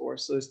tectonics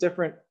course. So there's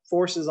different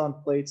forces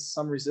on plates,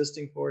 some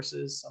resisting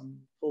forces, some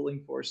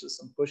pulling forces,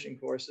 some pushing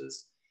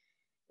forces.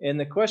 And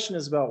the question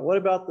is about, what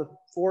about the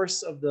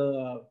force of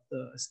the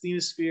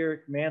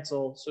asthenospheric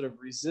mantle sort of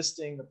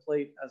resisting the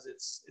plate as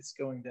it's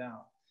going down?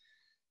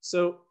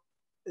 So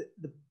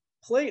the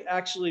plate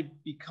actually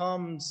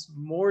becomes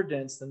more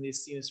dense than the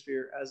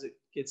asthenosphere as it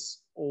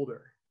gets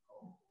older.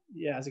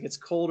 Yeah, as it gets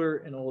colder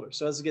and older.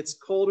 So as it gets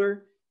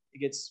colder, it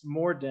gets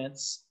more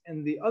dense.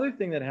 And the other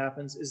thing that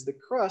happens is the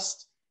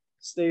crust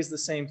stays the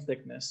same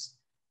thickness,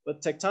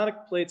 but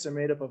tectonic plates are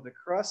made up of the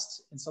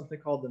crust and something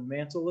called the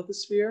mantle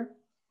lithosphere,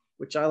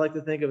 which I like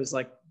to think of as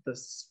like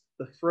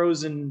the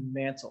frozen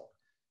mantle.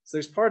 So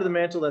there's part of the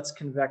mantle that's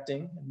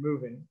convecting and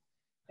moving,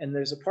 and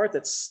there's a part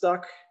that's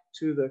stuck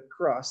to the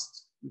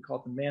crust. We call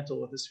it the mantle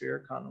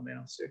lithosphere, continental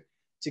manosphere.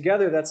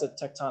 Together, that's a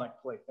tectonic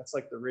plate. That's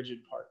like the rigid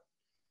part.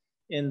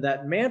 And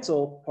that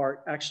mantle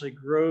part actually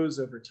grows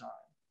over time.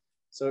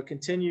 So it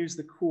continues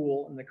to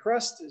cool, and the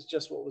crust is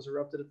just what was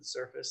erupted at the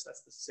surface.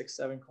 That's the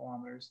 6-7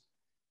 kilometers.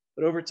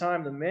 But over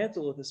time, the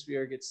mantle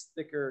lithosphere gets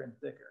thicker and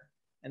thicker.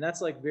 And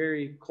that's like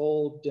very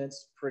cold,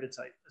 dense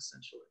peridotite,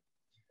 essentially.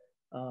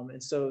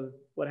 And so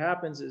what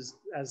happens is,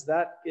 as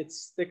that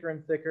gets thicker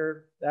and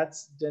thicker,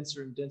 that's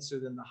denser and denser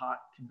than the hot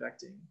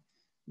convecting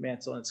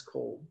mantle, and it's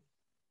cold.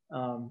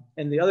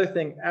 And the other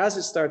thing, as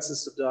it starts to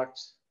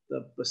subduct,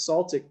 the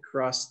basaltic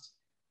crust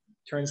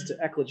turns to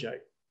eclogite,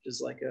 which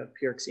is like a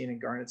pyroxene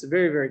and garnet. It's a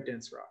very, very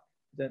dense rock,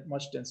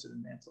 much denser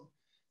than mantle.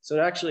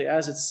 So actually,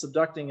 as it's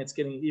subducting, it's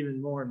getting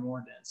even more and more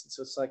dense. And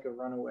so it's like a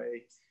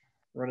runaway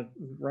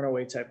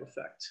type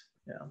effect.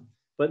 Yeah.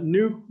 But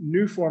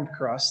new formed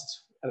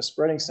crust at a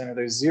spreading center,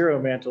 there's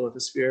zero mantle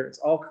lithosphere. It's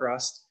all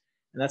crust,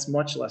 and that's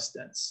much less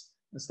dense.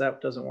 And so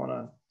that doesn't want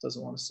to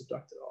subduct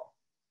at all.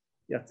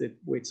 You have to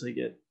wait till you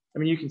get. I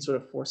mean, you can sort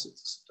of force it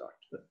to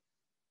subduct, but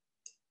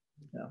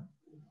yeah.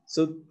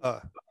 So,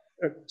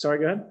 sorry,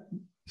 go ahead.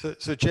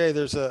 So Jay,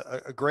 there's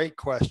a great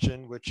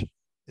question, which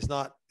is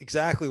not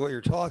exactly what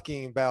you're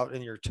talking about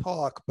in your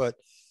talk, but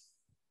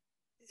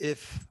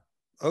if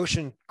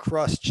ocean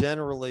crust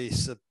generally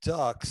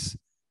subducts,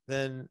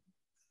 then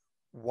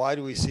why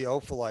do we see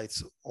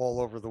ophelites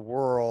all over the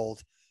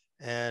world?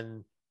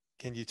 And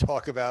can you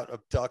talk about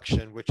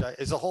abduction, which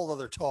is a whole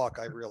other talk,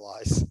 I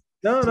realize.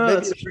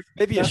 No,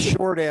 maybe a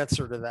short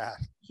answer to that.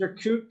 Sure,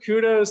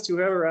 kudos to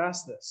whoever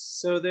asked this.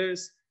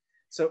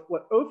 So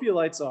what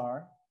ophelites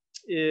are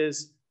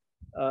is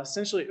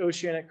essentially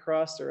oceanic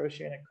crust or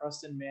oceanic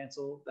crust and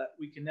mantle that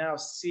we can now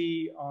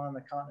see on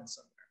the continent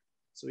somewhere.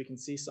 So we can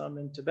see some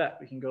in Tibet.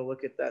 We can go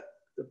look at the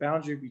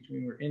boundary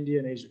between where India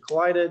and Asia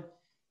collided,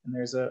 and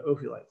there's an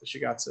ophiolite, the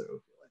Shigatse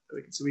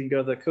ophiolite. So we can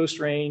go to the Coast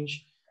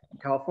Range in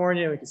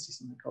California. We can see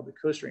something called the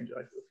Coast Range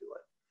ophiolite.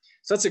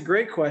 So that's a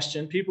great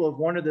question. People have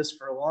wondered this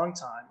for a long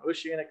time.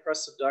 Oceanic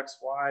crust subducts.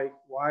 Why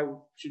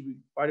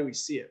do we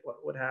see it?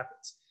 What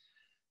happens?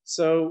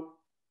 So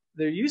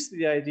there used to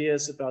be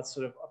ideas about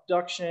sort of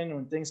abduction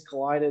when things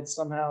collided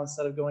somehow,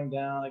 instead of going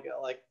down, it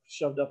got like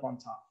shoved up on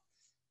top.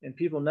 And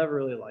people never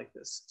really liked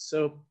this.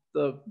 So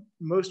the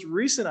most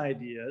recent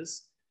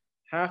ideas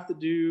have to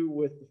do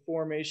with the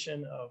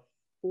formation of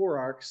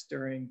forearcs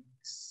during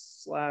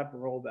slab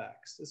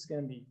rollbacks. This is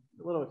going to be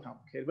a little bit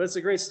complicated, but it's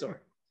a great story.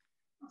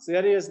 So the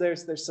idea is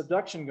there's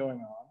subduction going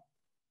on,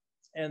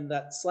 and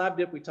that slab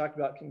dip we talked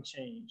about can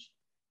change.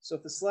 So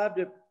if the slab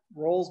dip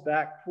rolls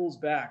back, pulls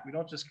back, we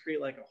don't just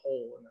create like a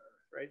hole in the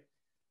earth, right?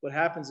 What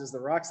happens is the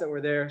rocks that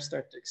were there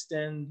start to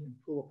extend and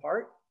pull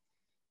apart.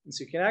 And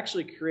so you can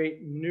actually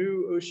create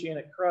new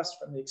oceanic crust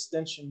from the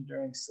extension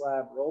during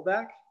slab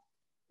rollback,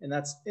 and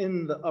that's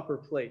in the upper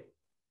plate.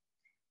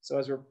 So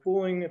as we're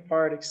pulling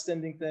apart,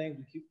 extending things,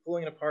 we keep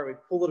pulling it apart, we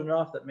pull it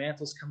enough that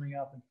mantle's coming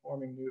up and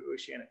forming new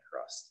oceanic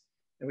crust.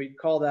 And we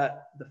call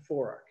that the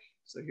forearc.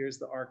 So here's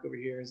the arc over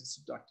here as it's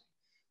subducting.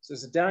 So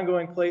there's a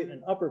downgoing plate and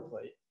an upper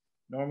plate.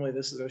 Normally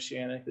this is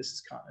oceanic, this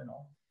is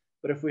continental.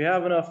 But if we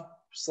have enough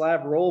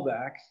slab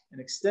rollback and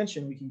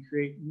extension, we can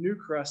create new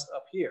crust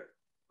up here,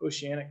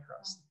 oceanic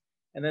crust.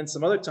 And then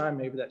some other time,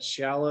 maybe that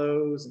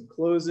shallows and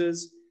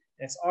closes,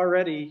 and it's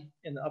already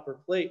in the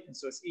upper plate. And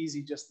so it's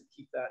easy just to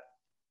keep that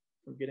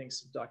from getting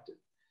subducted.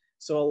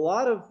 So a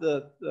lot of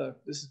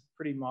this is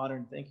pretty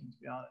modern thinking, to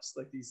be honest,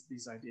 like these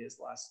ideas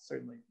last,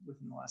 certainly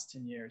within the last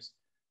 10 years.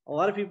 A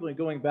lot of people are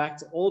going back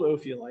to old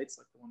ophiolites,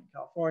 like the one in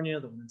California,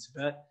 the one in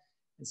Tibet,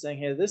 and saying,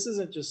 hey, this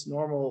isn't just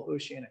normal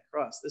oceanic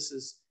crust. This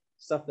is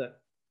stuff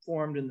that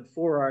formed in the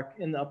forearc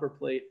in the upper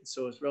plate.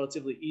 So it's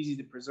relatively easy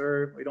to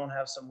preserve. We don't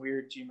have some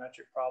weird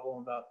geometric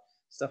problem about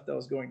stuff that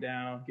was going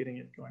down, getting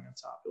it going on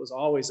top. It was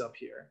always up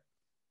here.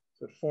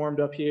 So it formed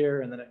up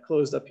here, and then it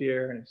closed up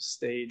here, and it just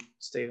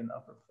stayed in the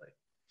upper plate.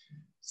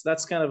 So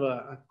that's kind of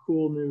a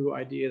cool new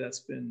idea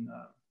that's been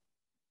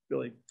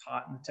really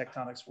taught in the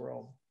tectonics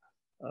world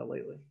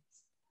lately.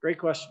 Great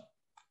question.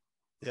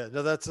 Yeah,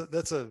 no,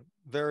 that's a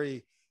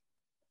very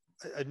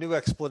new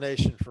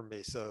explanation for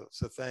me. So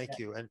thank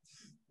you. And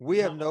we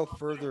have no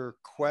further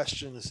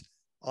questions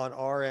on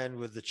our end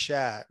with the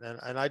chat.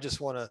 And I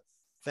just want to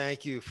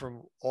thank you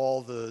from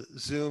all the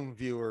Zoom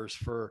viewers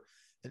for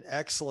an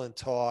excellent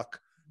talk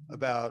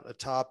about a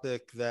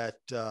topic that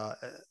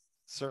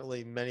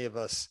certainly many of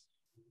us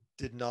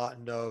did not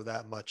know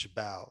that much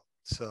about.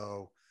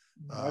 So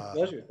my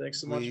pleasure.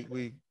 Thanks so much.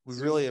 We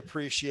really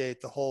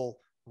appreciate the whole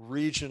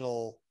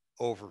regional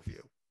overview.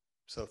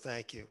 So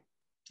thank you.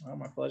 Oh,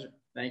 my pleasure.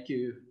 Thank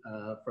you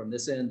from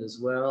this end as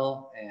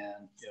well.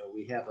 And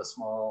we have a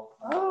small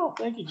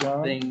thank you,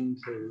 John. thing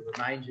to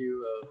remind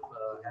you of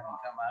having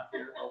come out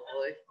here,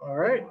 hopefully. All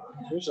right.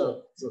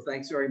 So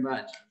thanks very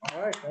much.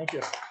 All right. Thank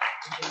you.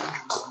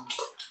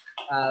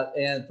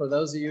 And for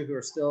those of you who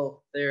are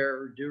still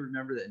there, do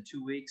remember that in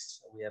 2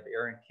 weeks, we have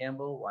Aaron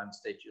Campbell, Wyoming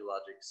State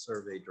Geologic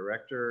Survey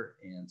Director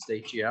and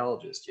State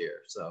Geologist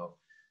here. So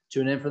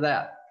tune in for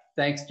that.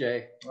 Thanks,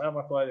 Jay. Well,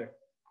 my pleasure.